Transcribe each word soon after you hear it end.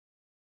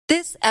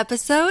This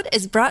episode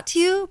is brought to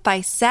you by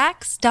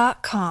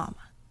Sax.com.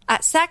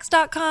 At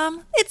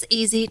Sax.com, it's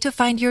easy to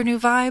find your new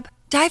vibe.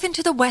 Dive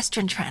into the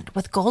Western trend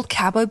with gold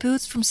cowboy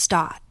boots from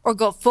Stott, or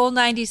go full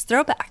 90s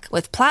throwback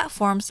with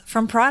platforms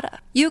from Prada.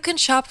 You can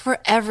shop for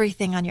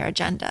everything on your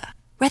agenda,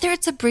 whether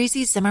it's a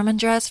breezy Zimmermann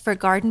dress for a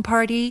garden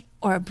party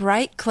or a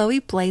bright Chloe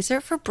blazer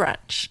for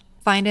brunch.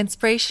 Find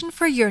inspiration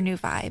for your new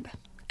vibe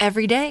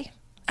every day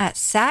at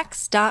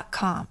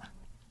Sax.com.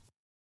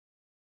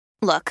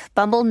 Look,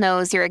 Bumble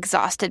knows you're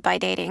exhausted by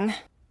dating.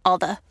 All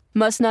the,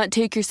 must not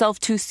take yourself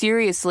too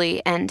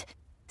seriously, and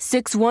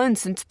 6'1"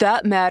 since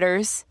that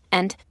matters,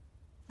 and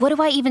what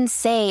do I even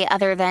say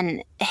other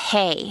than,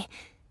 hey?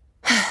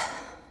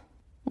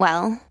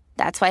 Well,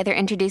 that's why they're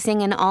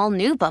introducing an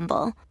all-new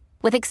Bumble,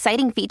 with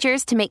exciting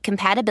features to make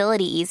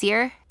compatibility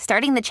easier,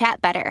 starting the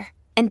chat better,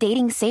 and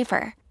dating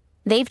safer.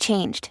 They've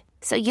changed,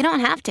 so you don't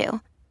have to.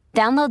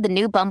 Download the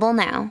new Bumble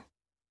now.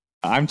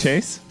 I'm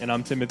Chase. And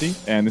I'm Timothy.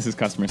 And this is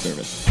Customer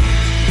Service. Give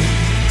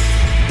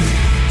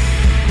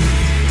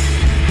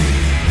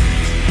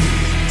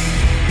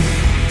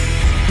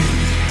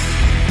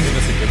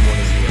us a good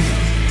morning,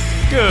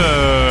 Vietnam.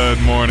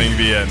 Good morning,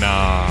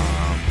 Vietnam.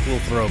 A little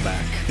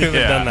throwback. We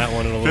haven't done that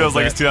one in a little Feels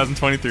bit. like it's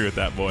 2023 with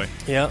that boy.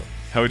 Yeah.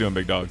 How we doing,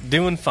 big dog?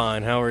 Doing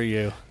fine. How are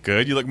you?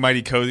 Good. You look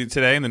mighty cozy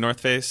today in the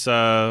North Face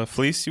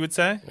fleece, you would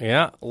say?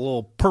 Yeah. A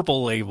little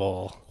purple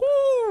label.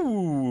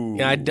 Ooh.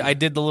 Yeah, I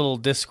did the little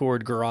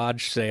Discord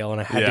garage sale,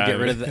 and I had to get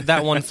rid of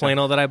that one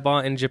flannel that I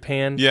bought in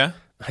Japan. Yeah.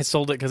 I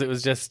sold it because it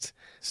was just,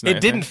 Nice, it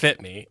didn't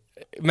fit me.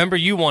 Remember,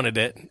 you wanted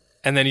it,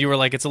 and then you were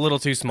like, it's a little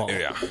too small.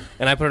 Yeah.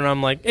 And I put it on,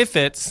 I'm like, it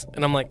fits.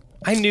 And I'm like,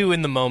 I knew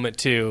in the moment,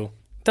 too,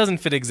 it doesn't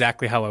fit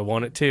exactly how I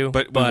want it to.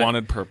 But we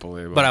wanted purple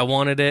label. But I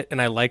wanted it, and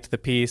I liked the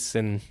piece,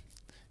 and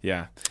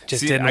yeah.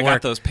 just See, didn't I work.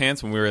 got those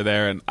pants when we were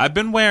there, and I've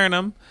been wearing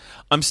them.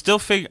 I'm still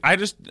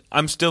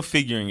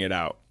figuring it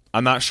out.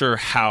 I'm not sure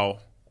how.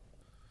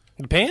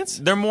 The pants?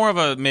 They're more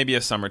of maybe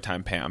a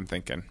summertime pant, I'm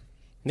thinking.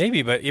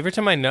 Maybe, but every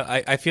time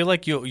I feel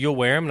like you'll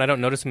wear them, and I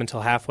don't notice them until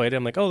halfway.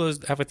 I'm like,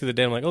 halfway through the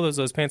day, I'm like,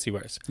 those pants he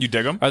wears. You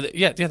dig them?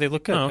 Yeah, they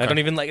look good. Oh, okay. I don't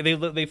even like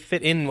they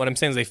fit in. What I'm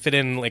saying is they fit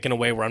in like in a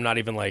way where I'm not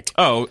even like.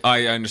 Oh,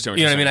 I understand. What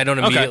You you're know what I saying. mean? I don't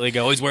immediately Okay.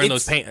 go, he's wearing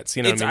those pants.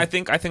 You know what I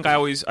mean? I think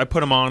I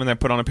put them on, and then I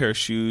put on a pair of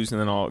shoes, and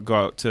then I'll go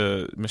out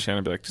to Michelle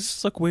and be like, does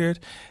this look weird?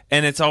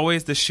 And it's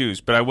always the shoes.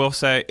 But I will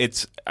say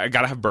I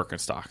gotta have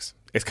Birkenstocks.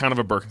 It's kind of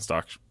a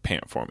Birkenstock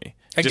pant for me.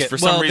 For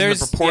some reason,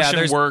 the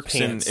proportion works,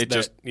 and it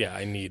just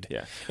I need.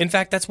 Yeah. In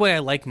fact, that's why I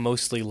like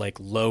mostly like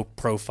low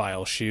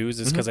profile shoes,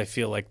 is because I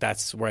feel like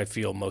that's where I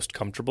feel most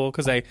comfortable.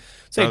 Because I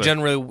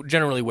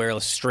generally wear a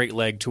straight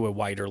leg to a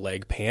wider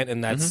leg pant,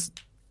 and that's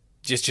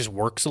just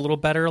works a little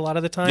better a lot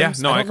of the time. Yeah,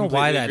 no, I don't know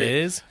why that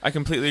agree. is. I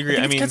completely agree.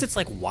 I mean, because it's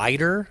like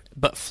wider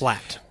but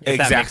flat. If that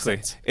makes exactly.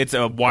 sense. It's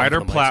a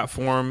wider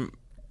platform,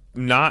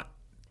 not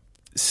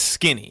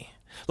skinny.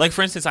 Like,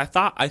 for instance, I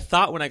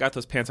thought when I got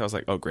those pants, I was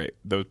like, oh, great.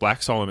 Those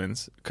black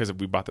Solomons, because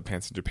we bought the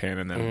pants in Japan,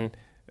 and then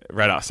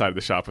right outside of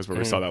the shop was where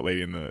we saw that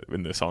lady in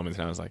the Solomons,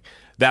 and I was like,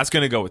 that's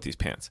going to go with these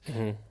pants.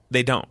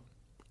 They don't.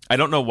 I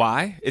don't know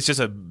why. It's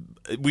just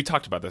we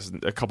talked about this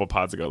a couple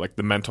pods ago, like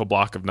the mental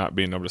block of not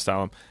being able to style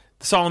them.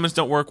 The Solomons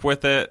don't work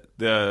with it.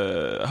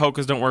 The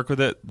Hokas don't work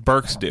with it.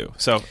 Birks do.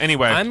 So,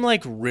 anyway. I'm,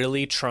 like,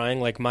 really trying,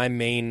 like, my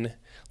main,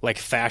 like,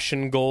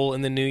 fashion goal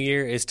in the new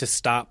year is to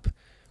stop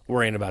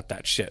worrying about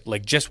that shit.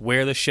 Like, just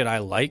wear the shit I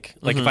like.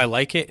 Like, if I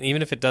like it, and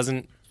even if it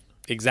doesn't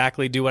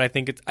exactly do what I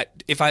think it's...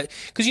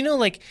 Because, you know,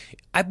 like,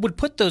 I would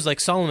put those, like,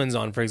 Solomons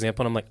on, for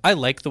example, and I'm like, I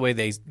like the way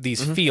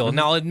these feel.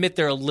 Now, I'll admit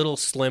they're a little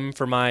slim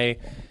for my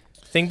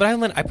thing, but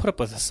I put up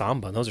with a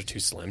Samba, and those are too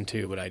slim,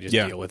 too, but I just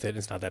deal with it.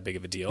 It's not that big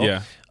of a deal.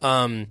 Yeah.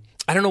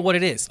 I don't know what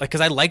it is, like,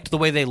 because I liked the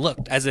way they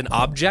looked as an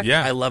object.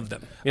 Yeah. I love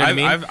them. You know what I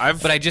mean?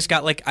 I've but I just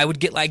got like I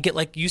get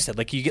like you said,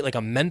 like you get like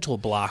a mental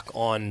block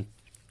on.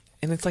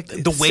 And it's like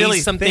the way silly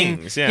something,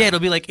 things, it'll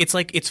be like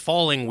it's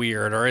falling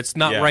weird, or it's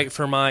not right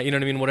for my, you know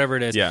what I mean, whatever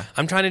it is. Yeah.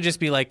 I'm trying to just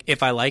be like,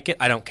 if I like it,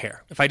 I don't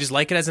care. If I just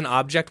like it as an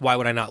object, why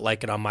would I not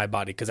like it on my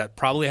body? Because that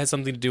probably has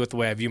something to do with the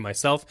way I view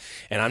myself,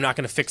 and I'm not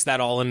going to fix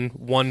that all in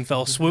one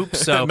fell swoop.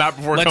 So not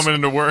before coming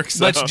into work.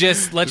 So. Let's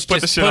just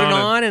put it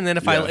on, and then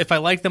if I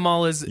like them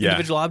all as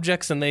individual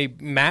objects and they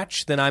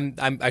match, then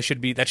that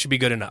should be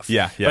good enough.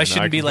 Yeah. But I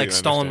shouldn't be like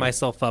stalling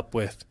myself up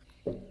with.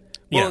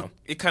 Well,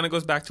 it kind of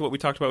goes back to what we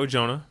talked about with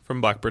Jonah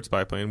from Blackbird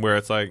Spy Plane, where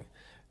it's like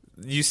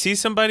you see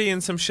somebody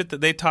in some shit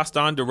that they tossed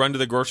on to run to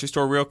the grocery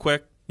store real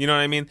quick. You know what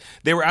I mean?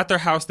 They were at their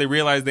house. They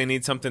realized they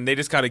need something. They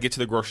just got to get to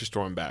the grocery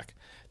store and back.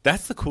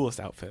 That's the coolest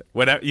outfit.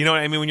 Whatever, you know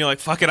what I mean? When you're like,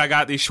 fuck it, I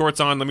got these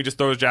shorts on. Let me just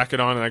throw a jacket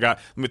on, and let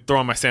me throw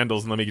on my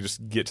sandals, and let me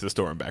just get to the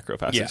store and back real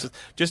fast. Yeah.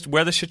 Just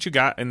wear the shit you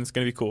got, and it's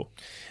going to be cool.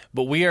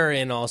 But we are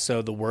in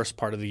also the worst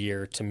part of the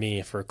year to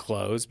me for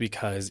clothes,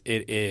 because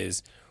it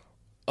is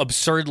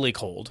absurdly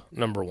cold,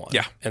 number one.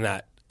 Yeah.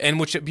 And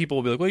which people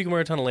will be like, well, you can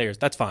wear a ton of layers.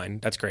 That's fine.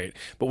 That's great.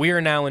 But we are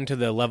now into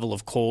the level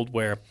of cold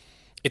where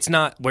it's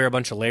not wear a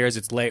bunch of layers.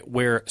 It's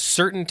wear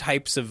certain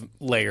types of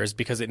layers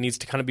because it needs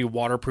to kind of be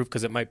waterproof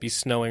because it might be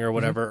snowing or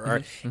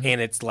whatever.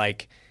 And it's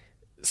like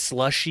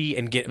slushy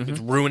and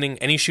ruining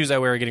any shoes I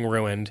wear are getting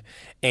ruined,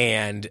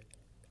 and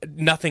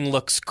nothing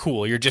looks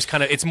cool. You're just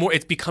kind of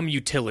it's become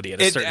utility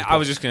at a certain point. I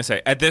was just gonna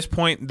say at this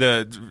point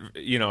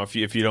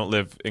if you don't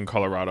live in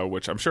Colorado,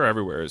 which I'm sure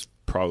everywhere is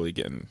probably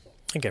getting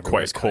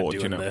quite cold,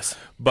 this.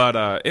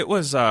 But it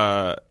was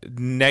 -4,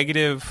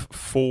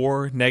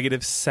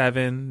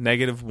 -7,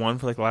 -1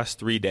 for like the last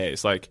 3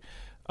 days. Like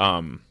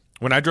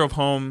when I drove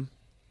home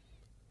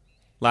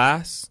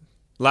last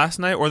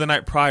night or the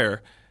night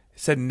prior, it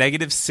said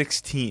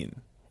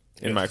 -16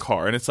 in my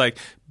car, and it's like,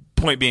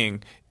 point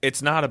being,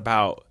 it's not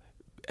about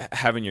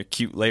having your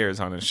cute layers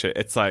on and shit.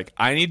 It's like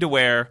I need to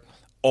wear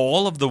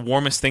all of the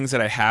warmest things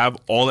that I have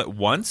all at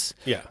once.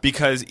 Yeah.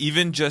 Because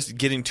even just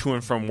getting to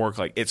and from work,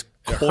 like it's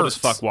cold as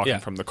fuck walking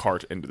from the car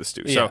into the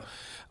studio. Yeah. So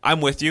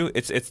I'm with you.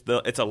 It's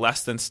a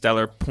less than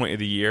stellar point of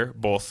the year.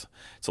 Both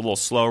it's a little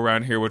slow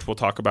around here, which we'll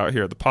talk about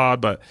here at the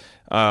pod, but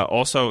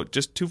also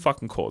just too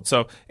fucking cold.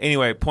 So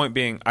anyway, point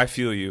being, I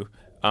feel you.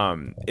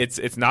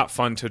 It's not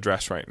fun to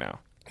dress right now.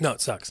 No,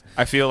 it sucks.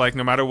 I feel like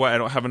no matter what, I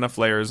don't have enough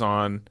layers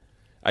on.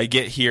 I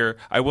get here.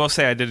 I will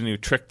say I did a new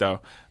trick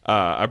though.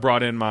 I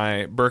brought in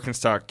my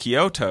Birkenstock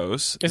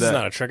Kyotos. This is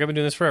not a trick. I've been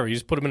doing this forever. You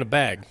just put them in a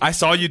bag. I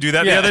saw you do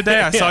that the other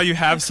day. I saw you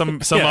have some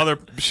other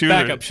shoes,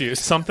 backup shoes,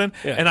 something.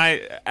 Yeah.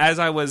 And as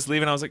I was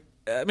leaving, I was like,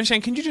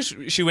 Michelle, can you just?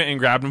 She went and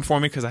grabbed them for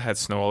me because I had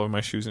snow all over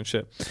my shoes and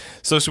shit.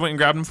 So she went and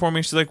grabbed them for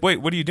me. She's like, "Wait,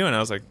 what are you doing?" I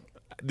was like,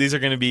 "These are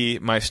going to be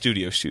my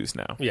studio shoes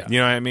now." Yeah, you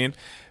know what I mean?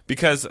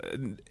 Because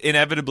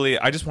inevitably,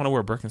 I just want to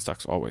wear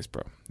Birkenstocks always,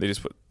 bro.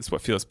 It's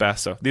what feels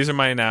best. So these are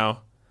my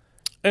now.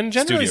 And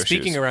generally studio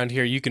speaking, shoes. Around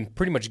here, you can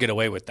pretty much get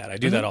away with that. I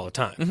do that all the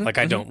time. Like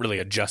I don't really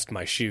adjust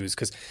my shoes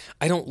because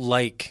I don't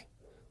like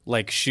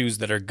shoes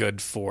that are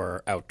good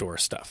for outdoor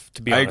stuff.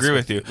 To be honest, I agree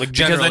with you. Like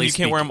because then you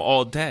speaking, can't wear them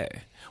all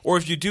day. Or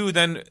if you do,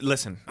 then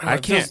listen. I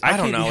don't can't know.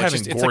 be It's having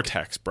just- it's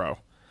Gore-Tex, bro.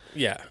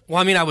 Yeah. Well,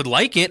 I mean, I would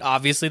like it.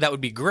 Obviously, that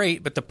would be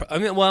great. But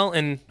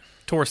and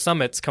Tour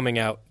Summit's coming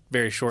out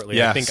very shortly.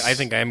 Yes. I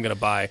think I am going to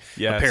buy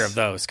a pair of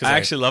those. I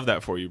actually love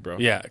that for you, bro.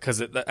 Yeah,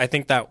 because I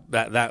think that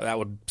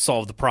would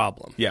solve the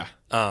problem. Yeah.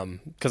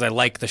 Because I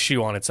like the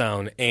shoe on its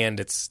own, and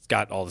it's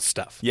got all the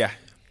stuff. Yeah.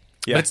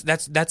 But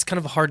that's kind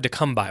of hard to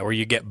come by where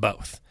you get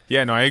both.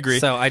 Yeah, no, I agree.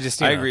 So I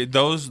agree.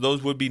 Those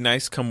would be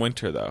nice come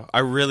winter, though. I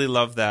really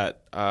love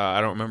that.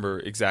 I don't remember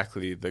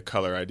exactly the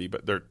color ID,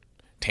 but they're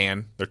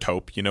tan. They're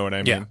taupe. You know what I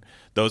mean? Yeah.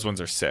 Those ones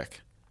are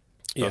sick.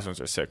 Those ones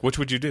are sick. Which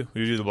would you do?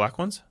 Would you do the black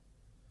ones?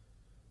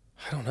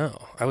 I don't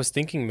know. I was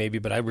thinking maybe,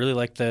 but I really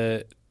like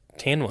the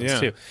tan ones Yeah.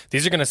 too.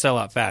 These are going to sell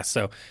out fast,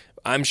 so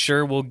I'm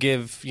sure we'll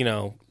give,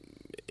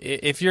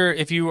 if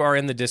you are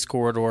in the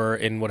Discord or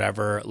in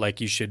whatever,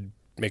 like you should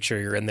make sure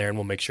you're in there, and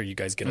we'll make sure you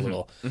guys get a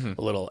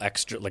little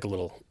extra, like a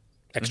little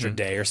extra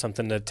day or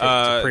something to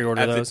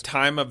pre-order those. At the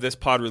time of this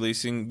pod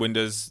releasing, when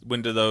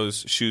do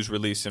those shoes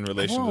release in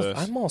relation to this?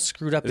 I'm all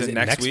screwed up. Is it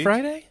next next week?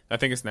 Friday? I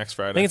think it's next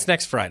Friday. I think it's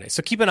next Friday.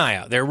 So keep an eye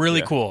out. They're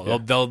really cool. Yeah.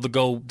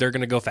 They're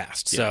going to go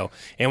fast. Yeah. So,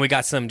 and we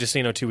got some, just so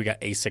you know too, we got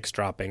A6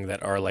 dropping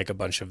that are like a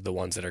bunch of the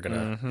ones that are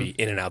going to be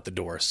in and out the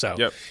door.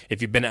 So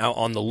if you've been out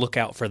on the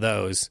lookout for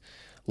those,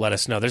 let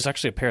us know. There's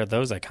actually a pair of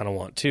those I kind of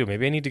want too.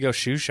 Maybe I need to go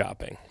shoe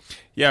shopping.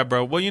 Yeah,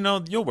 bro. Well,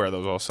 you'll wear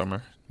those all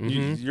summer.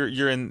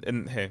 You're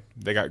in. Hey,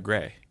 they got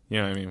gray.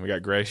 You know what I mean? We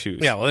got gray shoes.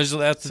 Yeah, well,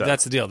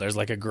 that's the deal. There's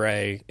like a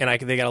gray, and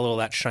they got a little of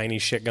that shiny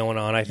shit going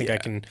on. I think I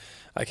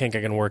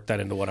can work that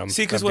into what I'm.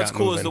 See, because what's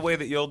cool is the way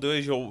that you'll do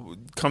is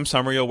come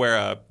summer you'll wear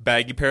a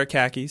baggy pair of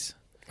khakis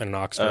and an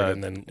Oxford,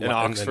 and then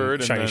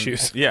and shiny then,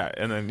 shoes. Yeah,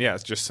 and then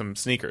it's just some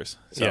sneakers.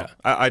 So yeah,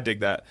 I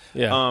dig that.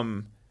 Yeah.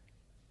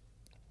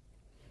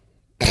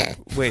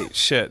 Wait,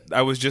 shit!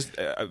 I was just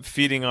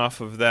feeding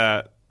off of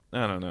that.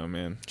 I don't know,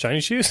 man.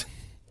 Shiny shoes?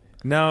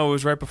 No, it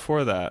was right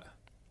before that.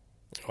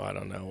 Oh, I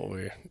don't know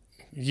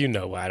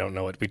what I don't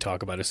know what we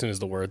talk about as soon as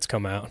the words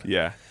come out.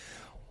 Yeah.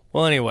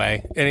 Well,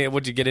 anyway,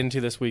 what'd you get into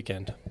this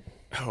weekend?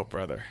 Oh,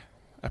 brother.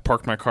 I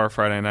parked my car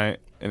Friday night,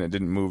 and it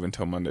didn't move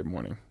until Monday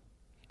morning.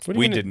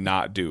 We did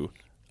not do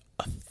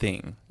a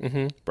thing,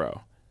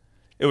 bro.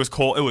 It was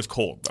cold. It was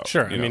cold, bro.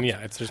 Sure. I mean, yeah,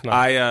 it's just not.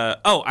 I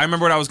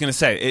remember what I was going to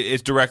say.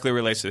 It directly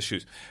relates to the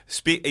shoes.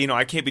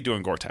 I can't be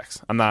doing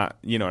Gore-Tex. I'm not,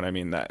 you know what I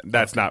mean?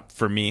 That's not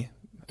for me.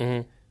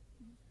 Mm-hmm.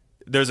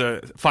 There's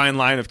a fine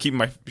line of keeping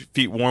my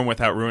feet warm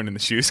without ruining the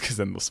shoes because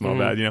then they'll smell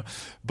bad,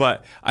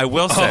 But I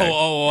will say...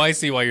 Oh, I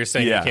see why you're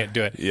saying you can't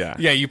do it. Yeah.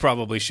 Yeah, you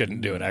probably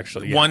shouldn't do it,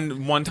 actually. Yeah.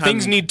 One time...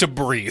 Things need to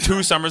breathe.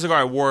 2 summers ago,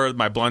 I wore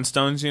my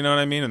Blundstones, you know what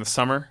I mean, in the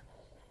summer.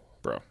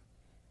 Bro.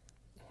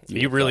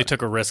 You really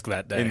took a risk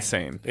that day.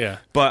 Insane. Yeah.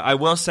 But I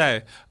will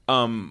say...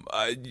 God,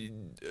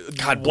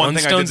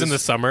 Blundstones in the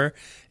summer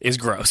is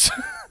gross.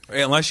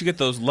 Unless you get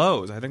those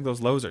lows. I think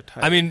those lows are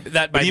tight. I mean,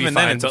 that might but even be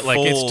fine, then, it's but like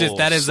it's just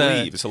that is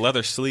sleeve. It's a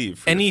leather sleeve.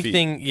 For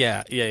anything.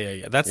 Your feet.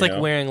 Yeah. That's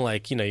like wearing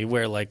you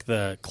wear like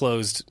the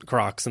closed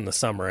Crocs in the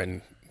summer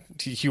and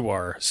you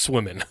are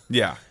swimming.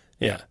 Yeah.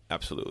 Yeah.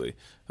 Absolutely.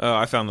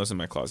 I found those in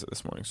my closet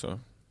this morning, so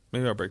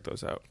maybe I'll break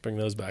those out. Bring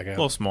those back out. A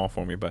little small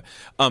for me, but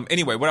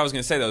anyway, what I was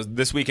going to say though is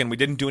this weekend we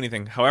didn't do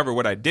anything. However,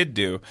 what I did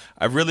do,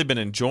 I've really been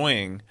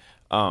enjoying.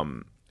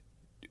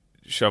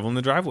 shoveling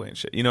the driveway and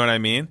shit. You know what I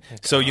mean?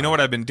 So you know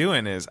what I've been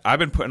doing is I've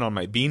been putting on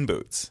my bean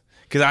boots.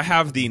 Because I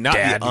have not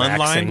Dad the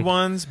unlined maxing.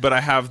 ones, but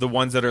I have the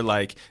ones that are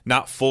like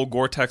not full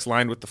Gore-Tex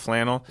lined with the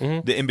flannel,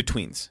 the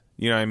in-betweens.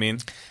 You know what I mean?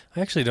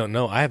 I actually don't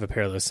know. I have a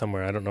pair of those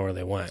somewhere. I don't know where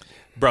they went.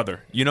 Brother,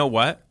 you know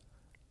what?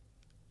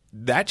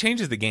 That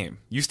changes the game.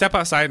 You step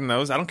outside in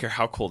those, I don't care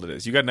how cold it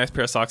is. You got a nice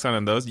pair of socks on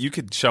in those, you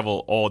could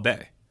shovel all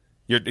day.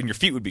 And your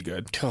feet would be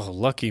good. Oh,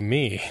 lucky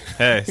me.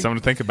 Hey, something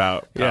to think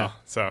about. Pal. Yeah.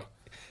 So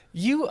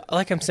You,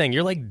 like I'm saying,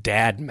 you're like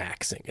dad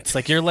maxing. It's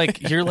like you're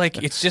like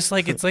it's just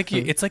like it's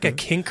like a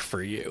kink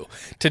for you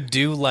to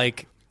do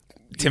like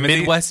Timothy,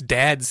 Midwest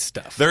dad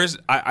stuff.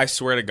 I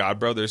swear to God,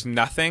 bro, there's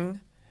nothing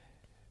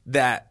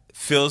that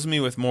fills me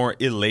with more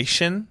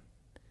elation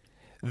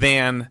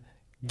than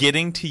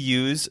getting to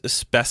use a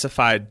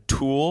specified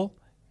tool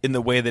in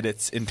the way that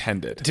it's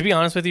intended. To be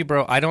honest with you,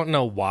 bro, I don't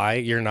know why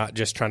you're not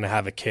just trying to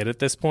have a kid at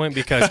this point,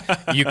 because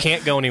you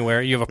can't go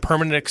anywhere. You have a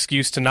permanent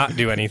excuse to not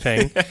do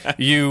anything.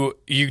 You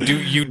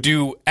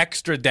do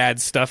extra dad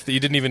stuff that you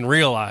didn't even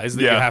realize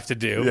that you have to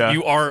do. Yeah.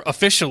 You are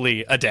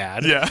officially a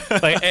dad. Yeah.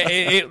 Like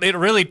it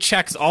really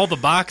checks all the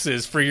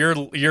boxes for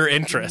your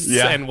interests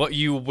and what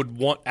you would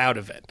want out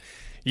of it.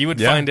 You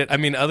would find it. I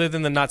mean, other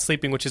than the not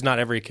sleeping, which is not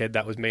every kid.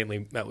 I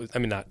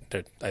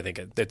think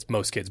it's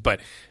most kids, but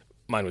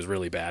mine was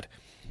really bad.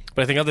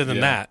 But I think other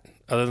than that,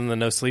 other than the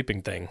no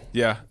sleeping thing,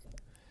 Yeah.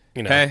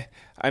 you know, Hey,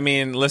 I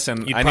mean,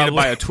 listen, You'd I need to probably-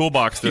 buy a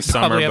toolbox this you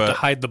summer, probably have to but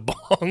hide the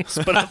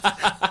bongs. But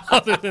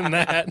other than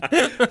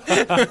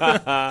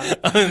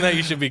that,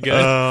 you should be good.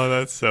 oh,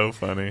 that's so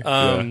funny.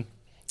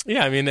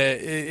 Yeah, I mean,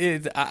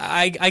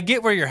 I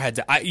get where your head's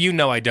at.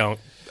 I don't.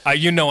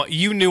 You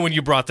knew when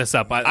you brought this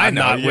up. I'm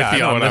know, not yeah, with I you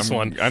know on what this I'm-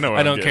 one. I know what I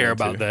I'm don't getting care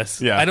about into.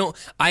 this. Yeah.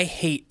 I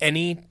hate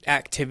any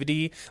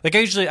activity. Like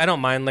I don't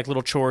mind like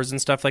little chores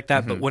and stuff like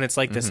that. But when it's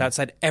like this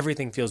outside,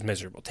 everything feels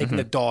miserable. Taking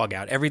the dog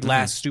out, every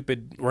last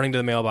stupid running to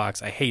the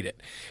mailbox. I hate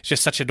it. It's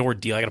just such an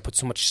ordeal. I got to put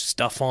so much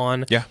stuff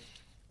on. Yeah.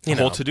 You A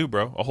whole know. to do,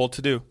 bro. A whole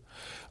to do.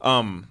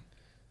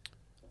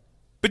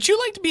 But you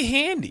like to be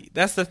handy.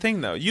 That's the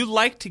thing, though. You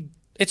like to.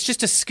 It's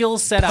just a skill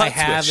set I Putz with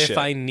have if shit.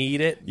 I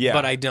need it, Yeah.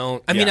 but I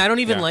don't. I mean, Yeah. I don't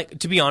even Yeah. like,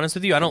 to be honest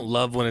with you, I don't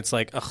love when it's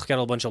like, got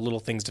a bunch of little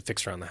things to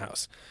fix around the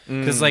house.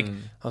 Because, like,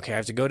 okay, I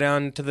have to go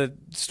down to the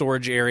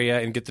storage area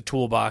and get the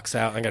toolbox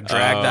out. I got to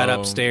drag that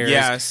upstairs.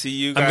 Yeah, see,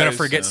 you guys. I'm going to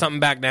forget something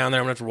back down there.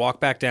 I'm going to have to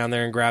walk back down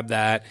there and grab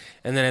that.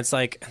 And then it's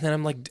like, and then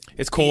I'm like,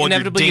 It's cold.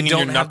 inevitably You're you dinging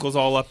don't your have- knuckles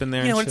all up in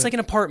there. You know, and it's shit. like an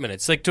apartment.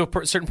 It's like to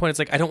a certain point, it's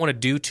like, I don't want to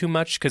do too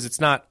much because it's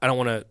not, I don't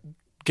want to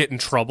get in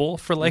trouble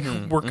for like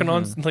working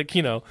on like,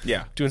 you know,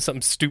 Yeah. doing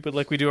something stupid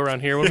like we do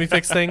around here when we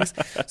fix things.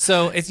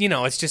 So it's, you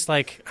know, it's just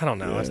like, I don't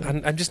know.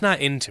 I'm just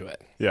not into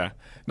it. Yeah.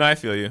 No, I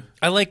feel you.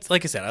 I like I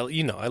said, I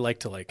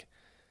like to like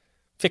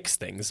fix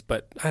things,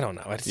 but I don't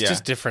know. It's Yeah.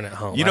 just different at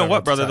home. You I know don't what,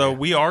 to brother? tell Though you.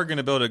 we are going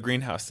to build a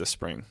greenhouse this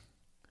spring.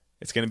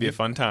 It's going to be a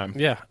fun time.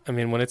 Yeah. I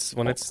mean, when it's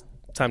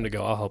time to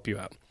go, I'll help you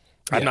out.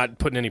 I'm not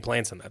putting any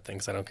plants in that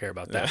thing, so I don't care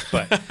about that.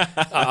 But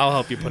I'll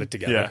help you put it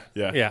together.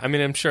 Yeah. I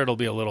mean, I'm sure it'll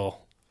be a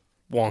little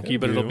wonky,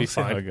 but it'll be We'll see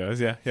how fine. it goes.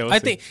 Yeah. We'll I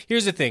see. think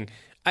here's the thing.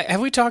 Have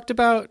we talked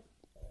about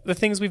the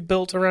things we've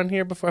built around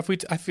here before?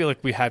 I feel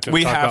like we have to.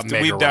 we talk have about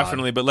to. We Mega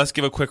definitely. Rod. But let's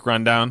give a quick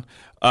rundown.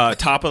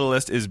 Top of the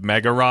list is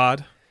Mega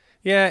Rod.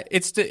 Yeah,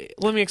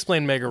 let me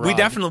explain Mega Rod.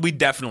 We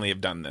definitely have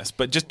done this,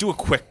 but just do a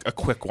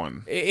quick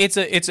one. It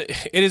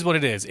is what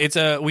it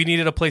is. We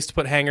needed a place to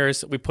put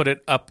hangers. We put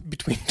it up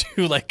between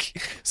two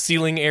like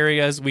ceiling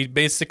areas. We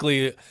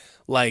basically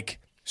like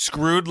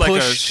Screwed like a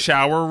pushed-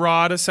 shower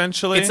rod,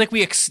 essentially. it's like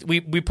we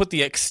put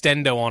the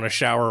extendo on a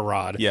shower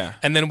rod. Yeah.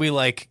 and then we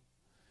like,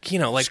 you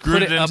know, like screwed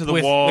put it it into up the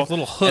with wall, like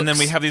little hooks. and then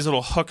we have these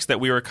little hooks that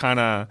we were kind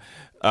of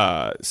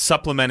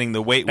supplementing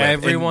the weight with.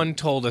 Everyone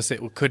told us it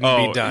couldn't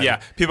And, be done.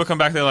 yeah, people come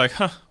back, they're like,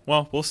 "Huh,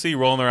 well, we'll see,"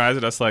 rolling their eyes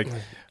at us like,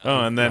 "Oh,"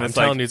 and then I'm it's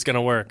telling like, you, it's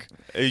gonna work.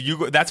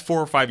 That's 4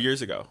 or 5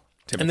 years ago.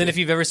 And then if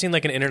you've ever seen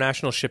like an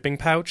international shipping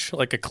pouch,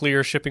 like a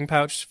clear shipping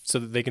pouch so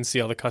that they can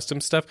see all the custom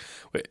stuff,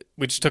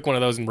 we just took one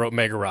of those and wrote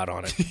Mega Rod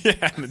on it. yeah,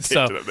 and then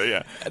So- taped it up there,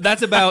 yeah,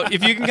 That's about,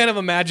 if you can kind of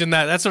imagine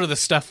that, that's sort of the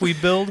stuff we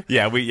build.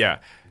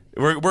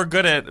 We're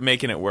good at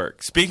making it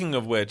work. Speaking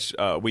of which,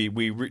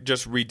 we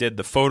just redid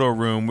the photo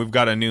room. We've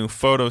got a new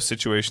photo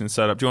situation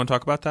set up. Do you want to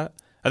talk about that?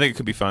 I think it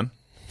could be fun.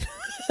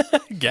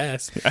 I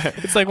guess.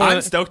 It's like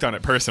I'm stoked on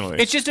it personally.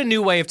 it's just a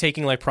new way of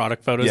taking like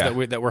product photos Yeah.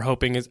 that we're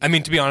hoping is, I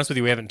mean, to be honest with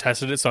you, we haven't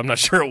tested it, so I'm not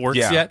sure it works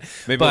yeah, yet.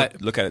 maybe but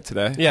we'll look at it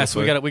today. yeah, so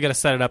we got to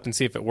set it up and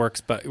see if it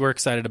works. But we're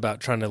excited about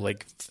trying to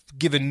like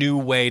give a new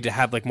way to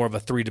have like more of a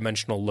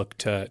 3-dimensional look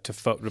to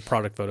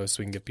product photos, so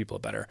we can give people a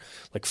better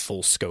like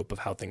full scope of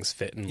how things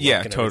fit and look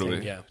Yeah, and totally.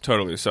 everything. Yeah,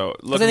 Totally. So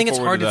because I think it's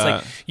looking hard. It's forward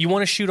like to that. you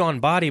want to shoot on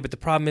body, but the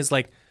problem is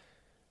like,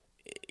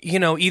 you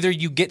know, either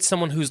you get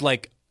someone who's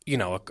like, you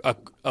know,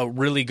 a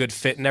really good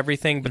fit and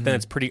everything, but then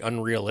it's pretty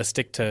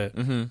unrealistic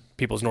to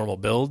people's normal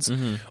builds,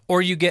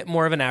 or you get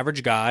more of an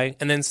average guy,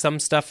 and then some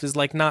stuff is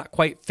like not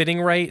quite fitting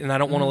right, and I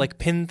don't want to like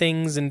pin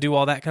things and do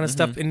all that kind of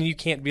stuff, and you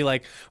can't be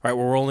like, all right,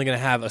 well, we're only going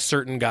to have a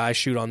certain guy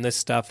shoot on this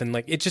stuff, and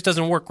like it just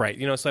doesn't work right,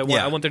 so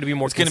I want there to be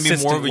more. It's going to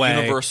be more of a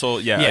universal,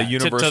 a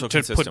universal,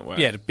 consistent way.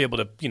 Yeah, to be able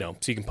to, so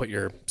you can put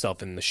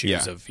yourself in the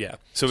shoes of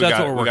So we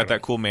got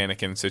that cool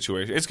mannequin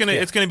situation. It's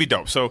gonna be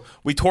dope. So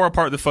we tore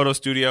apart the photo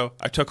studio.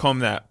 I took home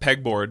that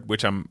pegboard,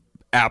 which I'm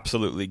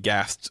absolutely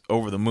gassed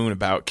over the moon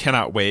about.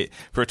 Cannot wait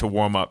for it to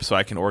warm up so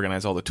I can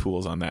organize all the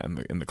tools on that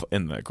in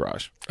the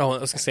garage. Oh, I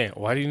was gonna say,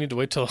 why do you need to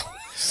wait till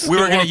we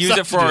were gonna use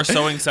it for our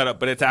sewing setup,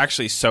 but it's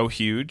actually so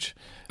huge.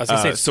 I was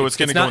gonna say, so it's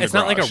gonna go in the It's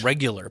not like a garage.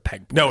 regular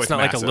pegboard. No, it's not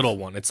massive. like a little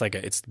one. It's like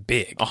it's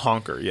big, a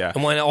honker. Yeah,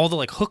 and when all the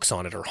like hooks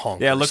on it are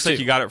honkers. Yeah, it looks too. like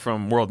you got it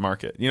from World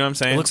Market. You know what I'm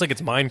saying? It looks like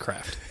it's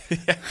Minecraft.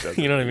 Yeah,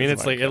 you know what I mean?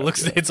 It's like it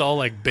looks. Yeah. It's all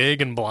like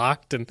big and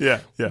blocked and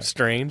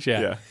strange.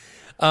 Yeah.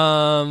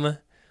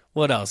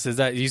 What else is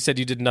that? You said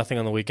you did nothing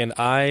on the weekend.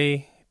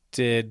 I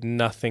did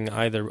nothing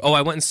either. Oh,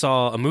 I went and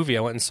saw a movie.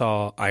 I went and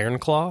saw Iron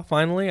Claw.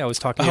 Finally, I was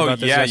talking about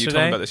this yesterday. You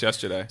told me about this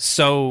yesterday.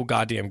 So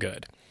goddamn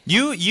good.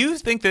 You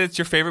think that it's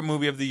your favorite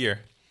movie of the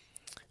year?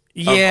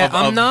 Yeah,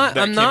 I'm not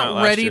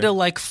ready year. to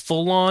like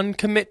full on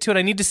commit to it.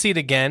 I need to see it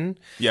again.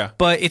 Yeah.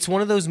 But it's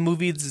one of those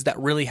movies that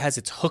really has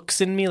its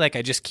hooks in me. Like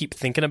I just keep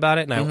thinking about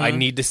it and I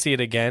need to see it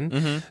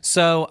again.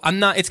 So I'm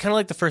not, it's kind of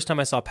like the first time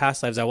I saw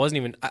Past Lives.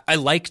 I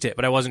liked it,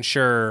 but I wasn't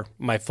sure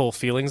my full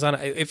feelings on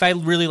it. If I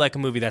really like a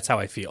movie, that's how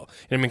I feel. You know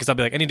what I mean? Because I'll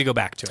be like, I need to go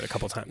back to it a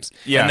couple times.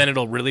 Yeah. And then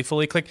it'll really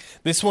fully click.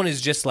 This one is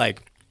just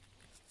like,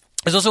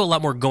 there's also a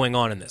lot more going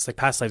on in this. Like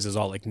Past Lives is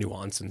all like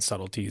nuance and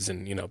subtleties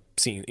and,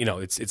 seeing,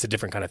 it's a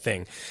different kind of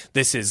thing.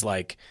 This is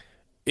like,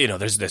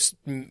 there's this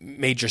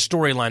major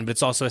storyline, but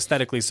it's also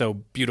aesthetically so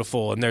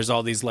beautiful. And there's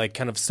all these like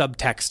kind of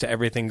subtext to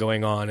everything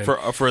going on.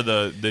 And, for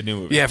the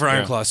new movie. Yeah, for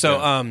Iron Claw. So,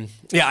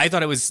 I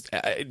thought it was,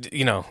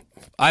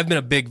 I've been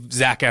a big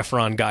Zac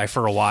Efron guy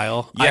for a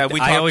while. Yeah,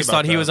 I always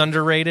thought he was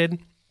underrated.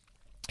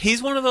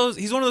 He's one of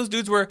those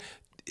dudes where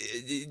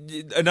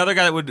another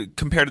guy that would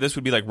compare to this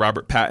would be like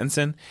Robert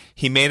Pattinson.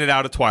 He made it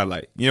out of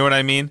Twilight. You know what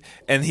I mean?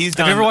 And he's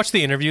done. Have you ever watched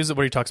the interviews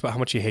where he talks about how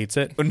much he hates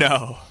it?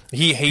 No.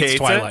 He hates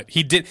Twilight.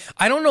 He did.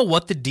 I don't know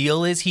what the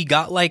deal is. He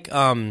got like,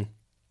 I don't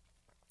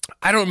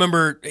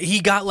remember. He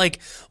got like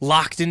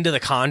locked into the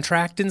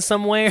contract in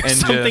some way or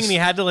something. And he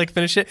had to like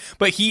finish it.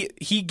 But he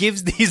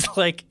gives these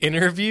like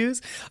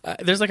interviews.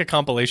 There's like a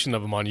compilation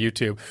of them on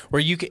YouTube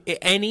where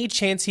any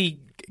chance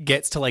he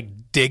gets to like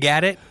dig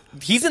at it.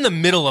 He's in the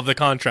middle of the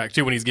contract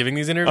too when he's giving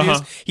these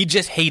interviews. He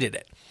just hated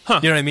it. You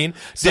know what I mean?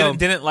 So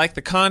didn't like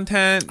the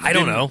content. I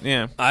don't know.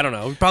 Yeah, I don't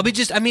know. Probably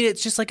just. I mean,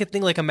 it's just like a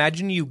thing. Like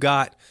imagine you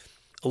got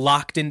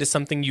locked into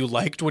something you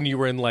liked when you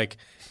were in like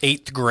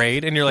 8th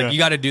grade, and you're like, you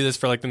got to do this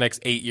for like the next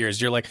 8 years.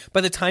 You're like,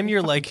 by the time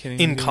you're like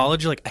in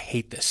college, you're like, I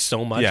hate this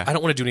so much. Yeah. I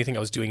don't want to do anything I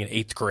was doing in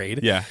 8th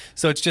grade. Yeah.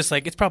 So it's just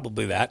like it's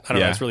probably that. I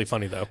don't know. It's really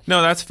funny though.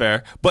 No, that's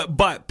fair.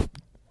 But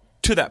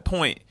to that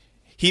point,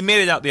 he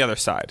made it out the other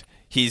side.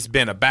 He's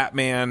been a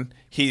Batman.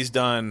 He's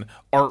done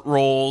art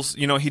roles.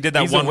 He did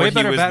that He's one a way where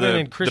better he was Batman the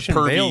than Christian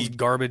pervy Bale's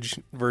garbage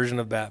version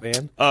of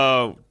Batman.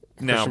 Now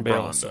Christian Bale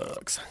Bronze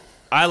sucks.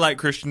 I like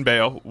Christian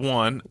Bale.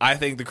 One, I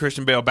think the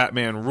Christian Bale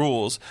Batman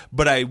rules.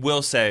 But I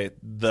will say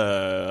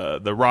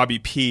the Robbie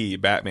P.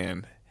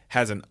 Batman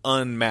has an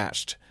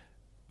unmatched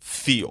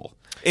feel.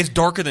 It's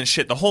darker than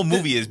shit. The whole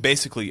movie is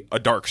basically a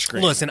dark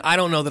screen. Listen, I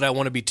don't know that I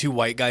want to be two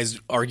white guys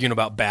arguing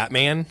about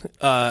Batman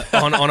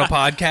on a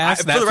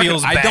podcast. That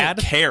feels bad. I don't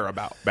care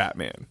about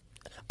Batman.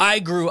 I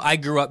grew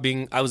up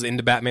I was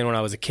into Batman when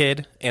I was a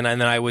kid, and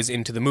then I was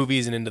into the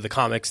movies and into the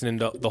comics and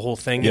into the whole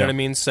thing. You know what I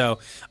mean? So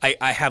I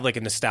have like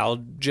a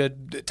nostalgia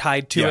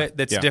tied to it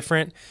that's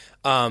different.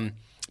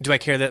 Do I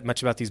care that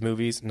much about these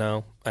movies?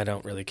 No, I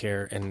don't really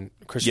care. And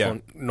Christopher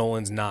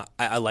Nolan's not.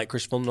 I like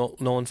Christopher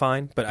Nolan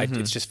fine, but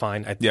it's just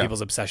fine. People's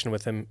obsession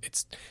with him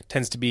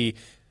tends to be,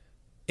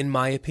 in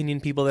my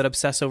opinion, people that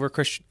obsess over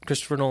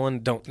Christopher Nolan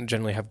don't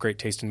generally have great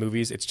taste in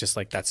movies. It's just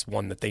like that's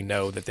one that they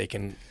know that they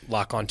can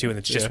lock onto, and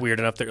it's just weird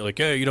enough that you're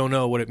like, oh, you don't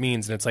know what it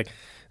means, and it's like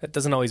that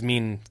doesn't always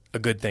mean a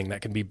good thing.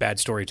 That can be bad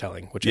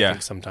storytelling, which I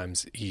think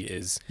sometimes he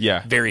is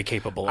very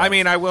capable of. I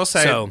mean, I will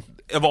say,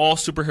 of all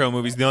superhero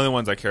movies, the only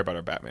ones I care about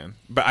are Batman.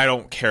 But I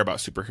don't care about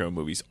superhero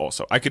movies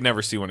also. I could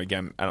never see one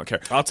again. I don't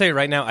care. I'll tell you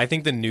right now, I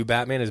think the new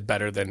Batman is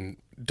better than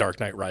Dark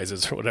Knight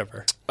Rises or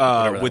whatever.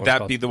 Would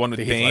that be the one with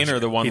Bane or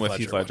the one with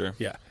Heath Ledger?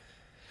 Yeah.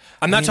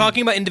 I'm not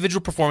talking about individual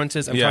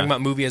performances. I'm talking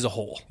about movie as a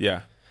whole.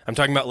 Yeah. I'm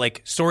talking about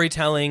like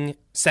storytelling,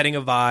 setting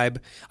a vibe.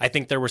 I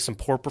think there were some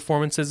poor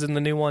performances in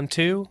the new one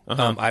too.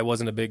 I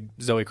wasn't a big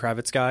Zoe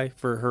Kravitz guy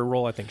for her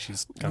role. I think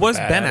she's kind was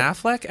of bad. Ben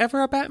Affleck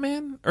ever a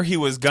Batman, or he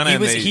was gonna?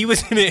 He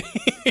was in it.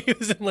 He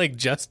was in like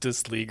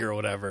Justice League or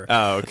whatever.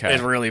 Oh, okay.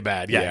 It's really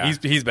bad. Yeah.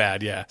 He's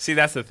bad. Yeah. See,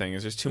 that's the thing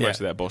is there's too much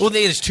of that bullshit. Well,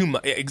 there's too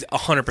much.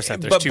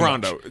 100%. There's too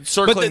Brando, much.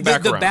 Circling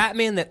back the around.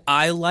 Batman that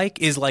I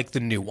like is like the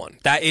new one.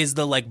 That is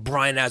the like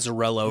Brian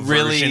Azzarello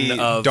really version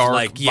of dark,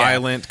 like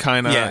violent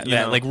kind of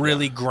like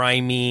really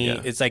grimy.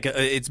 Yeah. It's like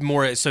it's more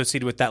more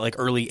associated with that like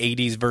early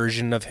 80s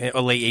version of him,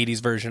 or late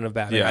 80s version of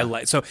Batman. Yeah. I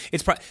like, so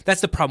it's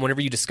that's the problem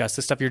whenever you discuss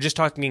this stuff, you're just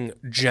talking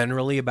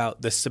generally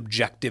about the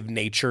subjective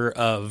nature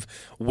of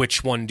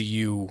which one do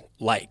you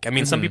like. I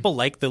mean, some people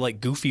like the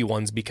like goofy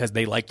ones because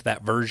they liked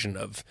that version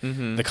of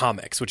the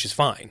comics, which is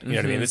fine. You know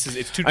what I mean? It's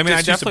too I mean, I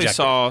it's too definitely subjective.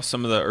 saw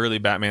some of the early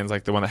Batmans,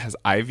 like the one that has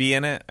Ivy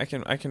in it. I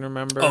can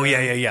remember. Oh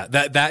yeah.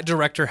 That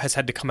director has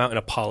had to come out and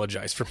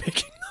apologize for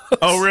making those.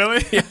 Oh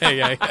really?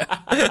 yeah.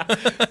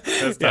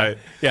 That's tight.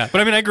 Yeah,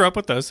 but I mean, I grew up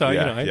with those, so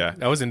Yeah.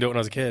 I was into it when I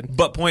was a kid.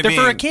 But point they're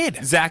being, for a kid.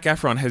 Zac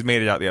Efron has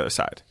made it out the other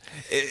side.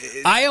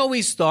 I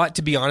always thought,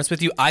 to be honest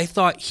with you, I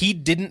thought he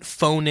didn't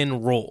phone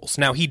in roles.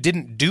 Now, he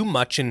didn't do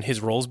much in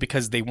his roles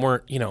because they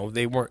weren't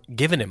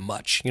giving him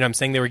much. You know what I'm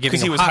saying? They were giving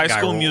him Because he was hot High guy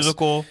School roles.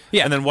 Musical.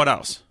 Yeah. And then what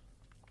else?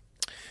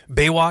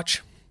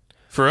 Baywatch.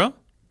 For real?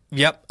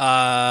 Yep.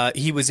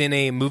 He was in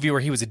a movie where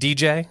he was a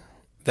DJ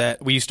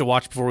that we used to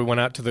watch before we went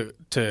out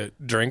to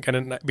drink,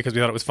 and because we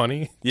thought it was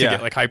funny to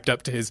get like hyped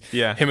up to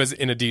him as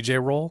in a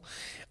DJ role.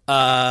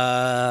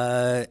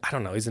 I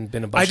don't know. He's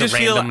been a bunch of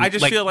random. I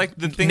just feel like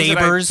the things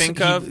Neighbors, that I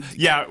think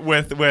of.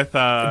 With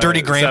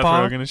Dirty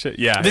Grandpa. Seth Rogen and shit.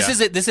 Yeah. This is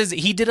it. This is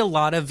he did a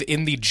lot of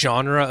in the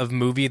genre of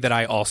movie that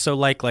I also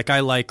like. Like I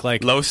like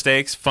low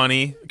stakes,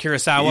 funny.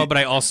 Kurosawa, but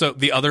I also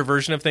the other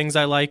version of things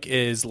I like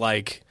is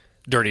like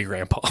Dirty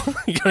Grandpa.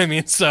 You know what I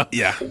mean? So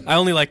Yeah. I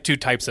only like two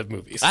types of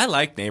movies. I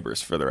like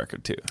Neighbors, for the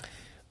record, too.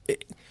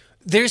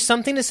 There's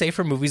something to say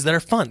for movies that are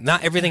fun.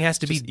 Not everything has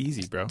to be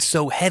easy, bro.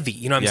 so heavy.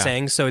 You know what I'm Yeah.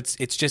 saying? So it's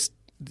just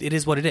it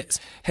is what it is.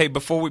 Hey,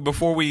 before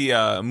we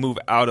move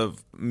out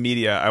of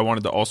media, I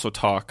wanted to also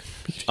talk.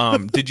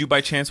 Did you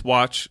by chance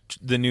watch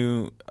the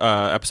new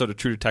episode of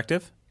True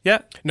Detective?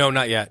 Yeah. No,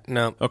 not yet.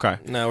 No. Okay.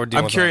 No, we're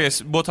dealing I'm with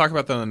curious. We'll talk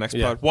about that on the next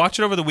Yeah. pod. Watch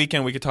it over the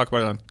weekend. We could talk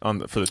about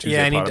it for the Tuesday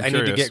Yeah, pod. I need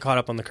to curious. get caught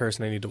up on The Curse,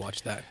 and I need to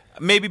watch that.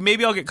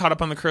 Maybe I'll get caught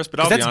up on the Curse, but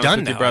I'll be that's honest done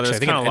with you, now, brother. actually. I It's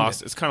think kind of it lost.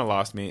 ended. It's kind of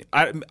lost me.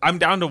 I'm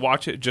down to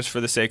watch it just for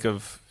the sake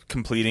of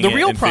completing The it.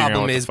 real and figuring out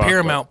problem what the is fuck,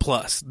 Paramount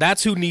Plus.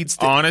 That's who needs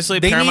to. Honestly,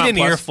 they Paramount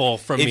need an Plus, earful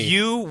from me. If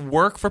you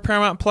work for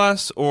Paramount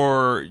Plus,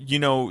 or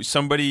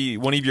somebody,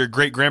 one of your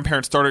great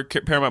grandparents started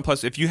Paramount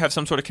Plus, if you have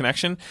some sort of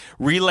connection,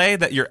 relay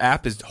that your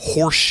app is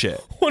horseshit.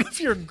 One of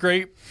your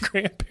great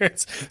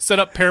grandparents set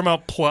up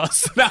Paramount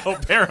Plus. No,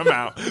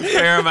 Paramount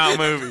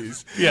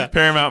Movies, Yeah.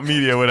 Paramount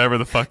Media, whatever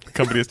the fuck the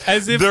company is.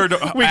 As if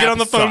we get on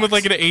the phone with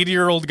like an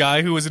 80-year-old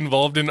guy who was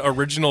involved in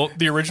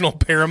the original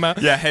Paramount.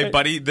 Yeah, hey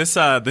buddy, this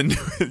your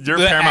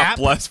The Paramount app?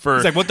 Plus for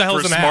He's like, what the hell for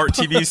is an smart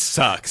app? TV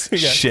sucks.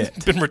 Yeah, Shit.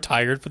 It's been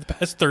retired for the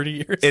past 30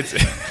 years. It's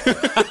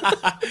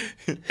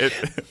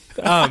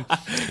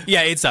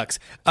Yeah, it sucks.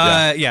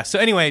 Yeah. So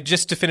anyway,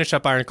 just to finish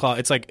up Iron Claw,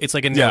 it's like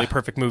a nearly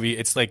perfect movie.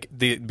 It's like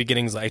the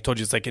beginnings. I told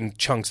you, it's like in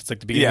chunks. It's like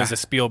the beginning is a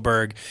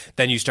Spielberg.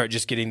 Then you start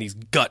just getting these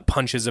gut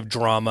punches of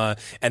drama,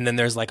 and then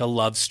there's like a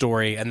love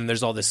story, and then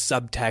there's all this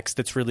subtext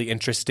that's really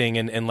interesting,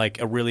 and like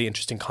a really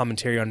interesting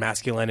commentary on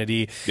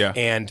masculinity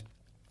and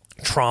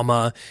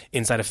trauma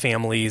inside of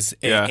families.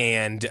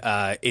 And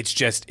it's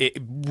just, it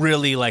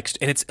really likes,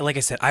 and it's like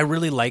I said,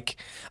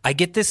 I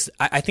get this,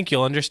 I think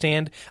you'll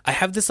understand, I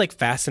have this like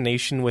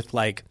fascination with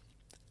like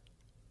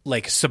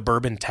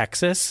suburban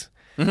Texas.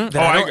 That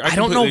I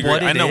don't know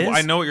what it is.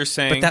 I know what you're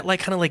saying. But that like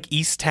kind of like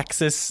East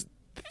Texas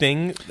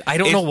thing, I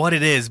don't know what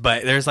it is,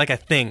 but there's like a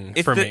thing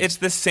for me. It's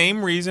the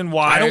same reason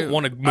why I don't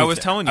want to move I was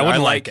there. telling you, I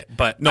wouldn't like it,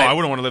 but no, I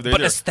wouldn't want to live there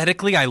But either.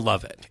 aesthetically, I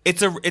love it.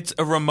 It's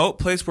a remote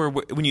place where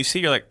when you see,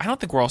 you're like, I don't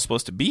think we're all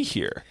supposed to be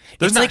here.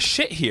 There's It's not like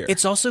shit here.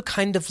 It's also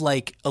kind of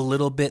like a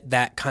little bit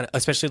that kind of,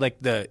 especially like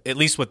at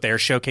least what they're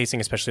showcasing,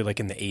 especially like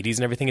in the 80s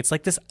and everything. It's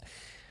like this.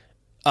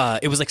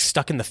 It was like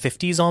stuck in the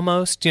 50s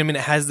almost. You know what I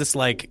mean? It has this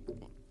like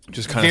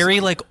just kind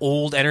very like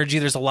old energy.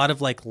 There's a lot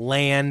of like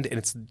land, and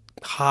it's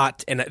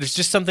hot, and there's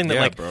just something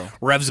that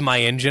revs my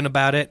engine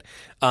about it.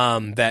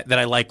 That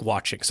I like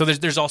watching. So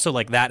there's also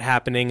like that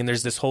happening, and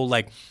there's this whole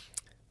like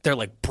they're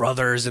like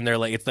brothers, and they're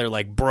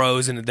like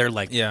bros, and they're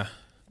like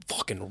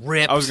fucking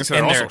ripped. I was gonna say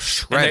and they're also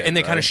shredded, and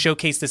they kind of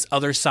showcase this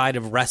other side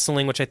of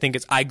wrestling, which I think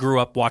is, I grew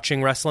up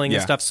watching wrestling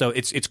and stuff, so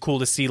it's cool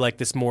to see like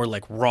this more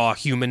like raw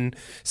human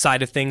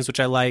side of things, which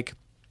I like.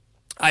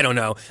 I don't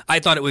know. I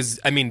thought it was,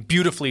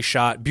 beautifully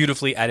shot,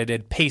 beautifully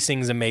edited,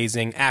 pacing's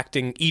amazing,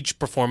 acting, each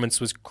performance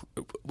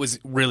was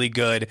really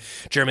good.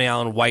 Jeremy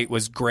Allen White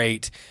was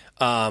great.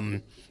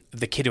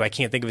 The kid who I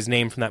can't think of his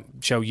name from that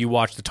show you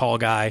watched, the tall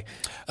guy.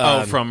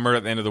 From Murder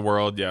at the End of the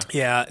World, yeah.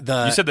 Yeah.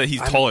 You said that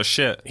he's tall as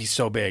shit. He's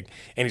so big,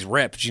 and he's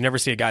ripped. You never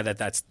see a guy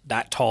that's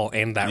that tall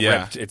and that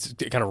Yeah. ripped. It's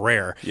kind of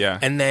rare. Yeah.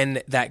 And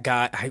then that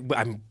guy,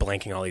 I'm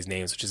blanking all these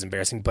names, which is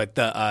embarrassing, but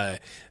the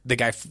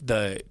guy,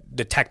 the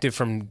detective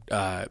from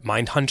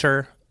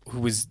Mindhunter,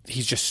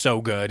 he's just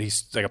so good.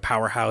 He's like a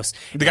powerhouse.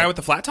 The guy with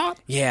the flat top?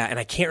 Yeah, and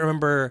I can't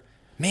remember.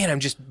 Man,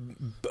 I'm just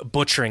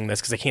butchering this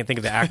because I can't think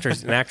of the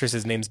actors and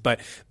actresses' names.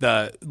 But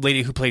the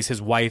lady who plays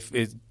his wife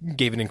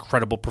gave an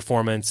incredible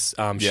performance.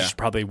 She should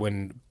probably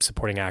win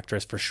supporting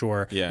actress for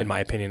sure. Yeah. In my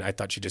opinion, I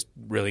thought she just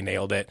really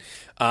nailed it.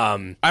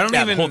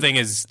 The whole thing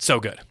is so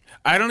good.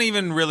 I don't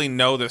even really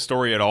know the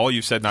story at all.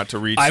 You said not to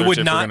read. I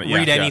would not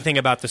read anything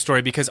about the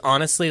story because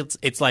honestly,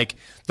 it's like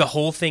the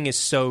whole thing is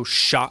so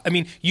I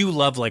mean, you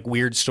love like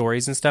weird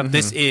stories and stuff.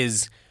 This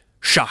is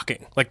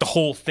shocking. Like the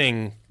whole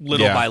thing,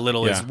 little by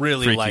little, is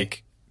really freaky.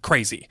 like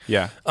crazy.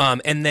 Yeah.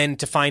 And then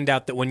to find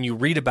out that when you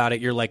read about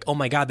it, you're like, oh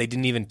my God, they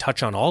didn't even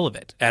touch on all of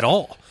it at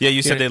all. Yeah,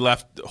 you said they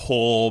left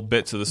whole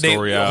bits of the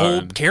story out.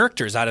 Whole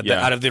characters out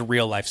of the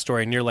real life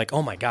story. And you're like,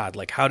 oh my God,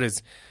 like how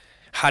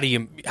do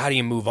you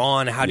move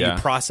on? How do you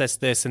process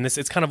this? And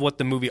it's kind of what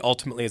the movie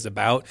ultimately is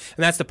about.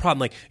 And that's the problem.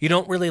 Like you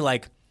don't really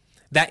like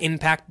that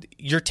impact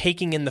you're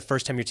taking in the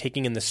first time. You're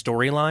taking in the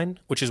storyline,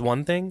 which is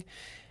one thing,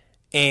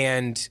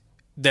 and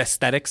the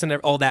aesthetics and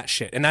all that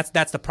shit. And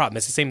that's the problem.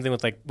 It's the same thing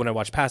with like when I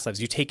watch Past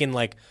Lives. You take in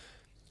like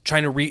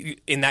trying to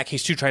read, in that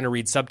case too, trying to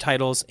read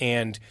subtitles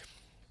and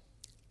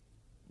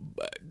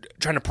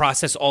trying to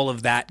process all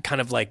of that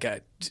kind of like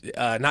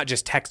not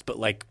just text but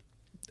like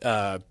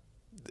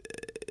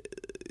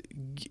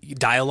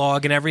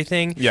dialogue and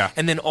everything. Yeah.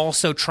 And then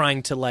also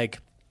trying to like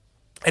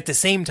at the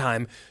same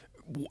time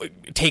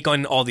take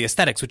on all the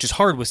aesthetics, which is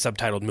hard with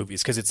subtitled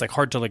movies because it's like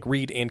hard to like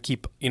read and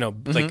keep,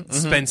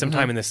 spend some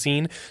time in the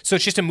scene. So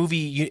it's just a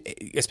movie,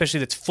 especially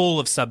that's full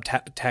of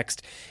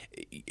subtext.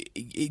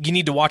 You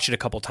need to watch it a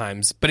couple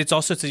times, but it's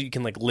also so you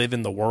can like live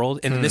in the world.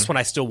 And in this one,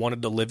 I still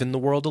wanted to live in the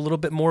world a little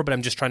bit more, but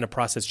I'm just trying to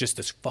process just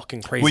this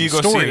fucking crazy story. Will you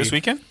go see it this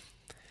weekend?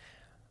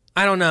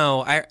 I don't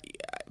know. I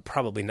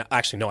probably not.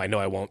 Actually, no, I know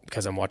I won't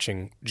because I'm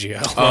watching Gio.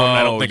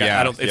 I don't think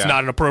it's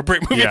not an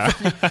appropriate movie.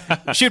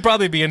 Yeah. She'd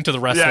probably be into the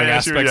wrestling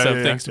aspects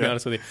of things, to be yeah.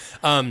 honest with you.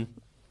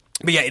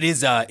 But yeah, it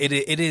is.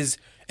 It is,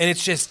 and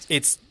it's just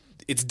it's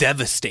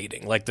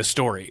devastating, like the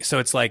story. So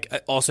it's like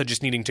also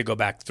just needing to go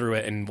back through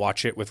it and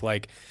watch it with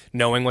like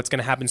knowing what's going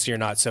to happen, so you're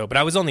not so. But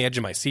I was on the edge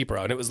of my seat,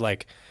 bro, and it was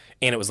like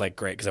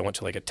great because I went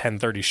to like a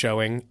 10:30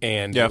 showing,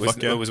 and it was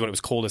when it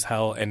was cold as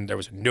hell, and there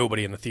was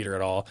nobody in the theater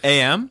at all.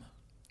 AM?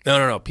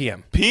 No,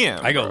 PM.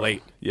 I go bro.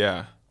 late.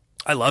 Yeah.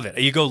 I love it.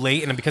 You go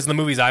late, and because of the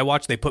movies I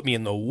watch, they put me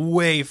in the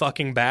way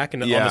fucking back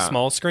and on the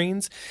small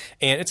screens,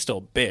 and it's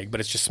still big, but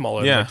it's just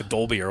smaller than like the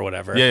Dolby or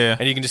whatever. Yeah.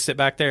 And you can just sit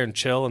back there and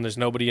chill, and there's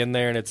nobody in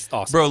there, and it's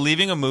awesome. Bro,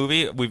 leaving a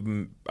movie,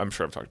 I'm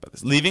sure I've talked about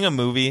this. Leaving a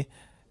movie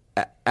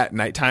at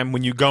nighttime,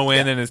 when you go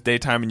in and it's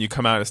daytime and you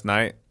come out it's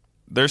night,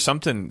 there's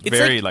something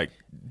very like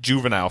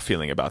juvenile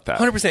feeling about that.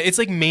 100%. It's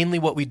like mainly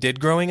what we did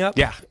growing up.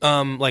 Yeah.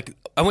 Like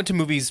I went to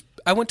movies.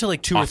 I went to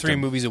like 2 or 3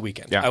 movies a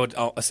weekend. Yeah.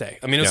 I'll say.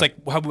 I mean, it was like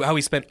how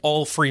we spent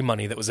all free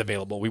money that was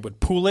available. We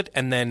would pool it,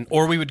 and then,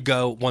 or we would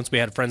go once we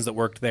had friends that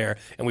worked there,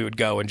 and we would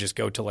go and just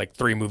go to like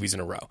 3 movies in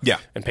a row. Yeah.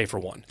 And pay for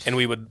one. And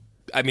we would.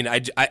 I mean,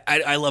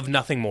 I love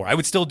nothing more. I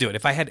would still do it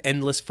if I had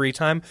endless free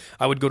time.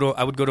 I would go to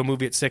a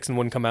movie at 6 and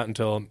wouldn't come out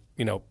until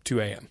 2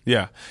 a.m.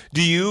 Yeah.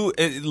 Do you,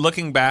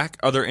 looking back,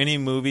 are there any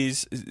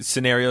movies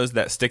scenarios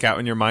that stick out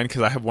in your mind?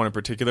 Because I have one in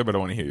particular, but I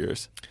want to hear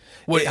yours.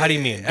 What? How do you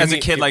mean? As a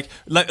kid, like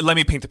let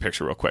me paint the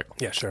picture real quick.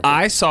 Yeah, sure.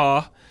 I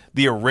saw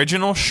the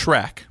original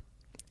Shrek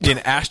in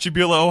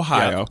Ashtabula,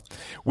 Ohio. Yep.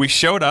 We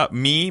showed up,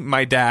 me,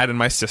 my dad, and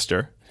my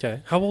sister.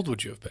 Okay. How old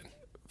would you have been?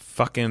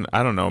 Fucking,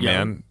 I don't know,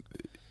 man.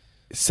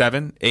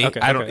 7, 8. Okay,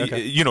 I don't,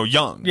 okay.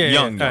 Young.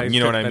 You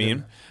know what I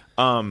mean?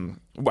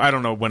 I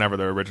don't know whenever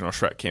the original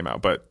Shrek came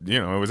out, but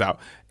it was out.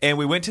 And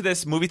we went to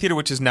this movie theater,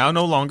 which is now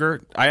no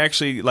longer. I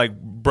actually like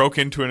broke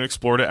into and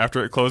explored it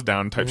after it closed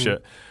down type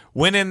shit.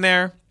 Went in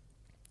there,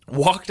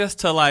 walked us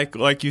to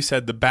like you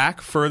said, the back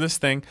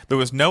furthest thing. There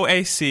was no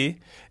AC,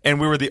 and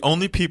we were the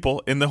only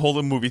people in the whole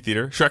movie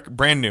theater. Shrek,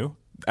 brand new.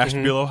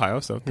 Ashtabula, Ohio,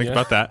 so think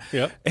about that.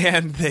 Yep.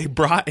 And they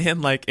brought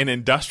in like an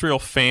industrial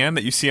fan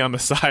that you see on the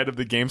side of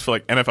the games for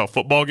like NFL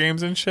football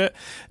games and shit,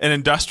 an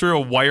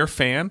industrial wire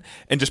fan,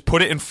 and just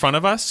put it in front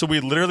of us. So we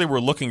literally were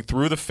looking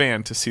through the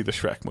fan to see the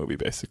Shrek movie,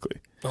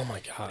 basically. Oh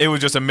my God. It was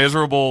just a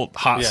miserable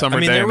hot summer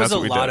day. There was and that's a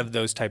what we lot did. of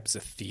those types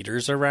of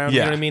theaters around, you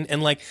know what I mean?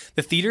 And like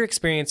the theater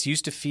experience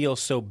used to feel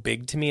so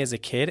big to me as a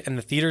kid, and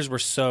the theaters were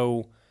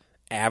so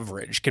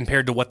average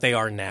compared to what they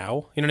are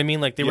now. You know what I mean?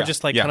 Like they were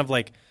just like kind of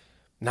like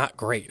not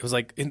great. It was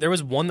like there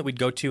was one that we'd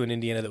go to in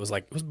Indiana that was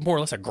like, it was more or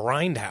less a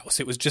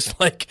grindhouse. It was just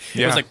like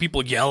it was like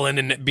people yelling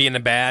and being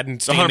bad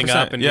and standing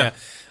up and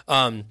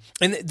and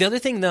the other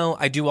thing though,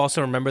 I do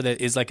also remember that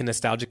is like a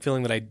nostalgic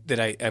feeling that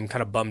I am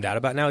kind of bummed out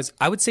about now is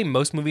I would say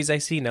most movies I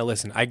see now.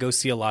 Listen, I go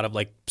see a lot of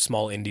like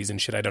small indies and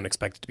shit. I don't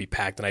expect it to be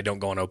packed, and I don't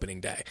go on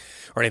opening day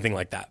or anything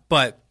like that.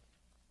 But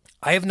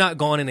I have not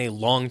gone in a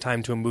long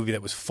time to a movie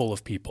that was full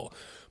of people.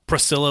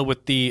 Priscilla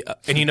with the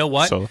and you know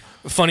what?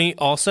 Funny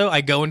also,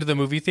 I go into the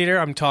movie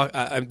theater.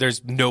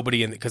 There's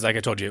nobody in because, like I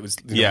told you, it was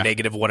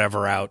negative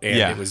whatever out, and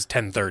it was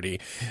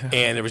 10:30,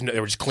 and they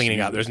were just cleaning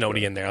out. There's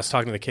nobody in there. I was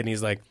talking to the kid, and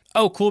he's like,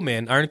 "Oh, cool,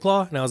 man, Iron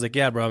Claw," and I was like,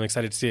 "Yeah, bro, I'm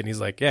excited to see it." And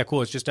he's like, "Yeah,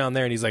 cool, it's just down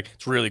there." And he's like,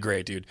 "It's really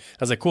great, dude." I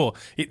was like, "Cool."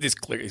 He's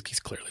clearly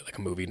like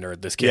a movie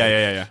nerd. This kid,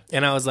 yeah.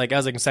 And I was like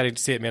excited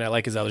to see it, man. I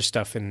like his other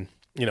stuff and.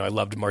 I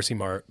loved Marcy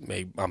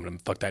May. I'm gonna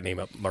fuck that name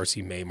up.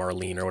 Marcy May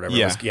Marlene or whatever.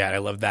 Yeah, it was. I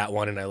loved that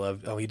one, and I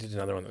loved. Oh, he did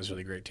another one that was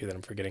really great too that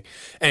I'm forgetting.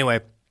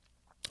 Anyway,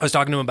 I was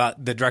talking to him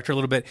about the director a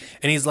little bit,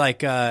 and he's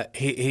like,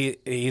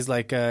 he's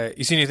like,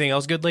 you seen anything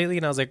else good lately?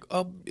 And I was like,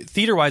 oh,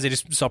 theater wise, I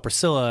just saw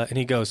Priscilla. And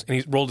he goes, and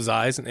he rolled his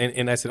eyes,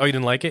 and I said, oh, you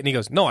didn't like it? And he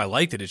goes, no, I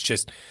liked it. It's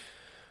just,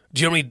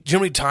 do you know how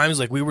many times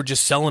like we were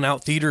just selling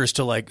out theaters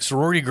to like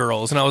sorority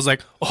girls? And I was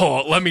like,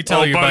 oh, let me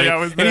tell you, buddy.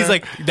 And he's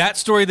like, that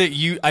story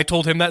that I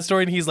told him that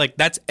story, and he's like,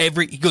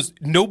 he goes,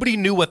 nobody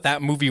knew what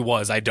that movie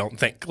was. I don't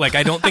think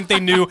they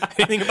knew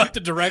anything about the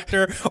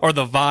director or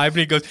the vibe. And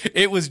he goes,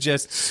 it was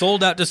just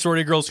sold out to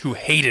sorority girls who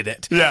hated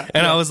it. Yeah.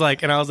 And I was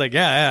like,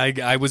 yeah,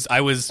 I was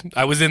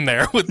in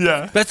there.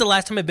 That's the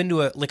last time I've been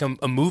to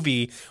a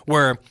movie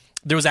where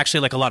there was actually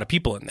like a lot of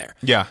people in there.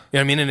 Yeah. You know what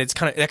I mean? And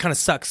that kind of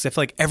sucks. If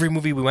like every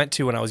movie we went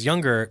to when I was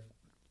younger,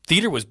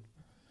 theater was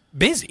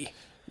busy.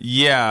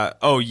 Yeah.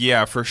 Oh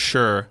yeah, for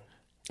sure.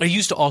 It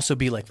used to also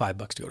be like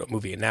 $5 to go to a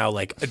movie, and now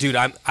like, dude,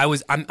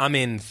 I'm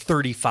in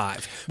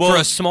 35 for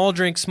a small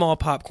drink, small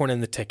popcorn,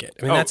 and the ticket.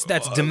 I mean,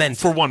 that's demented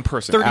for one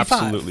person. 35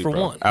 absolutely, for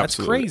bro. one. Absolutely.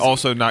 That's crazy.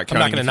 Also, not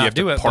counting if you have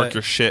to park but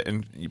your shit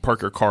and you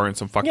park your car in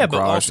some fucking garage. Yeah,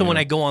 but also when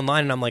I go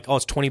online and I'm like, oh,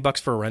 it's $20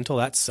 for a rental,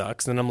 that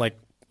sucks. And then I'm like,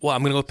 well,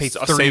 I'm gonna go pay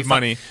 $35. Save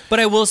money. But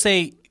I will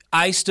say,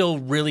 I still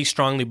really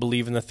strongly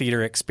believe in the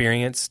theater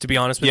experience, to be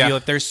honest with you.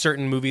 If there's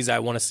certain movies I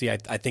want to see, I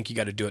think you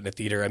got to do it in a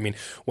theater. I mean,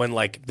 when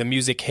like the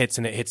music hits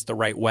and it hits the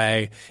right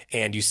way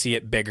and you see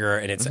it bigger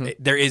and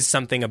there is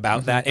something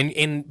about that.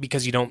 And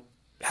because you don't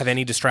have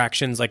any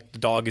distractions, like the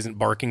dog isn't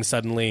barking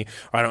suddenly,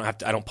 or I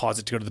don't pause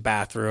it to go to the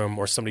bathroom,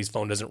 or somebody's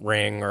phone doesn't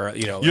ring, or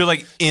you're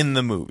like in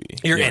the movie.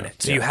 You're in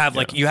it. So you have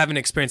you have an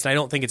experience. And I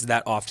don't think it's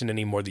that often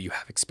anymore that you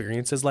have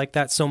experiences like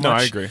that so much. No,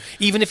 I agree.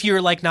 Even if you're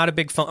like not a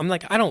big phone,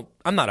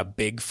 I'm not a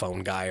big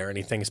phone guy or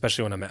anything,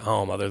 especially when I'm at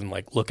home, other than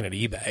like looking at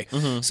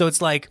eBay. So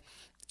it's like,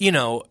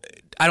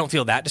 I don't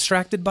feel that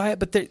distracted by it,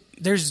 but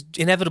there's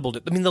inevitable.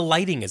 I mean, the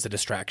lighting is a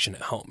distraction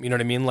at home. You know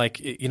what I mean? Like,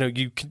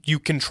 you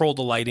control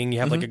the lighting. You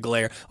have like a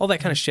glare, all that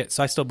kind of shit.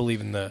 So I still believe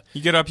in the.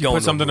 You get up, you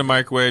put something in the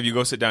microwave, you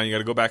go sit down, you got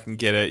to go back and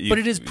get it. But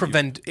it is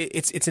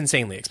it's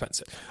insanely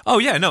expensive. Oh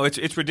yeah, no,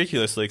 it's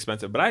ridiculously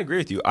expensive. But I agree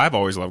with you. I've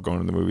always loved going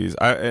to the movies.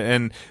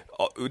 And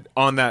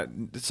on that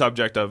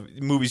subject of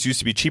movies used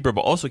to be cheaper,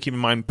 but also keep in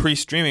mind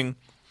pre-streaming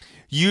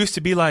used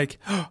to be like.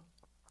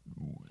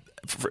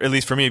 At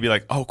least for me, it'd be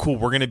like, oh, cool,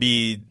 we're going to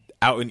be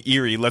out in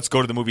Erie. Let's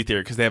go to the movie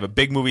theater because they have a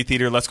big movie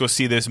theater. Let's go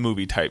see this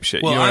movie type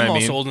shit. Well, you know what I mean?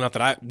 I'm also old enough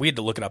that we had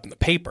to look it up in the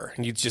paper,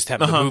 and you'd just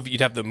have the movie.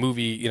 You'd have the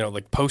movie,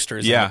 like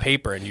posters in the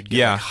paper, and you'd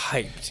get like,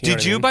 hyped.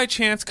 Did you by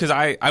chance? Because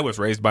I was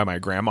raised by my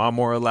grandma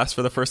more or less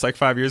for the first like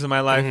 5 years of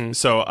my life,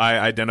 so I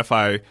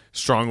identify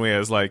strongly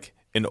as like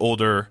an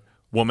older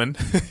woman,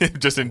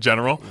 just in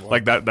general.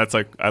 Like that's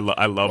like I love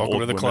Welcome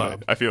old to the women.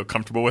 club. I feel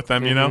comfortable with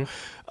them, you know.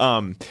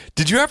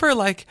 Did you ever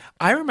like?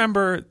 I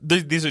remember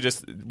these are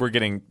just we're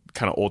getting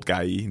kind of old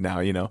guy-y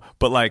now,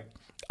 but like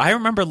I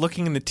remember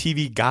looking in the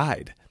TV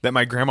guide that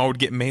my grandma would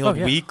get mailed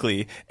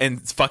weekly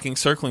and fucking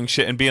circling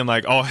shit and being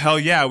like, oh hell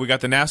yeah, we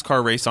got the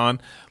NASCAR race on,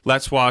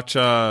 let's watch.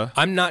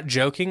 I'm not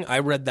joking, I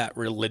read that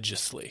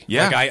religiously.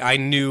 Yeah, like I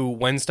knew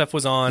when stuff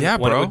was on,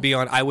 when it would be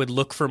on. I would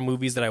look for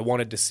movies that I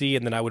wanted to see,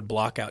 and then I would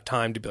block out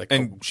time to be like,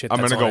 oh shit,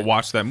 I'm gonna go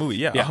watch that movie.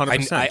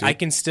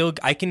 100%.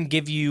 I can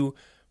give you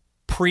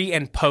pre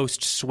and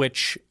post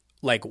switch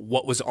like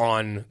what was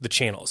on the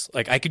channels.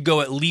 Like I could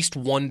go at least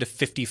 1 to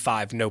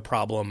 55, no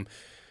problem.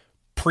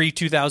 Pre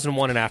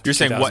 2001 and after. You're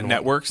saying what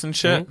networks and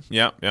shit?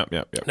 Yep.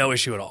 No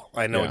issue at all.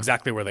 I know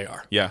exactly where they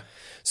are. Yeah.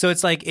 So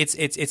it's like it's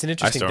an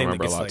interesting thing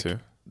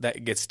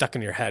that gets stuck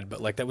in your head.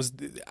 But like that was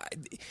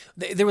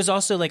there was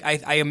also like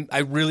I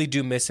really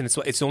do miss, and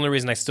it's the only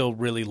reason I still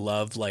really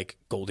love like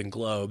Golden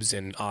Globes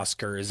and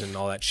Oscars and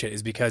all that shit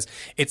is because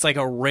it's like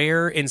a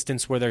rare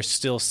instance where there's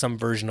still some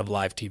version of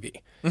live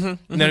TV. You know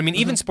what I mean?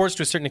 Even sports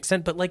to a certain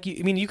extent, but like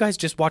you guys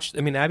just watch.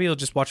 I mean, Abby will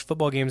just watch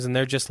football games, and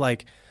they're just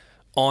like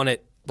on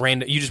it.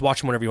 Random, you just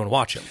watch them whenever you want to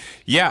watch them.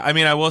 Yeah, I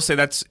mean, I will say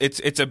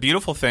it's a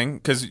beautiful thing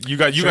because you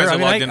guys are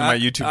logged into my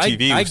YouTube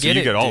TV, so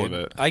you get all of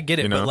it. I get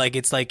it, but like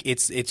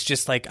it's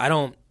just like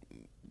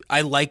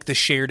I like the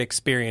shared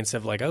experience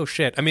of like, oh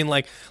shit. I mean,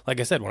 like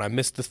I said, when I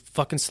missed the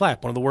fucking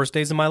slap, one of the worst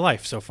days of my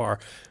life so far.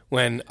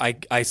 When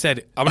I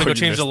said I'm gonna go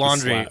change the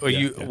laundry,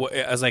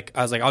 I was like,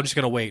 I'm just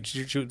gonna wait.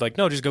 She was like,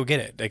 no, just go get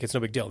it. Like it's no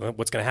big deal.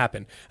 What's gonna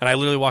happen? And I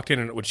literally walked in,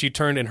 and when she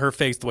turned in her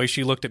face, the way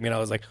she looked at me, and I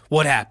was like,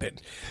 what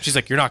happened? She's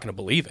like, you're not gonna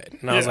believe it.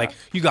 And I was like,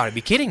 you got to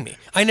be kidding me.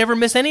 I never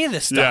miss any of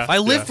this stuff. I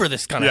live for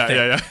this kind of thing.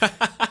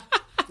 Yeah.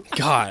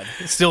 God,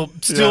 still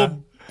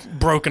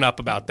broken up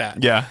about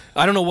that. Yeah.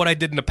 I don't know what I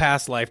did in a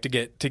past life to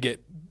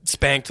get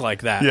spanked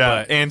like that.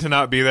 Yeah, but, and to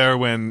not be there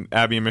when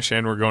Abby and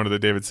Michelle were going to the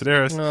David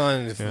Sedaris.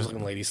 The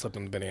fucking lady slipped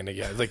on the banana.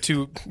 Yeah, it's like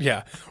two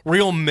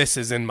real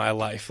misses in my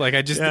life. Like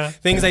I just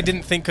things I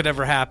didn't think could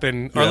ever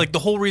happen, or like the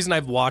whole reason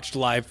I've watched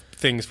live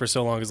things for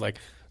so long is like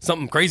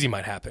something crazy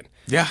might happen.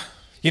 Yeah.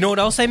 You know what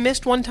else I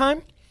missed one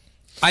time?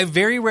 I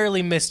very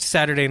rarely missed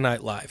Saturday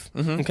Night Live.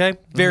 Okay,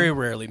 very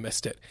rarely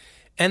missed it.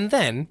 And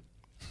then,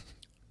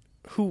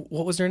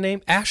 what was her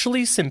name?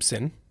 Ashley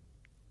Simpson.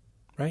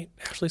 Right?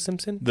 Ashley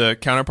Simpson? The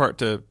counterpart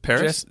to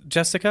Paris?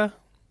 Jessica?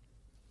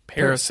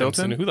 Paris Hilton?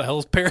 Simpson. Who the hell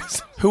is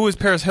Paris? Who was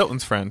Paris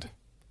Hilton's friend?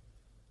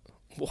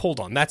 well, hold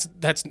on, that's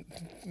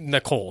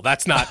Nicole.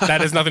 That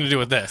has nothing to do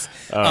with this.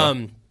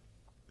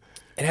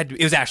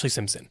 It was Ashley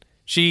Simpson.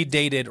 She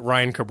dated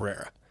Ryan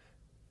Cabrera.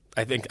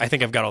 I think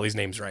I've got all these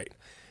names right.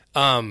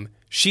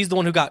 She's the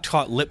one who got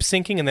caught lip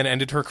syncing and then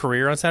ended her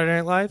career on Saturday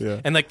Night Live. Yeah.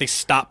 And like they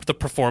stopped the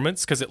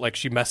performance because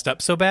she messed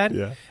up so bad.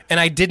 Yeah. And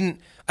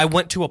I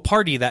went to a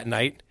party that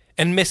night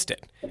and missed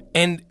it.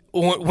 And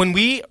when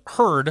we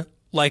heard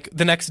like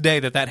the next day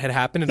that had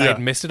happened and I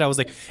had missed it, I was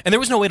like, and there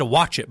was no way to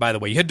watch it, by the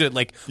way. You had to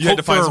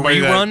hope for a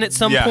rerun at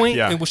some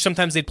point, which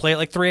sometimes they'd play at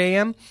like 3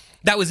 a.m.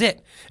 That was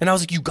it. And I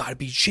was like, you got to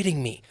be shitting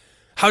me.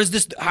 How is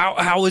this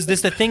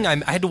the thing?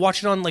 I had to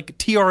watch it on like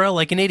TRL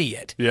like an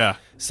idiot. Yeah.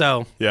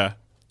 So yeah.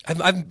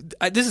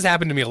 This has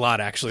happened to me a lot,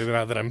 actually,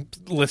 now that I'm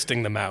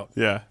listing them out.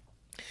 Yeah.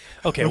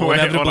 Okay, well,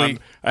 inevitably...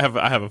 I have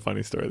a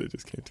funny story that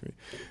just came to me.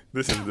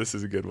 This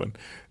is a good one.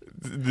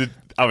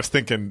 I was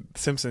thinking,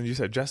 Simpson, you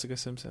said Jessica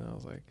Simpson. I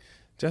was like,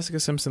 Jessica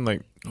Simpson,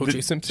 like...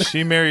 O.J. Simpson?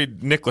 She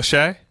married Nick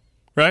Lachey,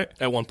 right?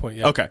 At one point,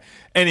 yeah. Okay.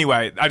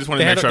 Anyway, I just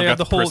wanted to make sure I've got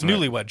the whole person right.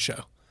 Newlywed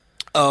Show.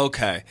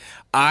 Okay.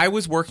 I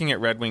was working at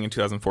Red Wing in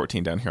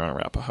 2014 down here on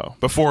Arapahoe.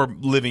 Before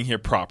living here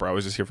proper, I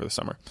was just here for the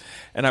summer.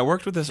 And I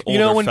worked with this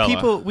older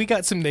fella. We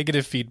got some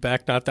negative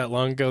feedback not that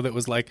long ago that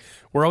was like,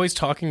 we're always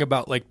talking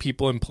about like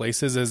people and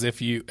places as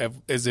if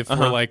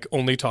we're like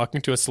only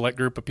talking to a select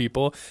group of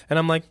people. And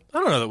I'm like, I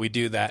don't know that we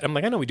do that. I'm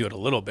like, I know we do it a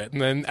little bit.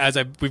 And then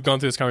we've gone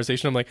through this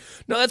conversation, I'm like,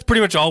 no, that's pretty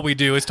much all we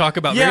do is talk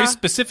about very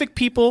specific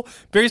people,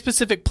 very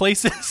specific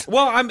places.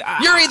 Well,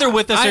 you're either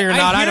with us or you're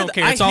not. I don't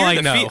care. It's all I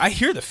know. I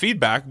hear the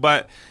feedback,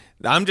 but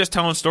I'm just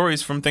telling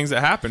stories from things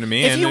that happen to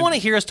me. If you want to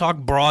hear us talk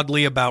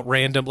broadly about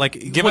random, like,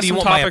 give what us do you some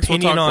want topics, my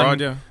opinion we'll talk on?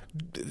 Broad,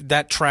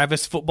 that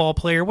Travis football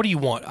player? What do you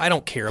want? I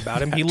don't care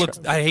about him.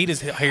 I hate his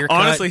haircut.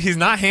 Honestly, he's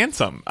not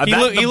handsome.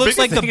 He looks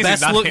like the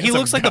best. He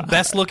looks like the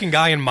best looking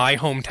guy in my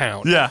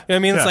hometown. Yeah, you know what I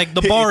mean, it's like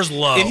the bar's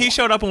low. If he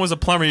showed up and was a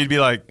plumber, you'd be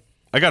like,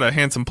 I got a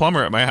handsome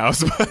plumber at my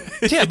house.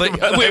 Yeah, but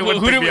wait,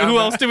 who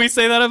else did we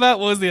say that about?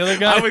 What was the other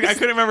guy? I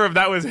couldn't remember if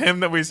that was him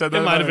that we said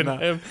that. It might have been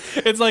him.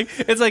 It's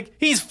like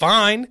he's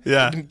fine.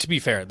 Yeah. To be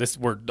fair,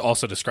 we're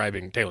also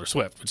describing Taylor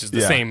Swift, which is the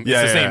Yeah. same.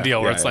 Yeah, it's the yeah, same deal.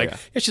 yeah, Where it's yeah, like,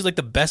 yeah. she's like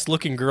the best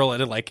looking girl at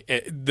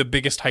the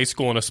biggest high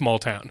school in a small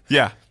town.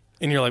 Yeah.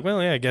 And you're like, well,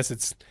 yeah, I guess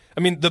it's. I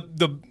mean,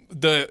 the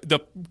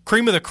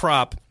cream of the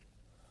crop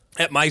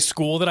at my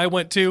school that I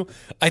went to.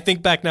 I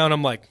think back now and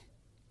I'm like,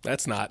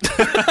 that's not.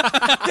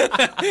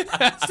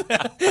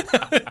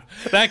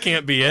 That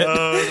can't be it.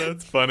 Oh,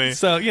 that's funny.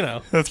 So,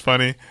 That's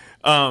funny.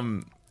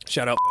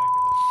 Shout out.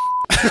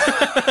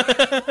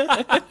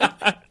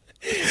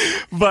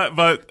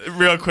 But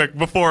real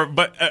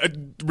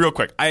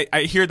quick,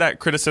 I hear that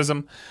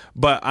criticism,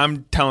 but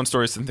I'm telling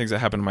stories and things that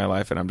happened in my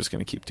life, and I'm just going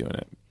to keep doing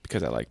it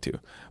because I like to.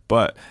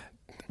 But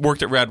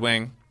worked at Red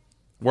Wing.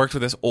 Worked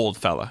with this old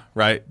fella,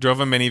 right? Drove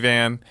a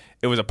minivan.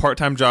 It was a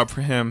part-time job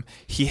for him.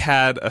 He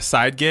had a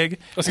side gig.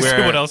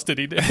 What else did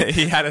he do?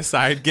 He had a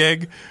side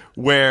gig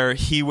where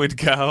he would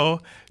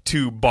go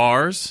to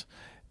bars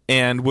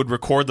and would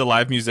record the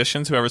live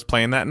musicians, whoever's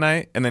playing that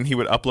night, and then he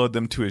would upload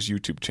them to his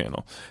YouTube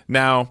channel.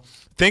 Now,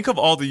 think of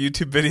all the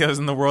YouTube videos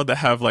in the world that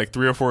have like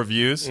 3 or 4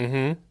 views.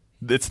 Mm-hmm.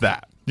 It's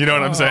that. You know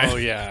what I'm saying? Oh,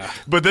 yeah.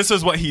 But this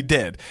is what he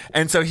did.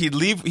 And so he'd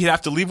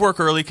have to leave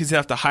work early because he'd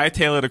have to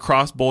hightail it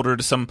across Boulder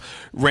to some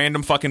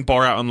random fucking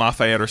bar out in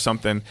Lafayette or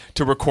something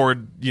to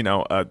record,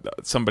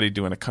 somebody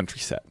doing a country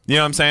set. You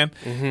know what I'm saying?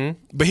 Mm-hmm.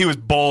 But he was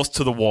balls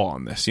to the wall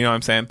on this. You know what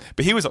I'm saying?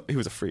 But he was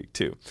a freak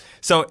too.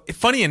 So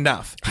funny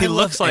enough, he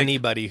looks like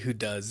anybody who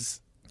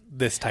does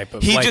this type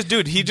of. He was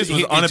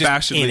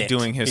unabashedly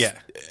doing his. Yeah.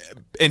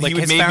 And he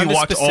would make me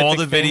watch all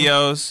the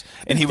videos,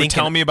 and he would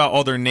tell me about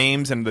all their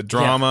names and the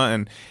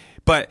drama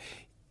But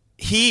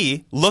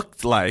he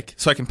looked like,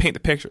 so I can paint the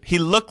picture. He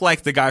looked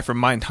like the guy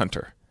from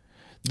Mindhunter,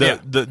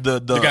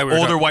 the guy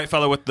older white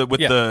fellow with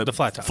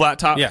the flat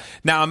top. Yeah.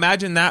 Now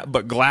imagine that,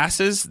 but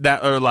glasses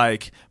that are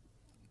like,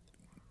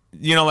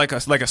 like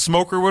a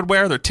smoker would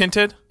wear. They're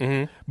tinted,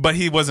 but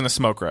he wasn't a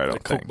smoker. I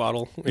don't think. Coke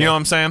bottle. Yeah. You know what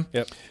I'm saying?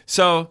 Yep.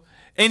 So.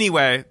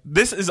 Anyway,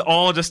 this is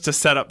all just to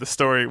set up the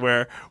story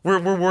where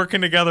we're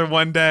working together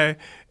one day,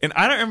 and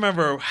I don't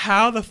remember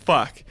how the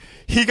fuck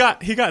he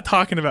got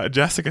talking about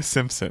Jessica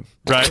Simpson,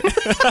 right?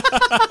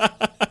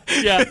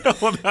 Yeah.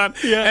 Hold on.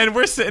 Yeah. And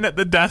we're sitting at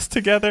the desk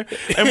together,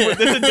 and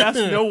there's a desk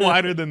no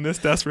wider than this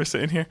desk we're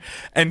sitting here.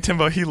 And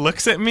Timbo, he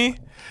looks at me,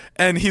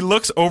 and he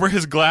looks over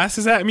his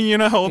glasses at me. You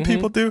know how old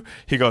people do?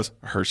 He goes,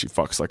 I heard she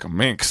fucks like a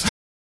minx.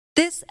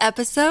 This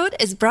episode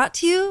is brought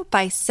to you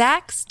by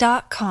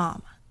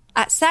Sax.com.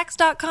 At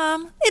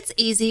Sax.com, it's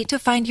easy to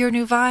find your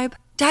new vibe.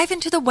 Dive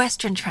into the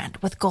Western trend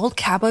with gold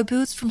cowboy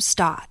boots from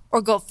Stott, or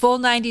go full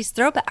 90s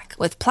throwback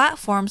with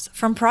platforms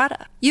from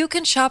Prada. You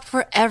can shop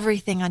for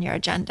everything on your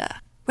agenda,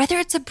 whether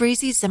it's a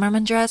breezy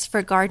Zimmermann dress for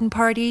a garden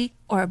party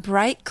or a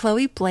bright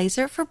Chloe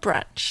blazer for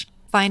brunch.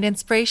 Find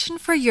inspiration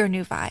for your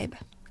new vibe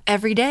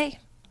every day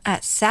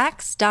at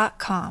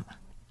Sax.com.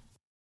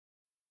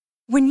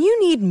 When you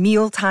need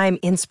mealtime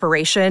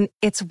inspiration,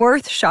 it's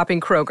worth shopping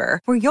Kroger,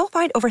 where you'll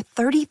find over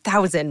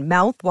 30,000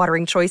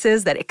 mouth-watering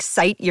choices that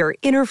excite your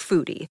inner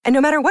foodie. And no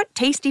matter what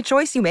tasty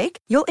choice you make,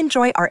 you'll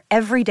enjoy our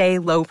everyday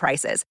low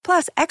prices,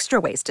 plus extra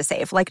ways to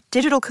save, like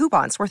digital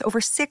coupons worth over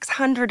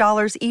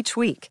 $600 each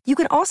week. You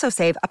can also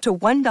save up to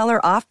 $1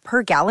 off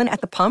per gallon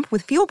at the pump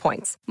with fuel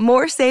points.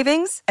 More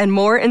savings and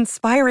more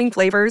inspiring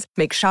flavors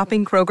make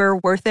shopping Kroger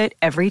worth it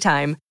every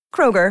time.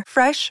 Kroger,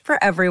 fresh for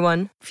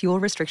everyone. Fuel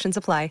restrictions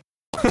apply.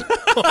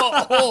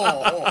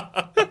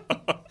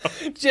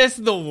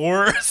 Just the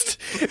worst.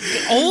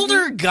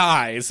 Older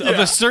guys of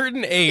a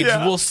certain age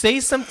will say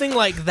something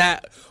like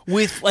that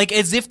with like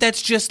as if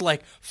that's just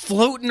like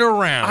floating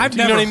around. I've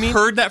never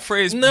heard that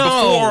phrase before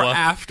or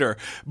after,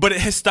 but it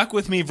has stuck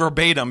with me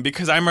verbatim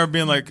because I remember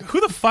being like,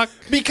 who the fuck?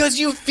 Because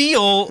you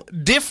feel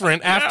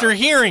different after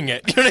hearing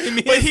it. You know what I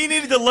mean? But he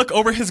needed to look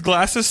over his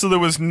glasses so there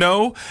was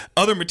no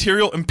other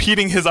material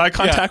impeding his eye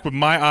contact with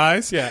my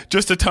eyes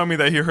just to tell me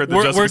that he heard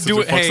the Jessica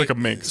Simpson fucks like a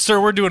minx.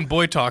 Sir, we're doing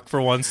boy talk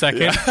for 1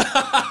 second.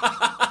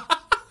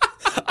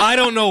 I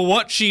don't know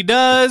what she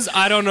does.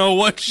 I don't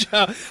know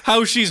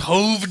how she's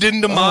hoved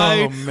into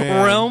my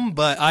realm,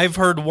 but I've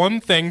heard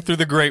one thing through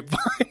the grapevine.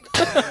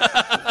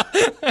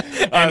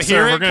 And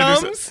here it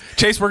comes.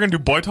 Chase, we're going to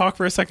do boy talk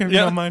for a second, if you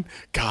don't mind.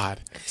 God.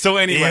 So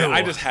anyway,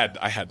 I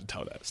had to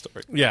tell that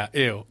story. Yeah,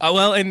 ew.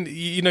 Well, and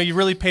you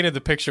really painted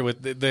the picture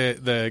with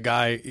the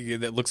guy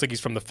that looks like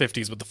he's from the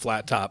 50s with the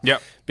flat top.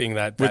 Yep. Being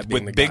that with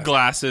being the big guy.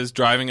 glasses,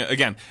 driving,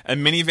 again, a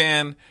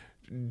minivan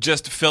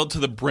just filled to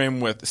the brim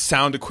with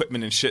sound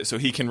equipment and shit so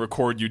he can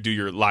record you do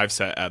your live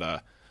set at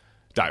a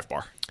dive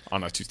bar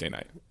on a Tuesday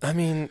night. I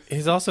mean,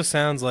 he also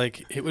sounds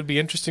like it would be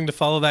interesting to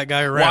follow that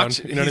guy around.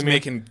 You know what I mean? He's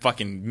making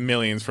fucking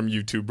millions from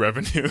YouTube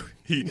revenue.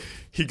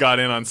 He got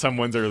in on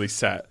someone's early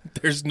set.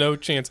 There's no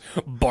chance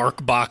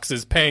BarkBox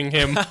is paying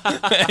him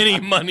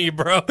any money,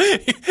 bro.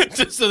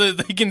 Just so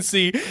that they can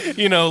see,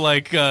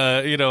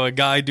 a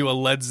guy do a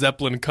Led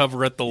Zeppelin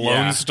cover at the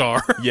Lone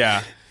Star.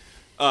 Yeah.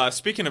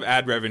 Speaking of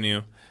ad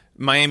revenue,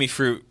 Miami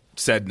Fruit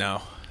said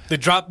no. They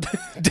dropped.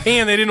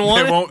 Damn, they didn't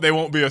want it. They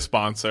won't be a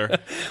sponsor.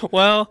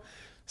 Well,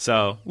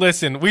 so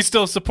listen, we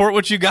still support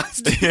what you guys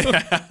do.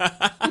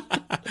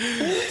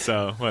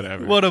 So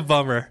whatever. What a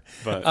bummer.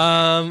 But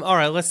all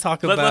right, let's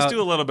talk about. Let's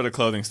do a little bit of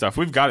clothing stuff.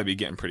 We've got to be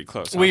getting pretty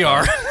close. We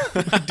are.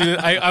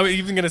 I was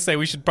even going to say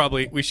we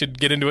should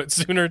get into it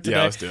sooner today.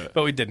 Yeah, let's do it.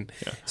 But we didn't.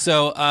 Yeah.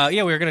 So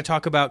we were going to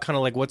talk about kind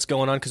of like what's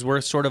going on because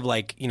we're sort of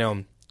like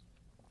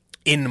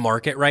in the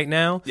market right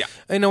now. Yeah.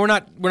 I know we're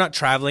not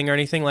traveling or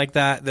anything like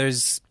that.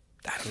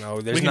 I don't know.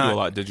 We can do a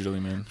lot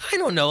digitally, man. I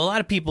don't know. A lot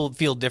of people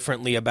feel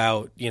differently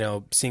about,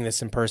 seeing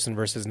this in person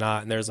versus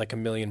not. And there's like a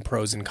million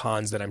pros and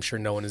cons that I'm sure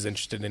no one is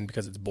interested in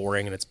because it's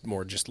boring and it's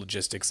more just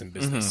logistics and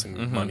business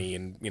and money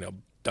and,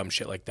 dumb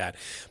shit like that.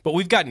 But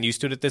we've gotten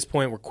used to it at this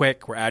point. We're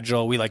quick. We're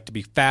agile. We like to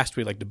be fast.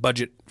 We like to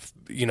budget,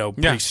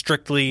 pretty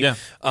strictly. Yeah.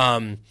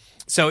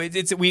 So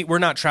we're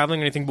not traveling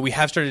or anything, but we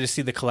have started to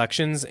see the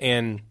collections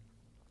and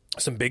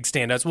some big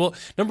standouts. Well,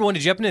 number one,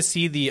 did you happen to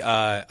see the?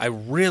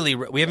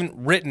 We haven't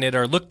written it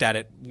or looked at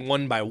it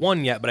one by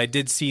one yet, but I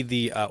did see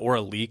the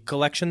Aura Lee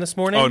collection this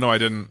morning. Oh no, I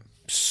didn't.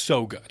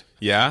 So good.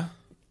 Yeah,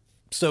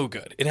 so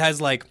good. It has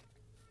like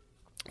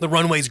the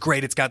runway's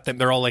great. It's got them.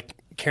 They're all like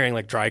carrying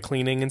like dry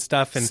cleaning and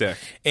stuff. And sick.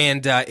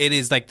 And it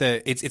is like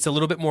it's a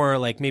little bit more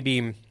like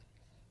maybe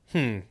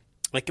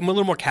like a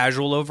little more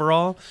casual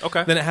overall.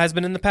 Okay. Than it has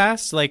been in the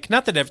past. Like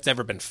not that it's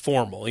ever been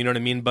formal. You know what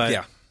I mean? But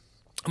yeah.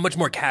 A much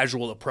more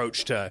casual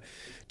approach to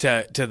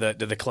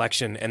the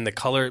collection, and the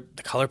color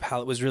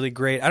palette was really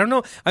great. I don't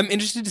know. I'm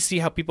interested to see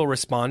how people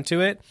respond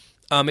to it.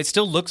 It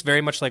still looks very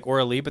much like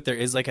Aura Lee, but there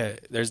is like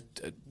there's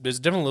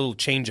definitely a little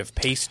change of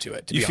pace to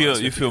it.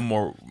 You feel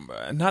more.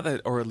 Not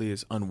that Aura Lee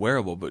is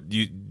unwearable, but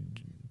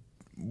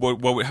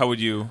how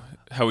would you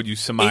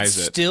surmise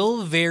it? It's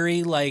still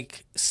very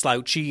like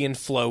slouchy and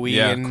flowy,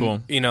 and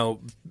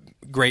cool.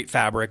 Great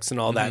fabrics and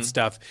all that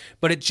stuff.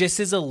 But it just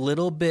is a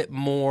little bit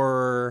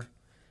more.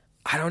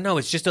 I don't know.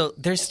 It's just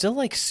there's still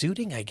like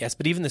suiting, I guess,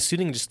 but even the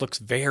suiting just looks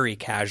very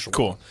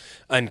casual,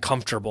 and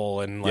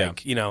comfortable, and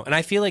like And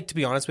I feel like, to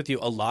be honest with you,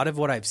 a lot of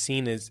what I've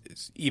seen is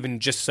even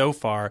just so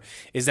far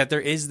is that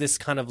there is this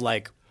kind of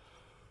like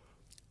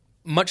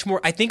much more.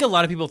 I think a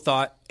lot of people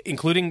thought,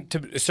 including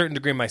to a certain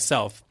degree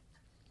myself,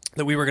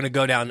 that we were going to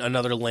go down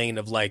another lane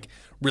of like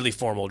really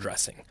formal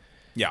dressing.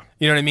 Yeah,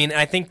 you know what I mean. And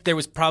I think there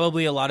was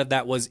probably a lot of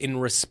that was in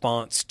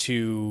response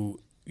to.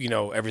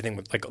 Everything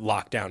with like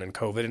lockdown and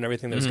COVID and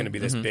everything, there's going to be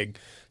this big,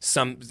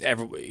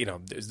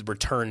 there's the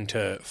return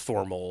to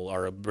formal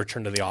or a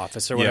return to the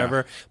office or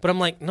whatever. Yeah. But I'm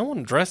like, no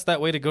one dressed that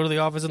way to go to the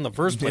office in the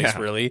first place,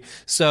 really.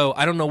 So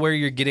I don't know where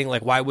you're getting,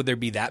 like, why would there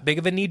be that big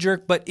of a knee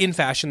jerk? But in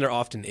fashion, there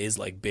often is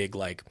like big,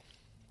 like,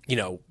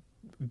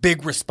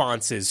 big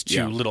responses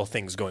to little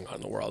things going on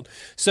in the world.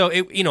 So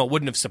it,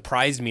 wouldn't have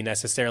surprised me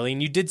necessarily.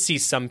 And you did see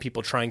some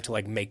people trying to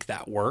like make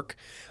that work.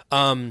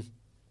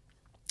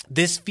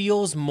 This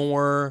feels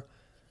more.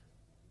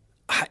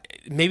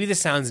 Maybe this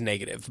sounds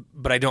negative,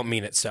 but I don't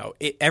mean it so.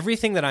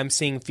 Everything that I'm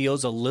seeing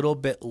feels a little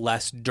bit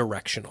less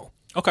directional.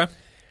 Okay.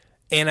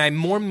 And I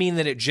more mean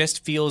that it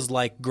just feels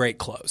like great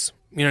clothes.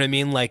 You know what I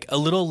mean? Like a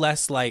little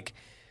less like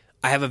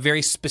I have a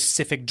very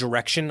specific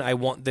direction I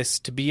want this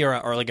to be,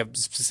 or like a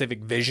specific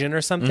vision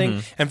or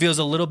something, and feels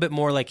a little bit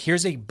more like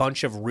here's a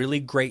bunch of really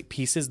great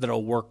pieces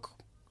that'll work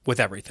with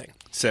everything.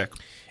 Sick.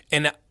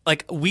 And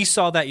like we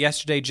saw that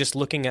yesterday just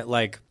looking at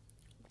like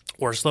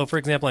Orslo, for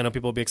example. I know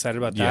people will be excited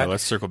about that. Yeah,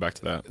 let's circle back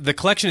to that. The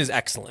collection is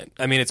excellent.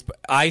 I mean,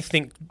 I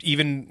think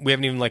even we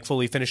haven't even like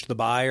fully finished the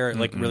buy or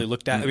like really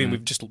looked at. I mean,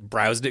 we've just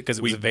browsed it because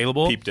it was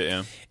available. Peeped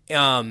it,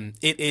 yeah.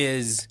 It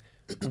is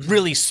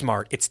really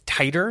smart. It's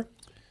tighter.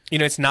 You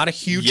know, it's not a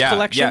huge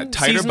collection. Yeah,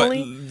 tighter,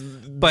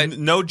 seasonally, but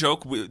no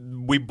joke.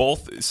 We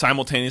both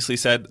simultaneously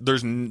said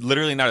there's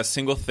literally not a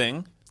single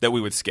thing that we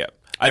would skip.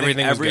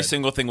 Every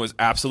single thing was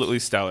absolutely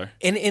stellar.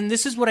 And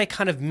this is what I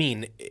kind of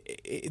mean.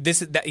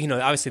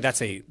 Obviously that's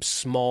a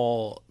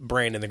small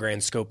brand in the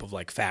grand scope of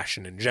like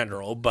fashion in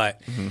general, but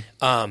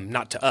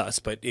not to us,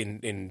 but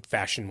in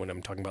fashion when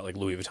I'm talking about like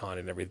Louis Vuitton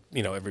and every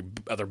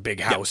other big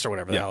house or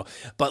whatever the hell.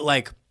 But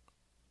like,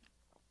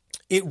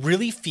 it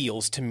really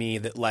feels to me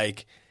that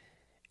like,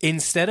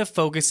 instead of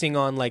focusing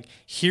on like,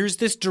 here's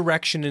this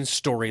direction and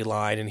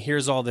storyline and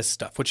here's all this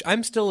stuff, which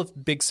I'm still a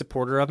big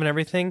supporter of and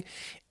everything.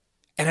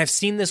 And I've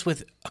seen this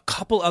with a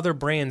couple other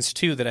brands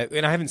too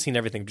and I haven't seen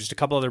everything, just a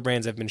couple other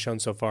brands I've been shown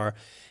so far.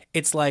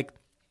 It's like,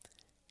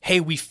 hey,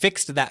 we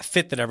fixed that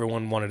fit that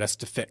everyone wanted us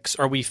to fix.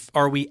 Or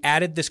we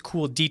added this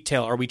cool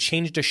detail, or we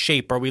changed a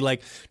shape, or we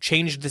like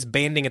changed this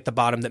banding at the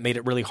bottom that made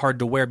it really hard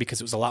to wear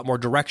because it was a lot more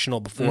directional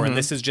before. And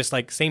this is just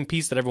like same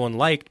piece that everyone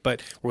liked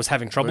but was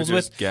having troubles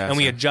with, and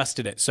we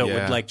adjusted it so it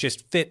would like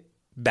just fit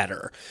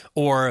better.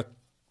 Or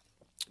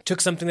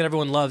took something that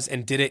everyone loves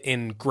and did it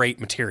in great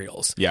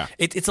materials. Yeah.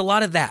 It's a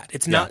lot of that.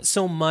 It's not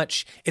so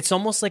much, it's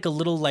almost like a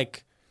little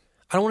like,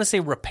 I don't want to say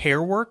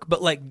repair work,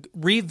 but like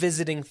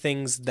revisiting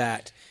things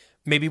that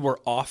maybe were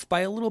off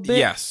by a little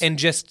bit and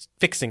just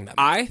fixing them.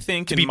 I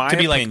think to be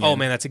opinion, like, oh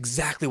man, that's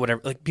exactly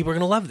whatever, like people are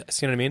going to love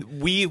this. You know what I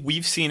mean?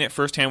 We've seen it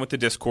firsthand with the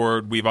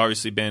Discord. We've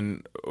obviously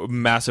been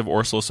massive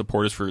Orslo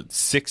supporters for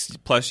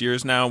 6+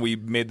 years now. We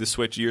made the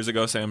switch years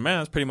ago saying,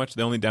 man, that's pretty much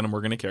the only denim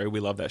we're going to carry. We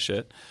love that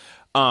shit.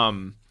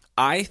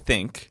 I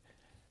think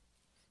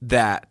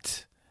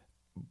that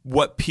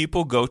what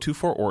people go to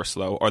for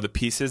Orslo are the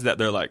pieces that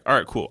they're like, all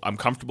right, cool, I'm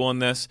comfortable in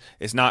this.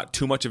 It's not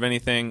too much of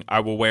anything. I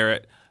will wear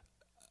it.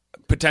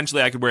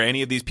 Potentially, I could wear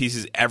any of these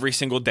pieces every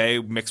single day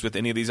mixed with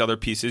any of these other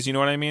pieces. You know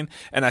what I mean?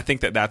 And I think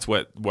that that's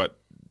what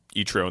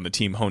Ichiro and the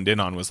team honed in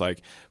on was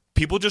like,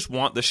 people just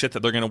want the shit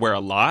that they're going to wear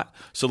a lot.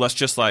 So let's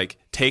just like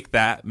take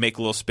that, make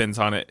little spins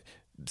on it.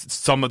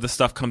 Some of the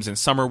stuff comes in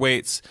summer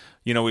weights.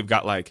 You know, we've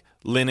got like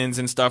linens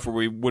and stuff where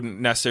we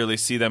wouldn't necessarily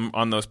see them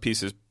on those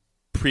pieces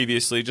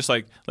previously. Just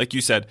like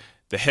you said,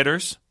 the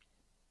hitters,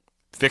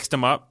 fixed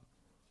them up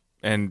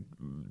and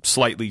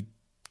slightly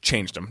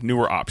changed them.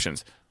 Newer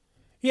options.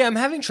 Yeah, I'm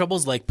having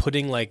troubles like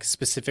putting like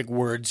specific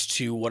words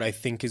to what I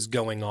think is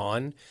going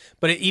on.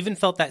 But it even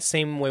felt that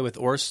same way with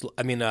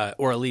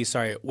Orly,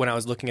 when I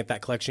was looking at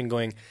that collection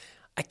going,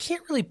 I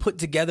can't really put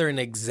together an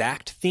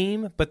exact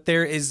theme, but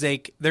there's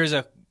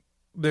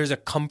a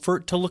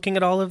comfort to looking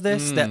at all of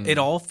this that it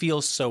all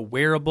feels so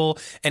wearable,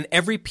 and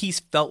every piece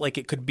felt like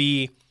it could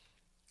be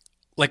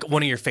like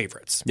one of your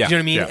favorites. Yeah. Do you know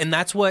what I mean? Yeah. And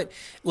that's what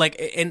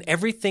and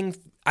everything.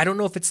 I don't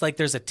know if it's like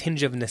there's a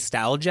tinge of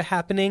nostalgia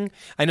happening.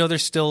 I know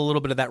there's still a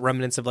little bit of that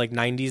remnants of like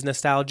 90s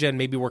nostalgia, and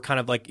maybe we're kind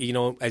of like, you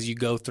know, as you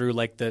go through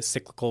like the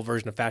cyclical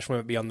version of fashion, we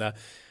might be on the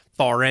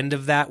far end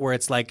of that where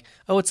it's like,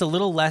 oh, it's a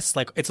little less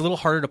like, it's a little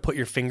harder to put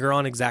your finger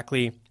on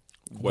exactly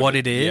what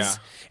it is. Yeah.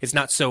 It's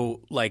not so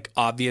like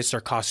obvious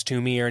or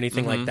costumey or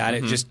anything like that.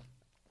 It just,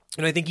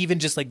 and I think even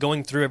just like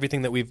going through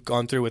everything that we've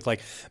gone through with like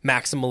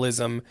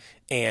maximalism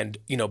and,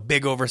 you know,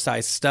 big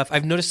oversized stuff,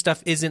 I've noticed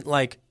stuff isn't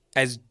like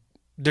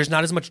there's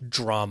not as much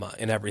drama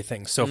in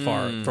everything so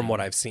far from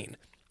what I've seen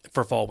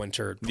for fall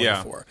winter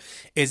 24.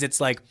 It's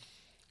like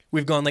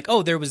we've gone like,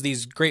 oh, there was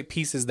these great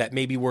pieces that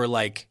maybe were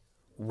like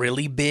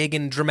really big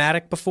and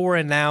dramatic before,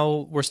 and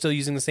now we're still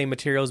using the same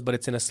materials, but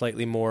it's in a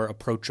slightly more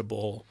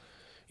approachable,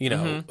 you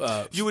know,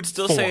 you would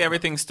still say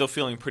everything's still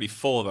feeling pretty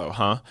full though,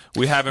 huh?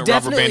 We haven't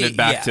rubber banded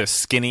back to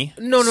skinny.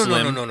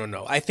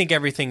 No. I think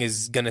everything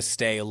is going to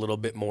stay a little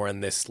bit more in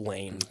this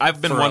lane.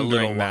 I've been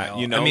wondering that,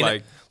 you know, I mean,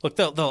 like look,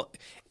 they'll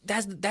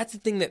that's the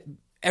thing that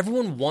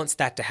everyone wants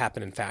that to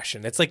happen in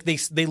fashion. It's like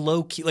they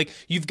low key, like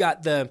you've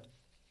got the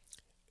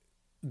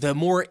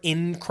more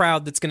in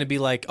crowd that's going to be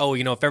like, oh,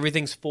 you know, if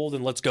everything's full,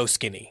 then let's go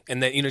skinny.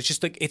 And then, you know, it's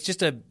just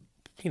a,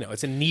 you know,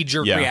 it's a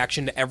knee-jerk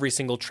reaction to every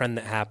single trend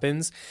that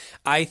happens.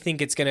 I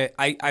think it's going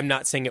to, I'm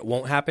not saying it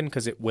won't happen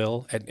because it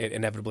will.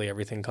 Inevitably,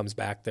 everything comes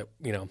back that,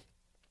 you know,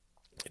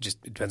 it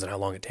depends on how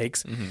long it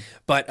takes.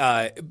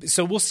 But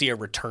so we'll see a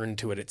return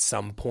to it at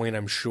some point,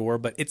 I'm sure.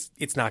 But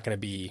it's not going to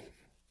be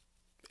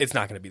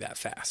that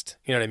fast.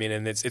 You know what I mean?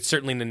 And it's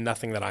certainly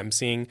nothing that I'm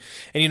seeing.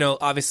 And, you know,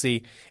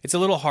 obviously, it's a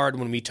little hard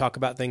when we talk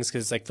about things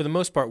because, like, for the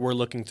most part, we're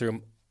looking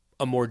through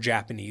a more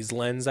Japanese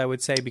lens, I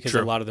would say, because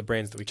True. a lot of the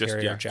brands that we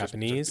carry are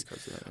Japanese. Just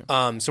because of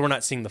that, So we're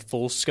not seeing the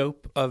full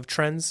scope of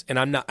trends, and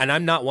I'm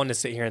not one to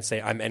sit here and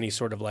say I'm any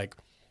sort of like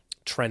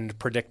trend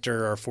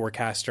predictor or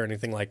forecaster or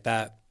anything like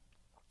that.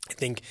 I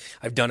think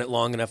I've done it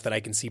long enough that I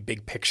can see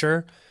big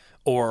picture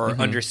or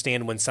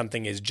understand when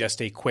something is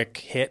just a quick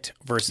hit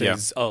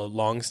versus a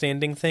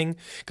long-standing thing.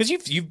 Because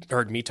you've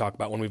heard me talk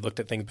about when we've looked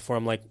at things before.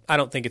 I'm like, I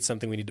don't think it's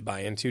something we need to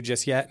buy into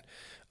just yet.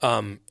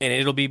 And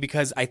it'll be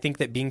because I think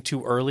that being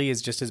too early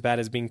is just as bad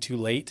as being too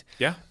late.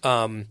 Yeah.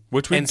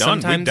 Which we've and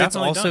done. sometimes We've it's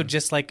also done.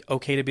 just like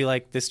okay to be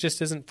like, this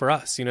just isn't for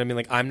us. You know what I mean?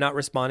 Like I'm not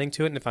responding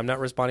to it, and if I'm not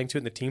responding to it,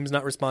 and the team's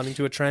not responding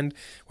to a trend,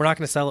 we're not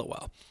going to sell it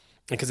well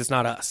because it's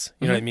not us.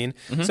 You know what I mean?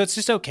 So it's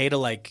just okay to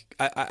like.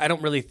 I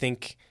don't really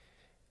think.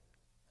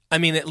 I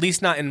mean, at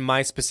least not in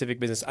my specific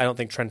business. I don't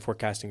think trend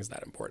forecasting is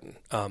that important.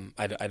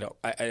 I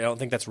don't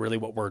think that's really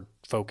what we're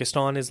focused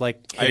on. Is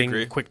like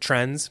hitting quick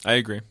trends. I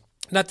agree.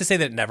 Not to say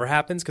that it never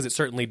happens, because it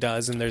certainly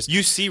does. And there's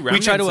You see we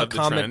remnants try to of the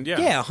trend, yeah.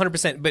 yeah,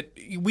 100%. But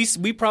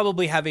we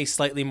probably have a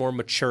slightly more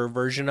mature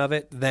version of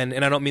it than,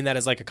 and I don't mean that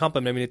as like a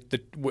compliment. I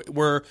mean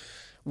we're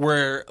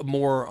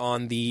more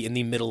in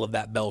the middle of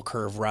that bell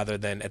curve rather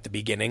than at the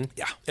beginning.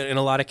 Yeah, in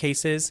a lot of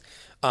cases,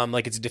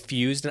 like it's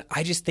diffused. And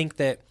I just think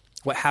that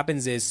what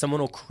happens is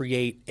someone will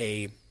create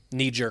a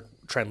knee-jerk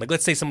trend. Like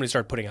let's say somebody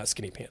started putting out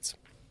skinny pants.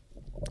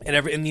 And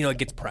it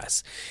gets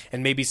press,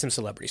 and maybe some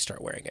celebrities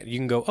start wearing it. You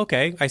can go,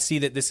 okay, I see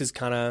that this is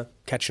kind of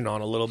catching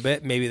on a little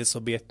bit. Maybe this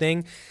will be a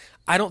thing.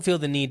 I don't feel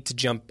the need to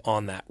jump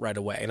on that right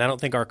away, and I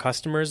don't think our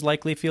customers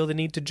likely feel the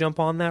need to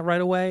jump on that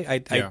right away. I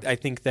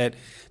think that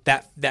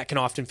can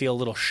often feel a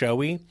little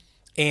showy,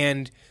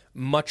 and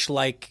much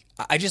like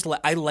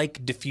I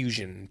like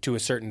diffusion to a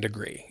certain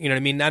degree. You know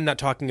what I mean? I'm not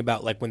talking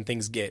about like when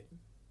things get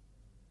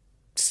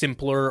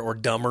simpler or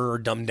dumber or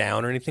dumbed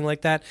down or anything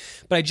like that.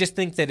 But I just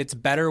think that it's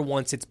better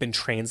once it's been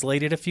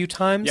translated a few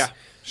times. Yeah,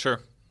 sure.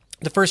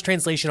 The first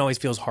translation always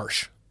feels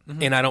harsh.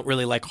 And I don't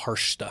really like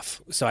harsh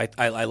stuff. So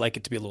I like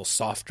it to be a little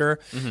softer.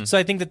 So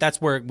I think that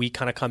that's where we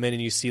kind of come in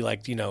and you see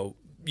like,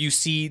 you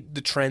see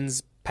the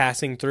trends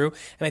passing through.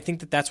 And I think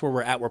that that's where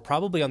we're at. We're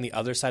probably on the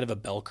other side of a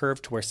bell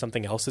curve to where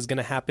something else is going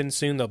to happen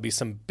soon. There'll be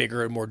some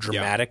bigger and more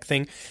dramatic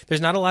thing.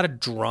 There's not a lot of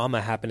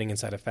drama happening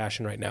inside of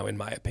fashion right now, in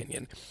my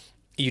opinion.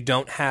 You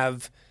don't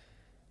have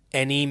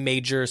any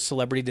major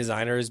celebrity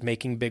designers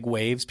making big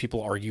waves.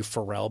 People argue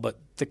Pharrell, but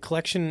the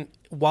collection,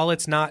 while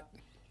it's not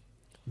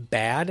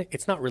bad,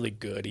 it's not really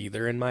good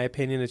either, in my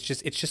opinion. It's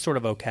just sort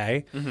of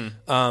okay.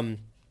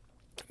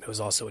 It was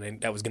also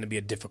that was going to be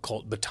a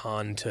difficult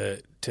baton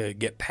to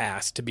get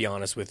past, to be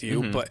honest with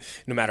you. But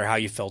no matter how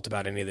you felt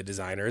about any of the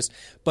designers,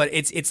 but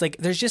it's like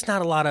there's just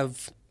not a lot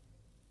of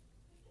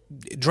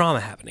drama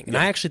happening. And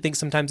I actually think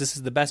sometimes this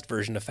is the best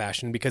version of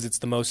fashion because it's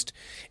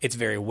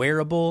very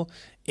wearable.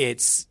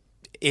 The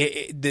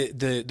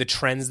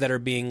trends that are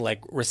being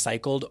like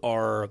recycled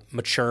are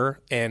mature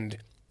and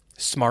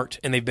smart,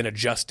 and they've been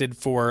adjusted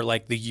for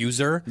like the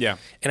user. Yeah.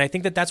 And I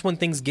think that that's when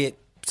things get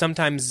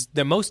sometimes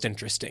the most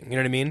interesting. You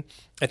know what I mean?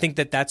 I think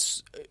that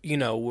that's,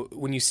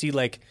 when you see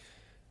like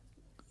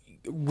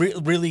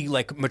really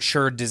like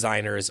mature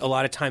designers, a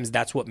lot of times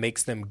that's what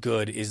makes them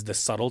good is the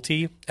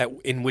subtlety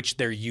in which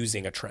they're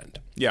using a trend.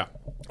 Yeah.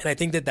 And I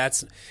think that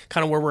that's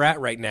kind of where we're at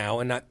right now,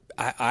 and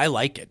I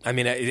like it. I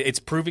mean, it's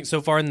proving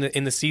so far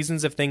in the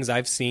seasons of things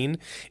I've seen,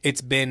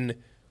 it's been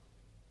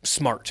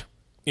smart.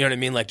 You know what I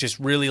mean? Like just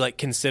really like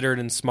considered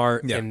and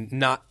smart, and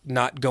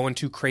not going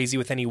too crazy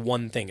with any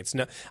one thing.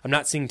 I'm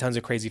not seeing tons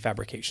of crazy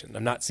fabrication.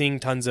 I'm not seeing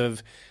tons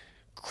of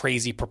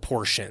crazy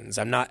proportions.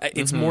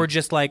 It's more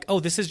just like, oh,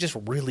 this is just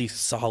really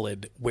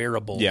solid,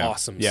 wearable,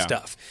 awesome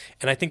stuff.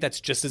 And I think that's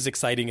just as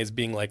exciting as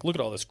being like, look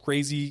at all this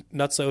crazy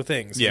nutso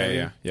things.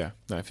 Yeah.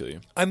 No, I feel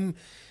you.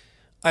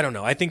 I don't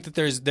know. I think that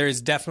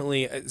there's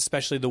definitely,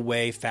 especially the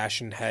way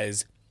fashion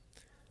has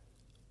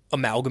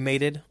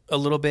amalgamated a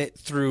little bit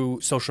through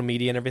social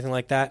media and everything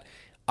like that.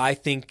 I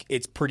think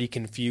it's pretty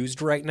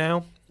confused right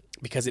now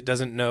because it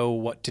doesn't know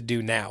what to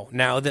do now.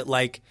 Now that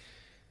like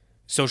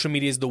social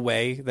media is the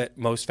way that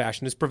most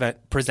fashion is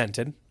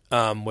presented,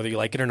 whether you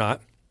like it or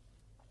not.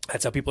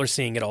 That's how people are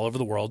seeing it all over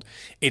the world.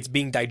 It's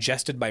being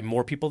digested by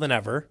more people than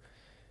ever.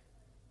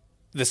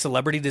 The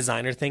celebrity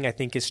designer thing, I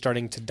think, is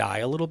starting to die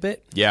a little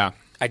bit. Yeah.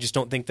 I just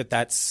don't think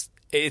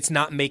it's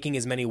not making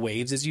as many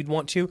waves as you'd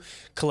want to.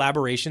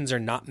 Collaborations are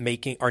not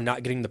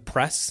getting the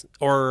press,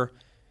 or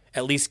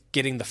at least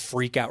getting the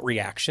freak out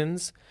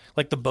reactions.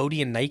 Like the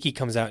Bodhi and Nike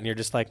comes out and you're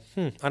just like,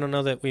 I don't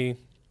know that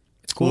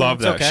it's cool. Love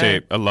that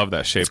shape. I love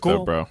that shape, cool.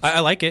 though, bro.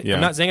 I like it. Yeah.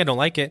 I'm not saying I don't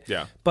like it.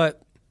 Yeah.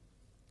 But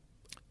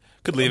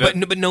could leave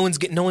it. But no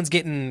one's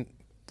getting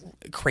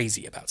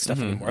crazy about stuff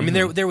anymore. I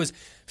mean, there was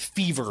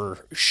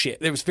fever shit.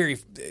 It was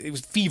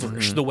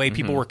feverish the way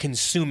people were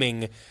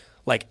consuming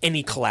like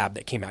any collab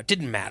that came out.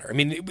 Didn't matter. I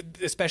mean,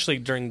 especially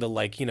during the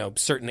like,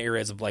 certain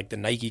areas of like the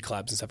Nike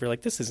collabs and stuff. You're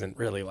like, this isn't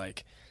really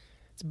like,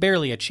 it's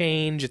barely a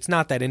change. It's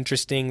not that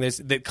interesting.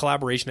 The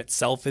collaboration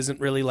itself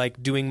isn't really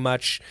like doing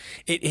much.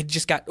 It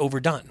just got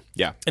overdone.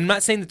 Yeah. And I'm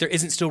not saying that there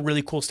isn't still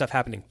really cool stuff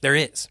happening. There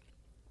is.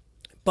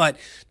 But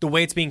the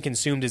way it's being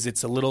consumed is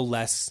it's a little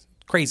less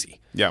crazy.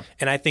 Yeah.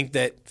 And I think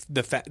that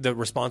the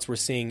response we're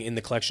seeing in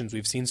the collections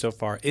we've seen so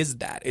far is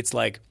that it's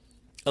like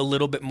a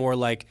little bit more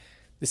like,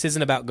 this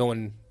isn't about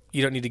going,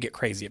 you don't need to get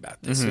crazy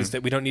about this. Is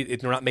that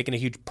we're not making a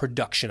huge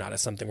production out of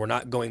something. We're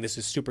not going, this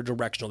is super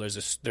directional.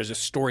 There's a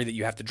story that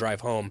you have to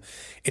drive home.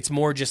 It's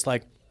more just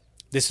like,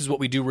 this is what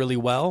we do really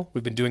well.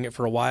 We've been doing it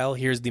for a while.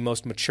 Here's the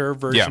most mature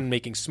version,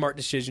 making smart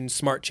decisions,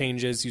 smart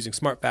changes, using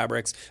smart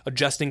fabrics,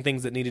 adjusting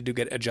things that needed to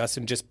get adjusted,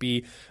 and just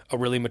be a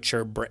really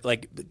mature,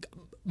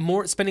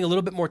 spending a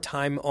little bit more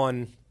time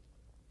on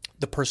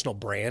the personal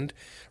brand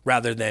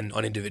rather than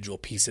on individual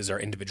pieces or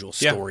individual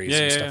stories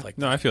and stuff like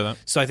that. No, I feel that.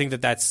 So I think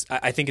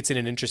I think it's in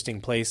an interesting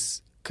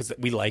place because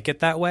we like it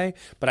that way,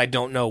 but I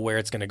don't know where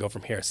it's going to go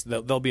from here.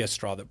 So there'll be a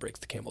straw that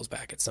breaks the camel's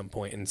back at some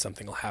point, and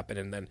something will happen,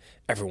 and then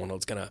everyone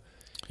is going to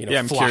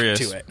I'm flock curious.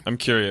 to it. I'm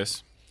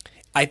curious.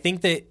 I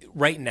think that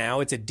right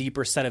now it's a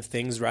deeper set of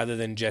things rather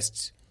than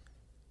just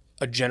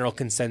a general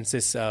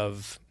consensus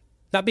of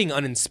not being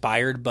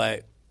uninspired,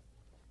 but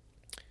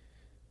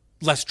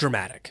less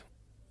dramatic.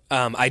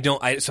 So I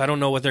don't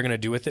know what they're going to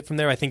do with it from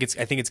there. I think it's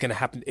going to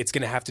happen. It's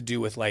going to have to do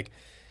with I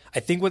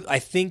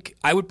think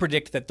I would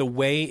predict that the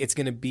way it's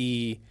going to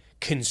be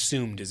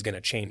consumed is going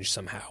to change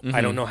somehow.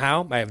 I don't know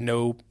how. I have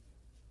no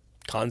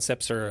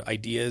concepts or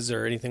ideas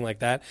or anything like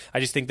that. I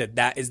just think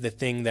that is the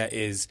thing that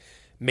is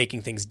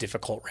making things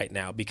difficult right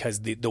now, because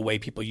the way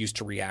people used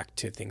to react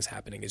to things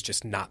happening is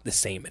just not the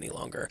same any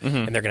longer,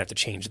 and they're going to have to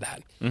change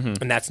that.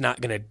 And that's not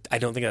going to, I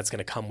don't think that's going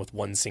to come with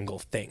one single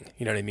thing.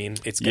 You know what I mean?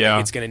 It's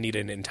going to need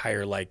an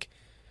entire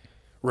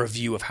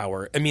review of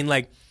how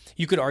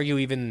you could argue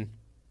even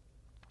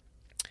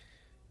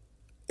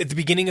at the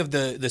beginning of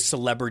the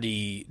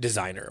celebrity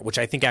designer, which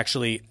I think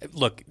actually,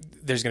 look,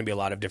 there's going to be a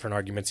lot of different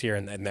arguments here,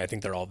 and I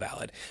think they're all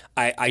valid.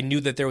 I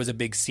knew that there was a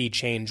big sea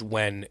change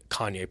when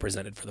Kanye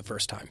presented for the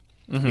first time,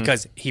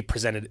 because he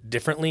presented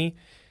differently.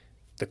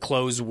 The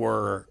clothes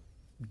were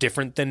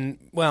different than,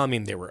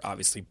 they were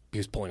obviously, he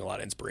was pulling a lot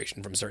of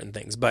inspiration from certain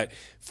things, but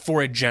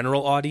for a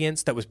general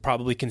audience that was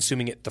probably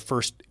consuming it the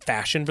first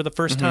fashion for the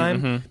first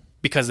time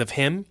because of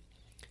him,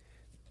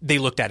 they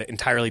looked at it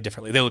entirely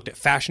differently. They looked at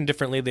fashion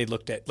differently. They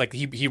looked at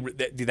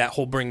that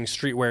whole bringing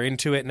streetwear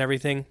into it and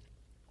everything.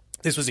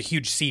 This was a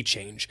huge sea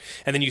change.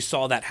 And then you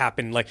saw that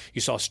happen. You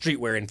saw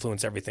streetwear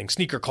influence everything.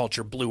 Sneaker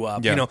culture blew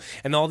up,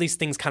 and all these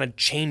things kind of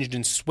changed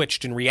and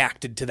switched and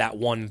reacted to that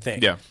one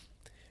thing. Yeah.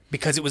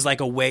 Because it was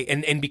like a way,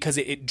 and because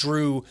it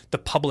drew the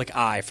public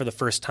eye for the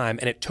first time,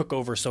 and it took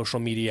over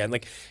social media.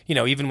 And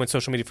even when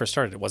social media first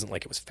started, it wasn't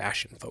like it was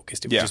fashion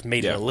focused. It just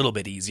made it a little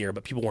bit easier,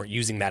 but people weren't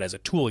using that as a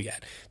tool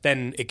yet.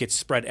 Then it gets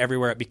spread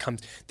everywhere.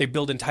 They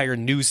build entire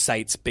news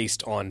sites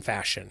based on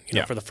fashion,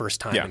 for the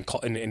first time,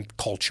 and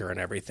culture and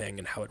everything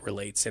and how it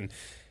relates. And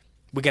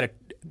we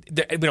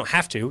don't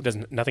have to.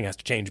 Nothing has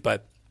to change,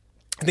 but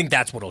I think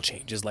that's what'll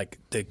change is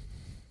the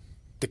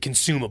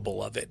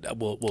consumable of it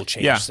will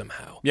change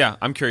somehow. Yeah,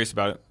 I'm curious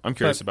about it. I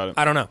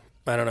don't know.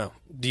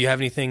 Do you have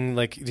anything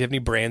do you have any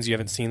brands you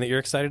haven't seen that you're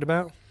excited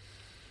about?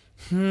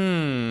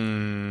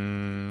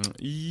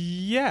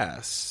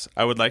 Yes.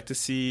 I would like to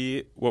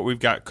see what we've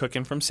got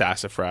cooking from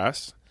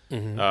Sassafras.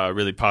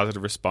 Really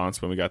positive response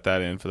when we got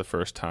that in for the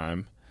first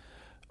time.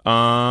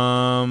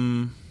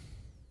 The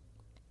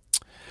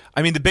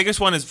biggest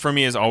one for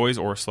me is always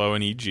Orslo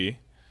and EG.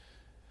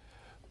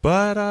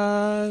 But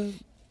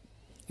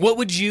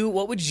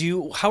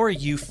how are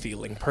you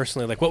feeling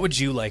personally? How would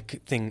you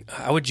like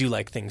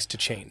things to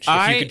change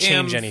if you could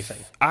change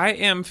anything? I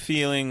am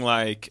feeling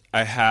like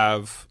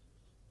I'm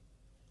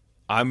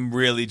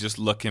really just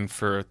looking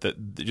for the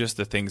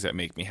things that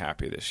make me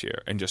happy this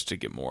year, and just to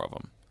get more of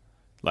them.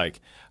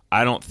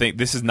 I don't think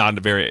this is not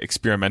a very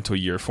experimental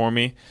year for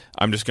me.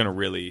 I'm just going to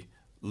really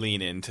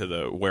lean into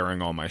the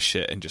wearing all my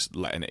shit and just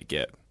letting it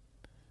get.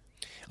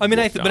 I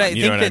think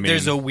that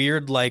there's a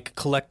weird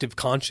collective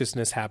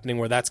consciousness happening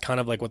where that's kind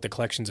of what the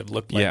collections have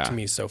looked like to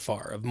me so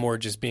far, of more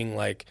just being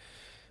I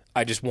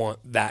just want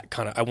that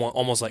kind of, I want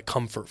almost like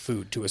comfort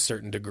food to a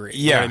certain degree.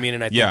 You know what I mean?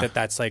 And I think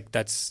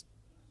that's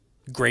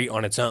great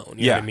on its own.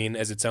 You know what I mean?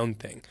 As its own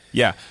thing.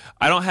 Yeah.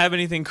 I don't have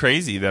anything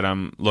crazy that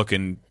I'm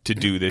looking to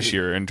do this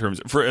year in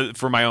terms of,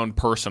 for my own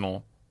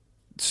personal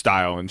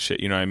style and shit,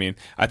 you know what I mean?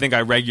 I think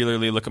I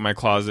regularly look at my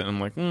closet and I'm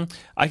like,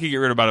 I could get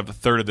rid of about a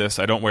third of this.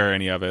 I don't wear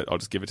any of it. I'll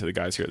just give it to the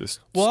guys here at this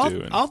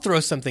stew. I'll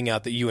throw something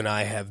out that you and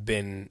I have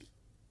been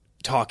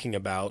talking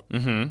about.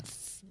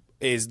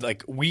 Is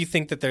we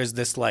think that there's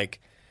this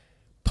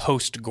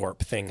post-Gorp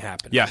thing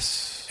happening.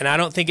 Yes. And I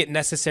don't think it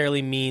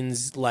necessarily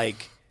means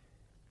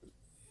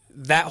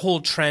that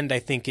whole trend. I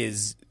think I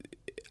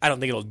don't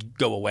think it'll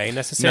go away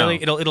necessarily.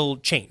 No. It'll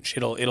change.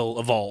 It'll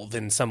evolve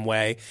in some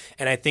way.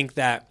 And I think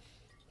that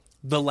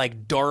the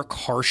dark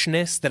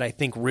harshness that I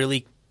think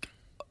really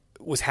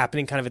was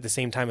happening kind of at the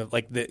same time of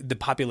the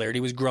popularity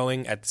was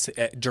growing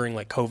during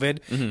COVID.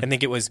 I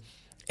think it was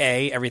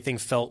everything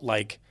felt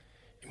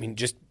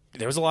just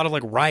there was a lot of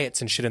like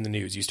riots and shit in the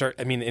news.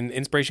 And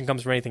inspiration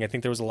comes from anything. I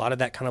think there was a lot of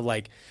that kind of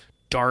like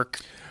dark,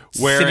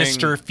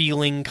 sinister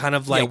feeling, kind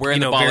of like wearing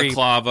the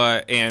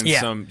balaclava and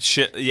some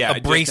shit. Yeah,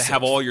 abrasive. Just to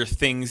have all your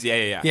things.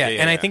 Yeah.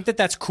 And I think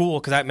that's cool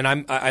because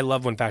I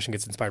love when fashion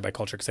gets inspired by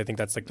culture because I think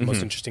that's like the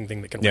most interesting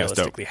thing that can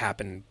realistically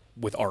happen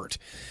with art.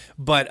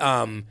 But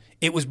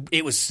it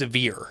was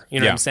severe. You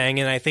know what I'm saying?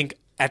 And I think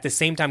at the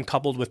same time,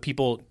 coupled with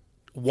people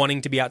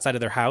wanting to be outside of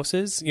their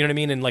houses, you know what I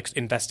mean, and like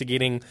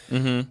investigating,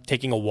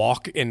 taking a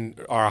walk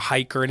or a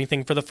hike or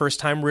anything for the first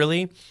time,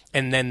 really,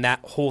 and then that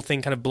whole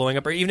thing kind of blowing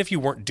up, or even if you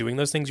weren't doing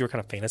those things, you were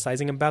kind of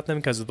fantasizing about them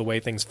because of the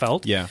way things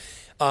felt. Yeah.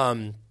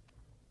 I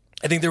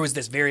think there was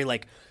this very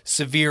like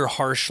severe,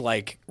 harsh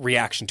like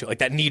reaction to it, like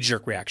that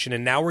knee-jerk reaction,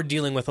 and now we're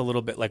dealing with a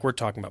little bit like we're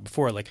talking about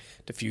before, like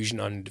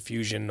diffusion on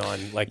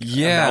like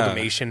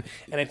amalgamation,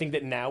 and I think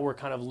that now we're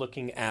kind of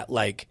looking at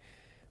like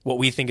what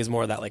we think is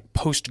more of that like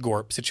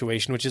post-Gorp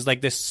situation, which is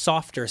like this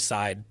softer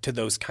side to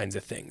those kinds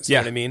of things. You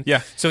know what I mean?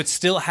 Yeah. So it's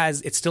still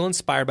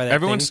inspired by that.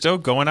 Everyone's still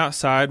going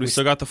outside. We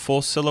still got the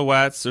full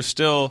silhouettes. There's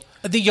still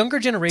the younger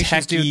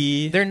generations, techie.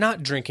 Dude, they're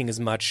not drinking as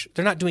much.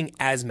 They're not doing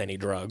as many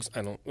drugs.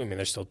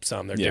 There's still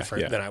some. They're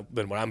different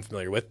than what I'm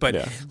familiar with.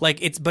 But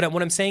but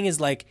what I'm saying is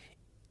like,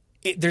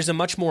 there's a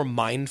much more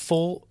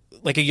mindful,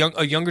 like a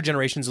younger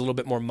generation's a little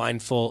bit more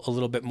mindful, a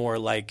little bit more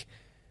like,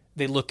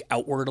 they look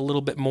outward a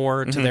little bit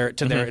more to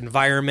their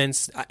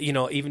environments.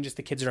 Even just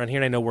the kids around here,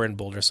 and I know we're in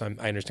Boulder, so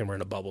I understand we're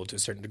in a bubble to a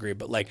certain degree,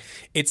 but like,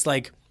 it's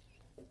like,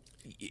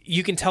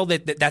 you can tell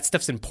that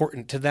stuff's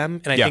important to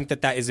them. And I think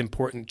that is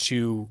important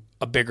to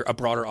a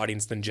broader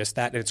audience than just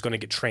that. And it's going to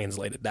get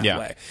translated that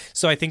way.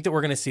 So I think that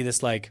we're going to see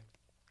this like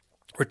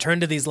return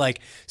to these like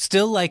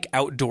still like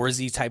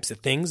outdoorsy types of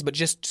things, but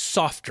just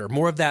softer,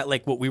 more of that,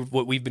 like what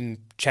we've been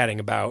chatting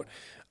about.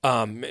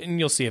 And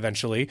you'll see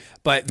eventually,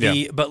 but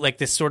like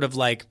this sort of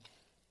like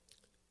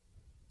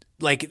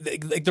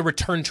the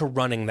return to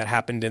running that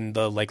happened in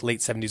the like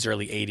late 70s,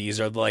 early 80s,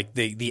 or like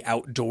the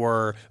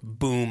outdoor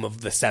boom of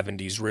the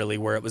 70s, really,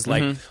 where it was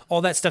like all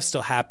that stuff's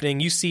still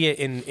happening. You see it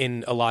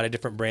in a lot of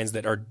different brands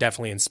that are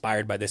definitely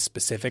inspired by this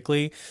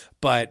specifically.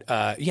 But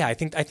I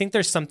think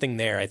there's something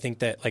there. I think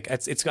that like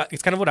it's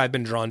kind of what I've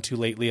been drawn to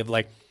lately, of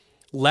like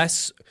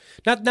less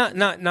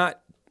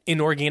not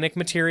inorganic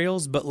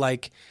materials, but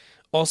like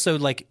also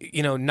like,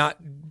 not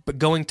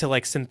going to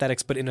like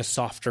synthetics, but in a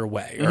softer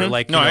way, or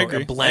like, I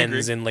agree.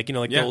 blends and like,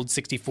 like the old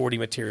 60-40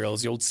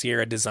 materials, the old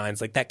Sierra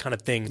designs, like that kind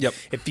of thing. Yep.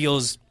 It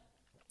feels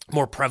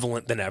more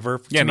prevalent than ever.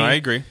 To me. I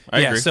agree. I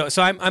agree. So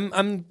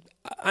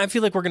I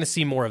feel like we're going to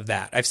see more of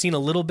that. I've seen a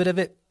little bit of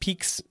it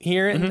peaks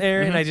here and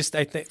there. And I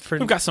think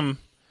we've got some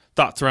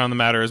thoughts around the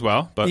matter as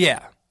well, but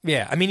yeah.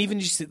 I mean, even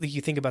just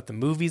you think about the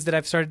movies that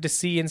I've started to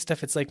see and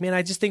stuff, it's like, man,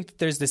 I just think that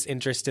there's this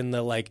interest in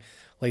the like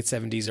late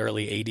 70s,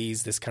 early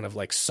 80s, this kind of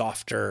like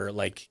softer,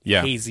 like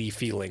hazy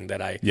feeling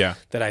that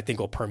I think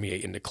will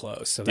permeate into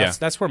clothes. So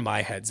that's where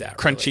my head's at.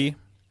 Crunchy. Really.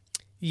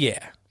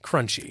 Yeah,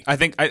 crunchy. I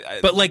think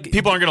but like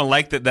people aren't going to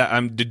like that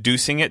I'm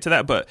deducing it to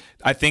that, but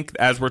I think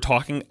as we're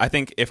talking, I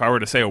think if I were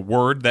to say a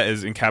word that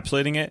is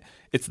encapsulating it,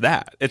 it's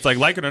that. It's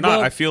like it or not,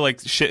 I feel like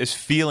shit is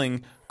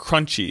feeling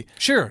crunchy.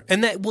 Sure.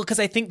 And because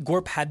I think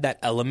Gorp had that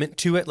element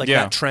to it, like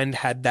that trend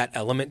had that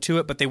element to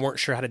it, but they weren't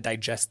sure how to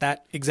digest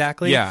that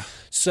exactly. Yeah.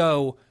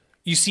 So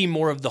you see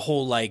more of the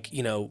whole like,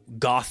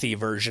 gothy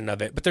version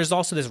of it, but there's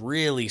also this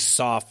really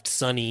soft,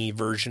 sunny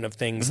version of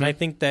things. And I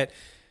think that,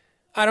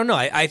 I don't know,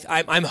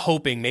 I'm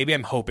hoping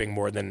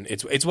more than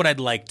it's what I'd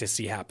like to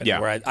see happen.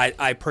 Yeah. Where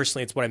I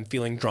personally, it's what I'm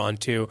feeling drawn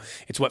to.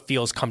 It's what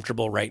feels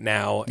comfortable right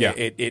now. Yeah.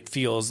 It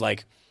feels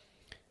like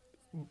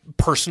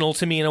personal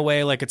to me in a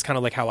way, like it's kind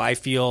of like how I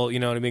feel, you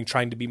know what I mean,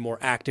 trying to be more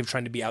active,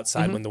 trying to be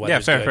outside when the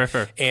weather's good.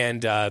 Fair.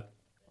 And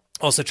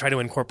also try to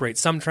incorporate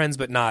some trends,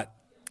 but not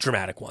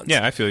dramatic ones.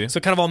 Yeah, I feel you. So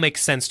it kind of all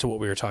makes sense to what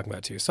we were talking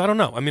about too. So I don't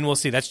know. I mean, we'll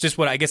see. That's just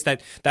what I guess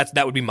that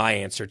would be my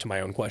answer to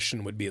my own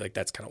question, would be like,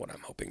 that's kind of what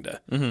I'm hoping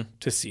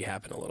to see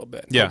happen a little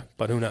bit. Yeah.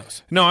 But who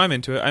knows? No, I'm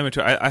into it.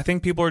 I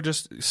think people are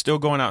just still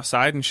going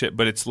outside and shit,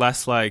 but it's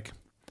less like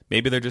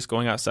maybe they're just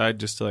going outside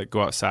just to like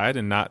go outside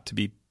and not to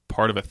be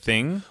part of a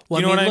thing.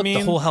 Well, you know what I mean?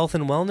 The whole health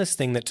and wellness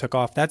thing that took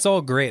off, that's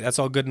all great. That's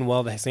all good and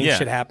well. The same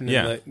shit happened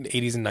in the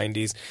 80s and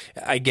 90s.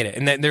 I get it.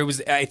 And then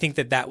I think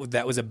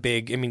that was a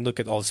big, I mean, look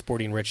at all the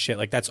sporting rich shit.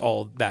 Like that's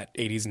all that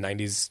 80s and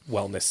 90s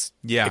wellness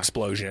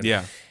explosion.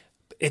 Yeah.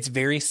 It's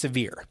very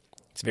severe.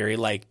 It's very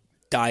like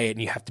diet,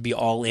 and you have to be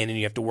all in and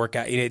you have to work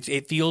out.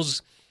 It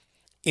feels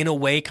in a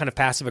way kind of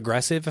passive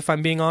aggressive, if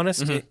I'm being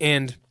honest.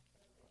 And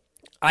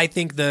I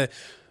think the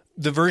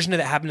version of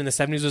that happened in the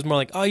 70s was more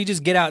like, oh, you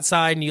just get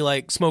outside and you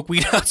like smoke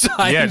weed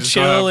outside and just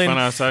chill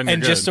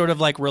and just sort of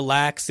like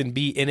relax and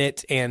be in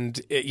it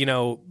and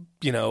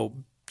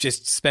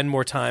just spend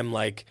more time,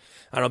 like,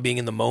 I don't know, being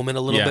in the moment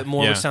a little bit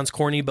more, which sounds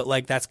corny, but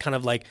like that's kind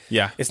of like,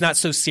 it's not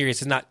so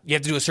serious. It's not, you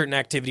have to do a certain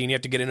activity and you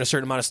have to get in a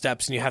certain amount of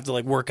steps and you have to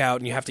like work out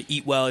and you have to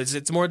eat well.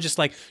 It's more just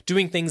like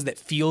doing things that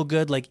feel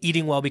good, like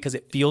eating well because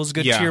it feels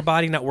good to your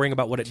body, not worrying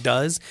about what it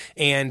does,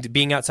 and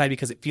being outside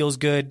because it feels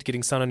good,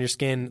 getting sun on your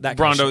skin, that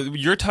kind of shit.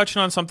 You're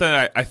touching on something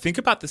I think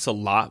about this a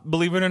lot,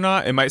 believe it or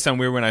not. It might sound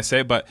weird when I say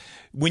it, but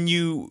when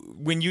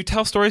you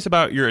tell stories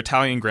about your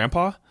Italian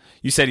grandpa,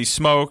 you said he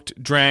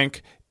smoked,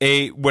 drank,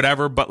 ate,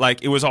 whatever, but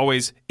like it was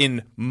always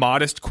in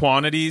modest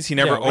quantities. He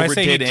never overdid I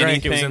say he drank,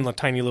 anything. It was in a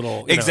tiny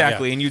little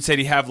exactly. And you'd say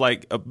he'd have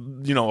like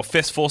a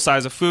fistful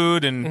size of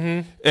food,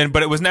 and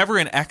but it was never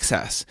in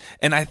excess.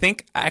 And I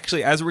think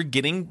actually, as we're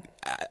getting,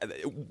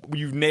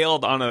 you've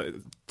nailed on a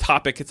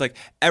topic. It's like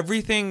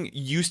everything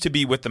used to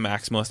be with the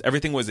maximalist.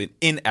 Everything was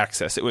in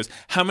excess. It was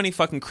how many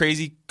fucking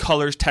crazy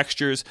colors,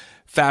 textures,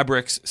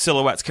 fabrics,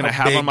 silhouettes can I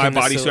have on my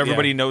body so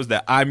everybody knows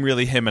that I'm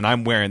really him and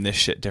I'm wearing this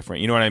shit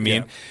different. You know what I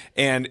mean?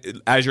 Yeah.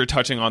 And as you're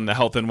touching on the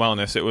health and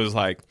wellness, it was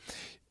like,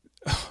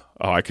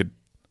 I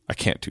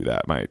can't do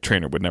that. My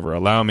trainer would never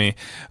allow me.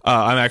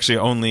 I'm actually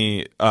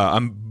only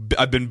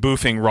I've been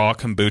boofing raw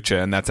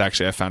kombucha, and that's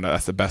actually, I found out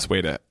that's the best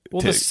way to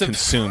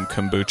consume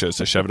kombucha is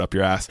to shove it up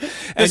your ass.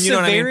 And the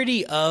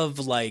severity of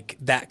like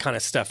that kind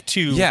of stuff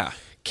too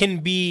can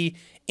be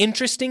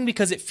interesting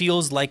because it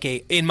feels like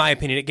in my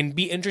opinion, it can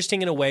be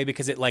interesting in a way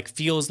because it like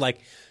feels like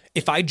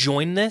if I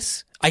join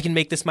this, I can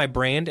make this my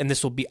brand, and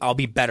I'll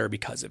be better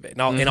because of it.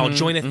 And I'll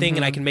join a thing,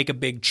 and I can make a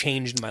big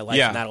change in my life,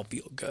 and that'll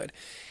feel good.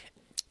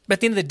 But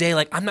at the end of the day,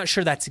 like, I'm not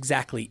sure that's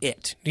exactly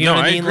it. You know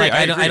what I mean? Agree,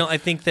 I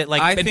think that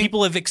like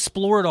people have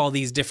explored all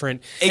these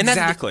different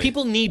exactly. And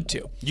people need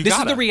to. This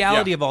is the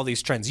reality of all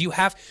these trends.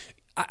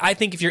 I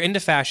think if you're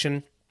into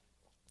fashion,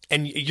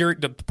 and you're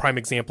the prime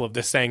example of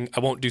this, saying, I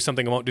won't do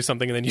something,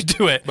 and then you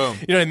do it. Boom.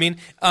 You know what I mean?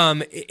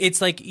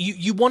 It's like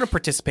you want to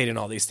participate in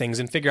all these things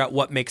and figure out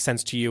what makes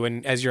sense to you.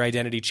 And as your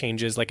identity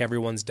changes, like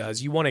everyone's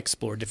does, you want to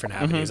explore different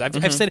avenues.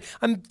 I've said,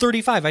 I'm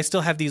 35. I still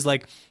have these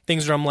like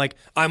things where I'm like,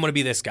 I'm going to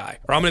be this guy,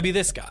 or I'm going to be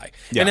this guy.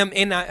 Yeah.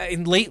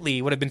 And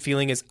lately, what I've been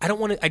feeling is I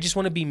just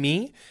want to be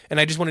me, and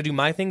I just want to do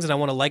my things, and I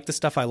want to like the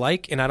stuff I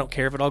like, and I don't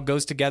care if it all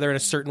goes together in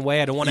a certain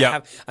way. I don't want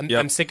to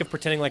I'm sick of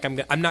pretending like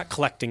I'm not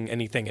collecting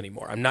anything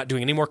anymore. I'm not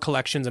doing any more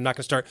collections. I'm not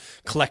going to start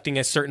collecting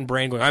a certain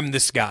brand going, I'm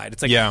this guy.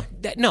 It's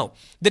like, no,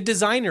 the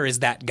designer is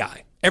that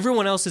guy.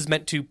 Everyone else is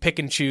meant to pick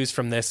and choose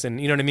from this, and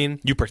you know what I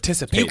mean? You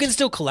participate. You can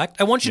still collect.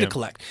 I want you to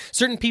collect.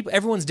 Certain people,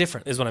 everyone's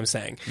different is what I'm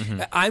saying.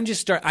 I'm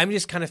just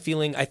kind of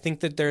feeling, I think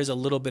that there's a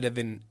little bit of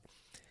an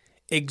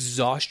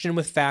exhaustion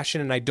with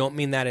fashion, and I don't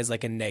mean that as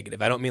like a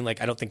negative. I don't mean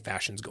like I don't think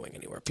fashion's going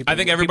anywhere. I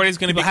think everybody's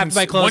going to be have to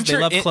buy clothes. They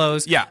love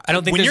clothes. Yeah. I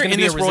don't think when there's you're in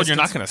this world, you're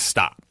not going to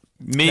stop.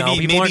 Maybe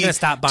people aren't going to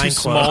stop buying to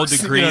small clothes,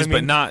 degrees, you know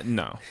what I but mean?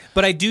 no.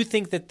 But I do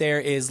think that there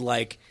is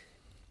like,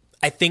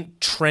 I think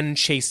trend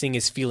chasing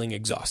is feeling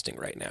exhausting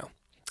right now,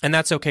 and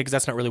that's okay because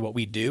that's not really what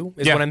we do.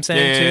 Is what I'm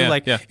saying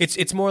too.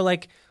 It's more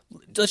like,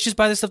 let's just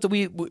buy the stuff that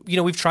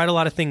we've tried a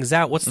lot of things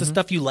out. What's the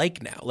stuff you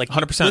like now? Like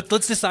 100%.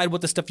 Let's decide what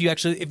the stuff you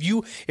actually, if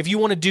you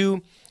want to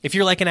do, if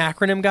you're like an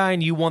acronym guy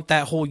and you want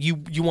that whole you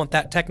want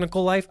that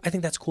technical life, I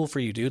think that's cool for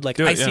you, dude. Like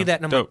I see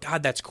that and I'm like,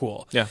 God, that's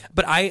cool. Yeah.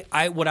 But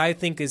what I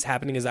think is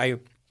happening is I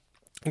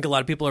think a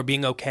lot of people are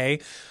being okay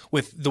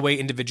with the way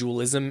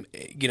individualism,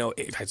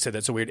 if I said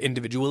that's so weird,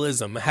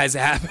 individualism has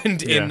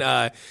happened in,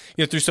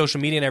 through social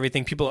media and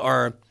everything. People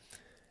are,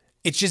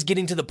 it's just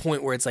getting to the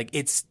point where it's like,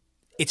 it's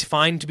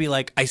fine to be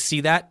like, I see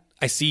that.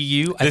 I see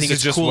you. I think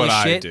it's just cool what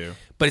as shit, I do.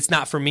 But it's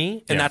not for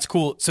me, and that's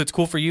cool. So it's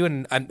cool for you,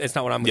 and it's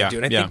not what I'm going to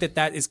do. And I think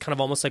that is kind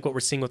of almost like what we're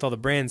seeing with all the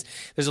brands.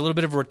 There's a little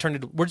bit of a return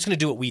to, we're just going to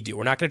do what we do.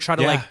 We're not going to try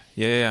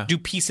to do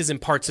pieces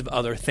and parts of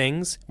other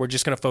things. We're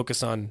just going to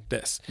focus on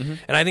this. And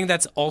I think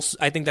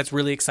that's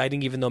really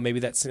exciting, even though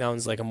maybe that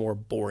sounds like a more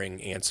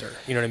boring answer.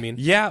 You know what I mean?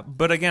 Yeah,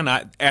 but again,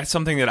 that's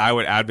something that I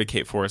would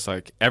advocate for. Is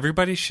like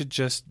everybody should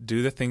just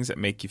do the things that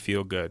make you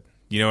feel good.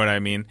 You know what I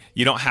mean?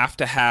 You don't have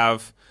to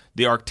have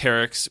the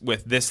Arc'teryx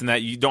with this and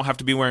that. You don't have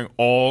to be wearing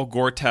all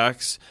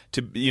Gore-Tex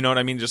to, you know what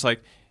I mean? Just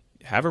like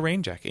have a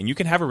rain jacket, and you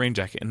can have a rain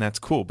jacket, and that's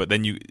cool. But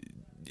then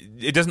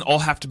it doesn't all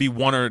have to be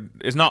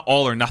it's not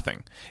all or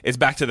nothing. It's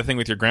back to the thing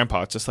with your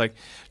grandpa. It's just like,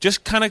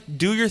 just kind of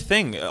do your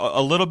thing,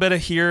 a little bit of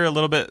here, a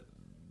little bit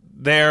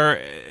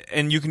there,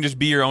 and you can just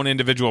be your own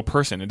individual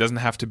person. It doesn't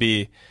have to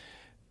be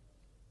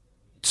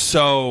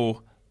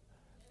so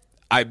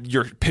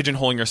you're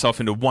pigeonholing yourself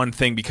into one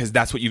thing because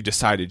that's what you've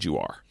decided you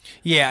are.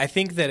 Yeah, I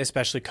think that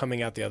especially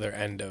coming out the other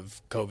end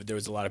of COVID, there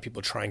was a lot of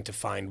people trying to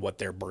find what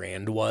their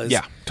brand was.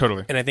 Yeah,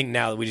 totally. And I think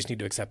now we just need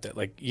to accept it.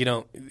 Like,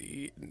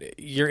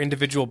 your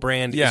individual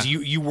brand is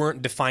you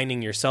weren't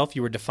defining yourself,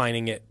 you were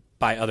defining it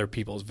by other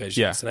people's visions.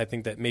 Yeah. And I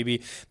think that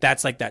maybe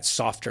that's like that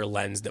softer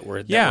lens that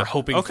we're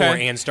hoping for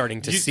and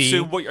starting to see.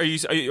 So what are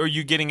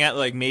you getting at,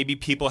 like maybe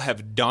people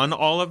have done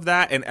all of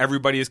that and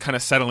everybody is kind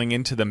of settling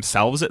into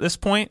themselves at this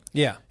point?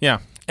 Yeah.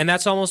 Yeah. And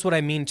that's almost what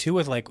I mean too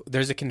with like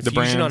there's a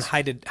confusion on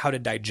how to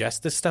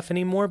digest this stuff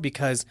anymore,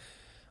 because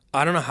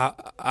I don't know how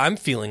I'm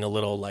feeling a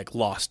little like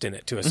lost in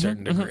it to a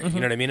certain degree. You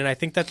know what I mean? And I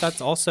think that that's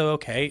also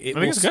okay.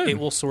 It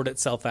will sort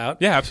itself out.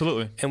 Yeah,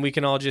 absolutely. And we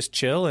can all just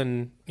chill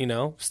and,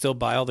 still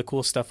buy all the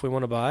cool stuff we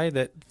want to buy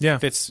that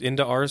fits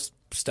into our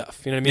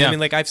stuff. You know what I mean? Yeah. I mean,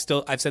 like I've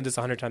said this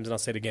 100 times and I'll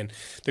say it again.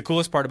 The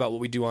coolest part about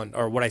what we do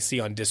or what I see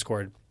on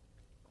Discord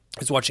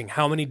is watching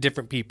how many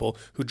different people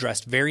who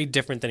dressed very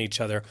different than each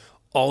other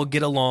all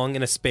get along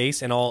in a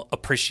space and all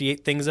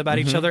appreciate things about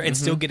each other and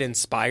still get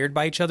inspired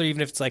by each other,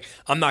 even if it's like,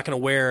 I'm not going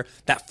to wear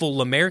that full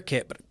Lemaire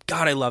kit, but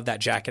God, I love that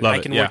jacket. I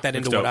can work that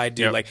into what I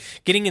do. Yep. Like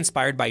getting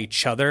inspired by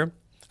each other.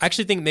 I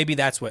actually think maybe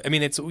that's what, I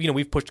mean, it's,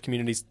 we've pushed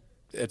communities.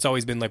 It's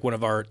always been like one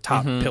of our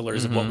top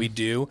pillars of what we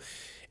do.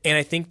 And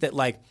I think that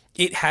like,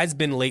 it has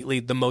been lately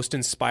the most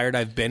inspired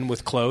I've been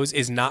with clothes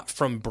is not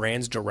from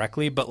brands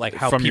directly, but like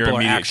how from people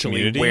are actually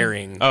community?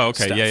 wearing Oh,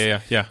 okay. stuff. Yeah.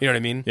 You know what I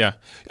mean? Yeah.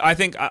 I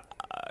think,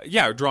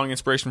 drawing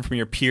inspiration from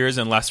your peers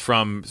and less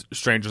from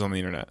strangers on the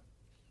internet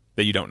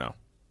that you don't know.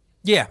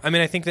 Yeah. I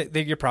mean, I think that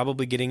you're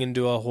probably getting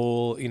into a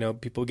whole,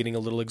 people getting a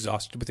little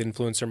exhausted with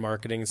influencer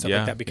marketing and stuff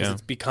like that because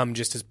it's become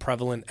just as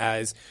prevalent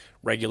as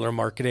regular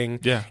marketing.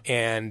 Yeah.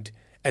 And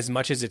as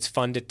much as it's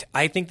fun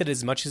I think that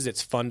as much as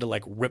it's fun to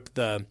like rip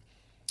the,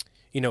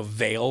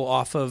 veil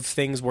off of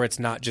things where it's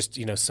not just,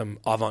 some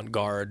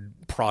avant-garde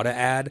Prada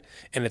ad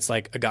and it's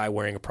like a guy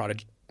wearing a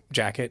Prada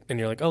jacket and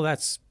you're like, oh,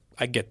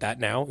 I get that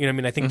now. You know what I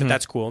mean? I think that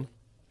that's cool.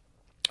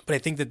 But I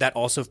think that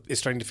also is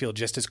starting to feel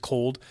just as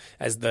cold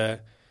as the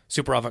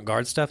super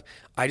avant-garde stuff.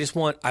 I just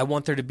want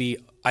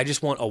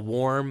a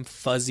warm,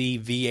 fuzzy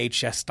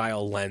VHS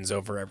style lens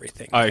over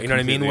everything. You know what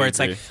I mean? Where it's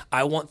like,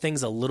 I want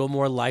things a little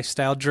more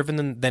lifestyle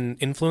driven than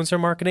influencer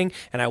marketing,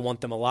 and I want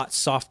them a lot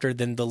softer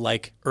than the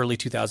like early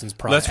 2000s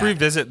Prada. Let's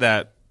revisit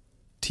that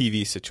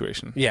TV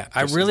situation. Yeah,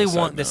 I really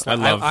want this.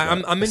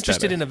 I'm interested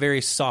aesthetic. in a very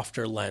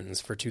softer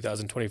lens for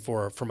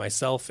 2024 for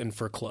myself and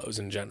for clothes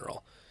in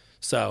general.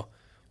 So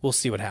we'll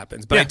see what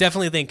happens. But I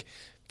definitely think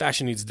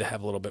fashion needs to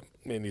have it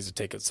needs to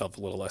take itself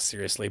a little less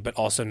seriously, but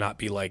also not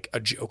be like a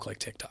joke like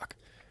TikTok.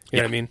 You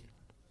know what I mean?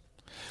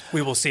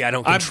 We will see. I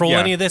don't control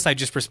any of this. I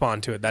just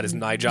respond to it. That is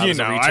my job as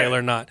a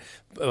retailer, but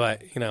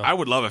I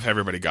would love if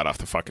everybody got off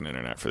the fucking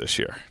internet for this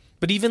year.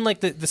 But even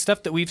like the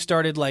stuff that we've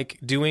started like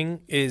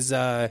doing is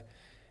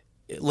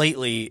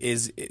lately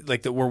is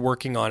like that we're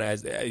working on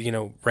as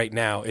right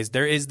now is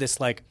there is this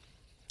like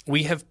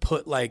we have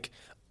put like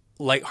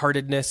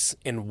lightheartedness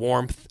and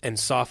warmth and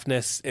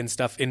softness and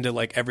stuff into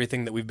like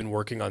everything that we've been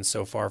working on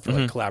so far for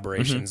like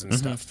collaborations and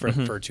stuff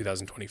for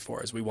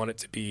 2024 as we want it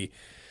to be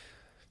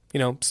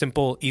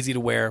simple, easy to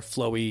wear,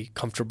 flowy,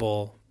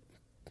 comfortable,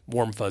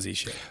 warm, fuzzy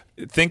shit.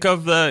 Think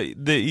of the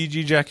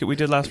EG jacket we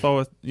did last fall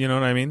with, you know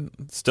what I mean?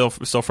 Still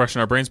fresh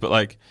in our brains, but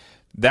like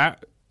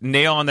that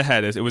nail on the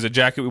head is it was a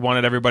jacket we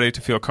wanted everybody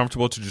to feel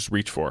comfortable to just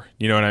reach for.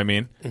 You know what I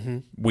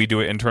mean? We do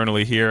it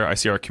internally here. I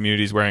see our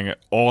communities wearing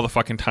it all the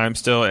fucking time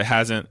still. It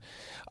hasn't.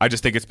 I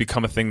just think it's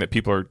become a thing that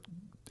people are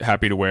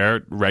happy to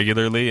wear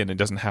regularly, and it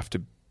doesn't have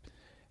to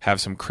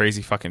have some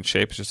crazy fucking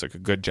shape. It's just like a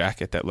good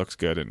jacket that looks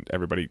good and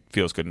everybody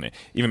feels good in it.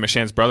 Even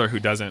Machan's brother, who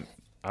doesn't,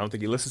 I don't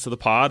think he listens to the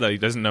pod. He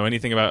doesn't know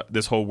anything about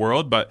this whole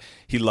world, but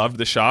he loved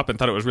the shop and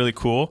thought it was really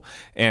cool.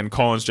 And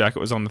Colin's jacket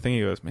was on the thing.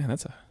 He goes, man,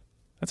 that's a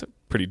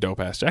pretty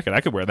dope-ass jacket.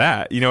 I could wear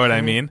that. You know what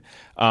I mean?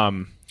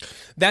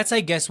 That's,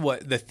 I guess,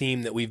 what the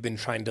theme that we've been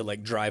trying to,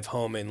 like, drive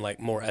home in, like,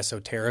 more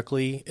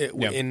esoterically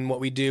in what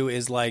we do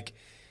is, like,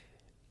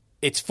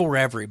 it's for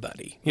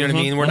everybody. You know what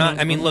I mean? We're not,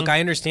 I mean, look, I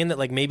understand that,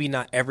 like, maybe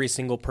not every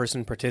single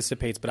person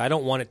participates, but I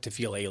don't want it to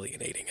feel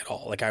alienating at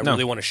all. Like, I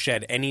really want to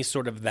shed any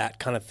sort of that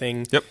kind of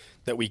thing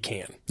that we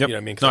can. Yep. You know what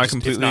I mean? No, I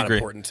completely agree. It's not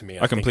important to me.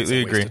 I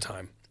completely agree. Waste of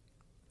time.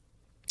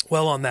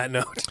 Well, on that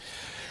note...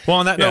 Well,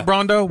 on that note,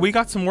 Brondo, we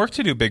got some work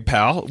to do, big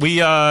pal.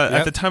 We,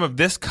 at the time of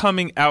this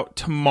coming out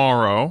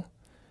tomorrow...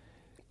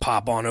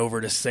 Pop on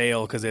over to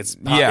sale, because it's...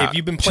 if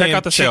you've been playing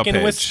out the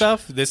chicken with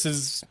stuff, this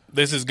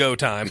is go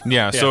time.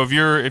 Yeah, so if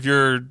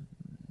you're,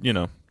 you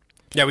know...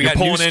 Yeah, we got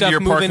new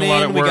stuff moving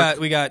in.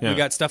 We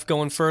got stuff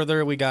going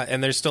further.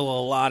 And there's still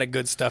a lot of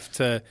good stuff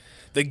to...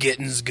 The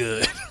getting's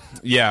good.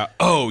 Yeah.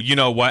 Oh, you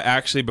know what?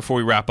 Actually, before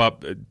we wrap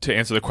up, to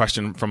answer the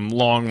question from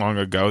long, long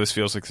ago, this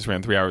feels like this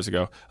ran 3 hours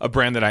ago, a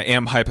brand that I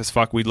am hype as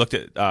fuck, we looked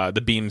at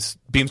the Beams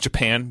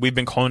Japan. We've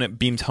been calling it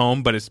Beams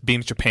Home, but it's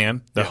Beams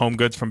Japan, the home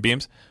goods from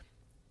Beams.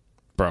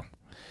 Bro,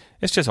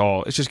 it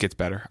just gets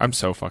better. I'm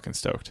so fucking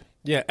stoked.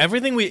 Yeah,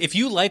 everything if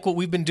you like what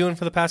we've been doing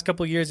for the past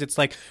couple of years, it's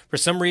like, for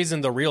some reason,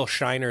 the real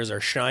shiners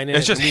are shining.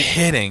 It's just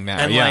hitting now.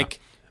 And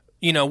like...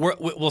 You know,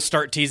 we'll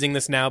start teasing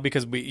this now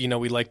because we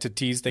like to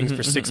tease things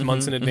for 6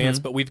 months in advance,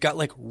 but we've got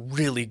like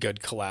really good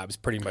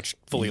collabs pretty much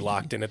fully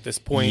locked in at this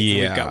point.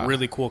 Yeah. We've got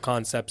really cool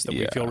concepts that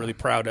we feel really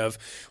proud of.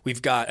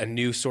 We've got a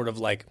new sort of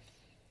like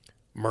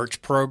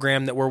merch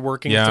program that we're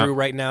working through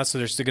right now. So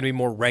there's still going to be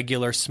more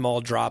regular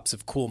small drops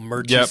of cool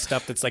merch and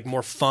stuff that's like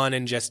more fun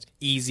and just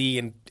easy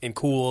and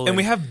cool. And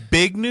we have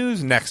big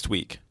news next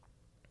week.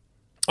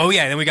 Oh,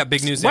 yeah, and then we got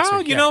big news next week.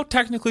 Well, you know,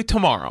 technically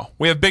tomorrow.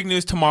 We have big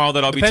news tomorrow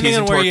that I'll be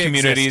teasing to our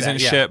communities and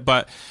shit,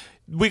 but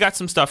we got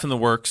some stuff in the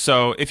works.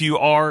 So if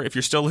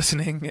you're still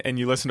listening and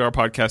you listen to our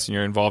podcast and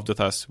you're involved with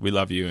us, we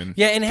love you. And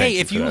hey,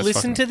 if you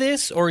listen to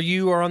this, or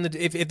you are on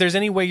if there's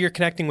any way you're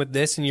connecting with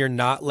this and you're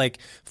not like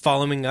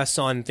following us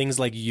on things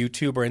like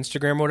YouTube or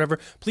Instagram or whatever,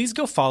 please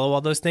go follow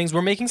all those things.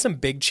 We're making some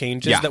big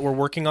changes that we're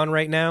working on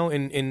right now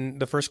in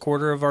the first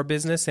quarter of our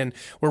business, and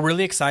we're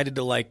really excited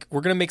to we're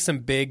going to make some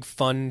big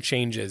fun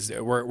changes.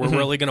 We're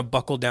really going to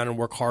buckle down and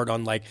work hard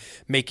on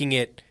making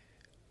it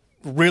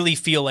really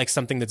feel like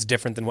something that's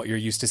different than what you're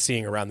used to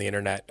seeing around the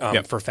internet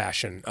for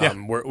fashion.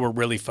 We're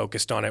really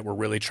focused on it. We're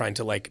really trying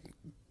to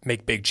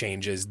make big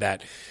changes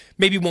that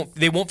maybe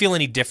won't feel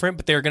any different,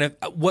 but they're gonna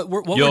what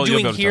we're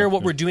doing here,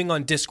 what we're doing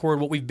on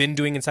Discord, what we've been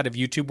doing inside of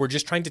YouTube. We're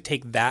just trying to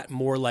take that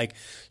more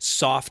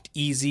soft,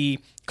 easy,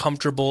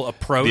 comfortable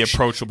approach, the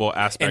approachable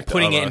aspect, and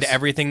putting it into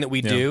everything that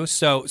we do.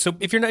 So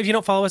if you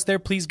don't follow us there,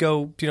 please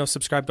go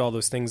subscribe to all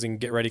those things and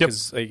get ready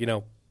because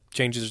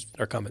changes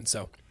are coming.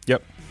 So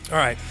yep. All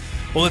right.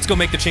 Well, let's go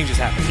make the changes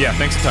happen. Yeah,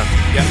 thanks a ton.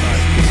 Yeah. All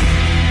right.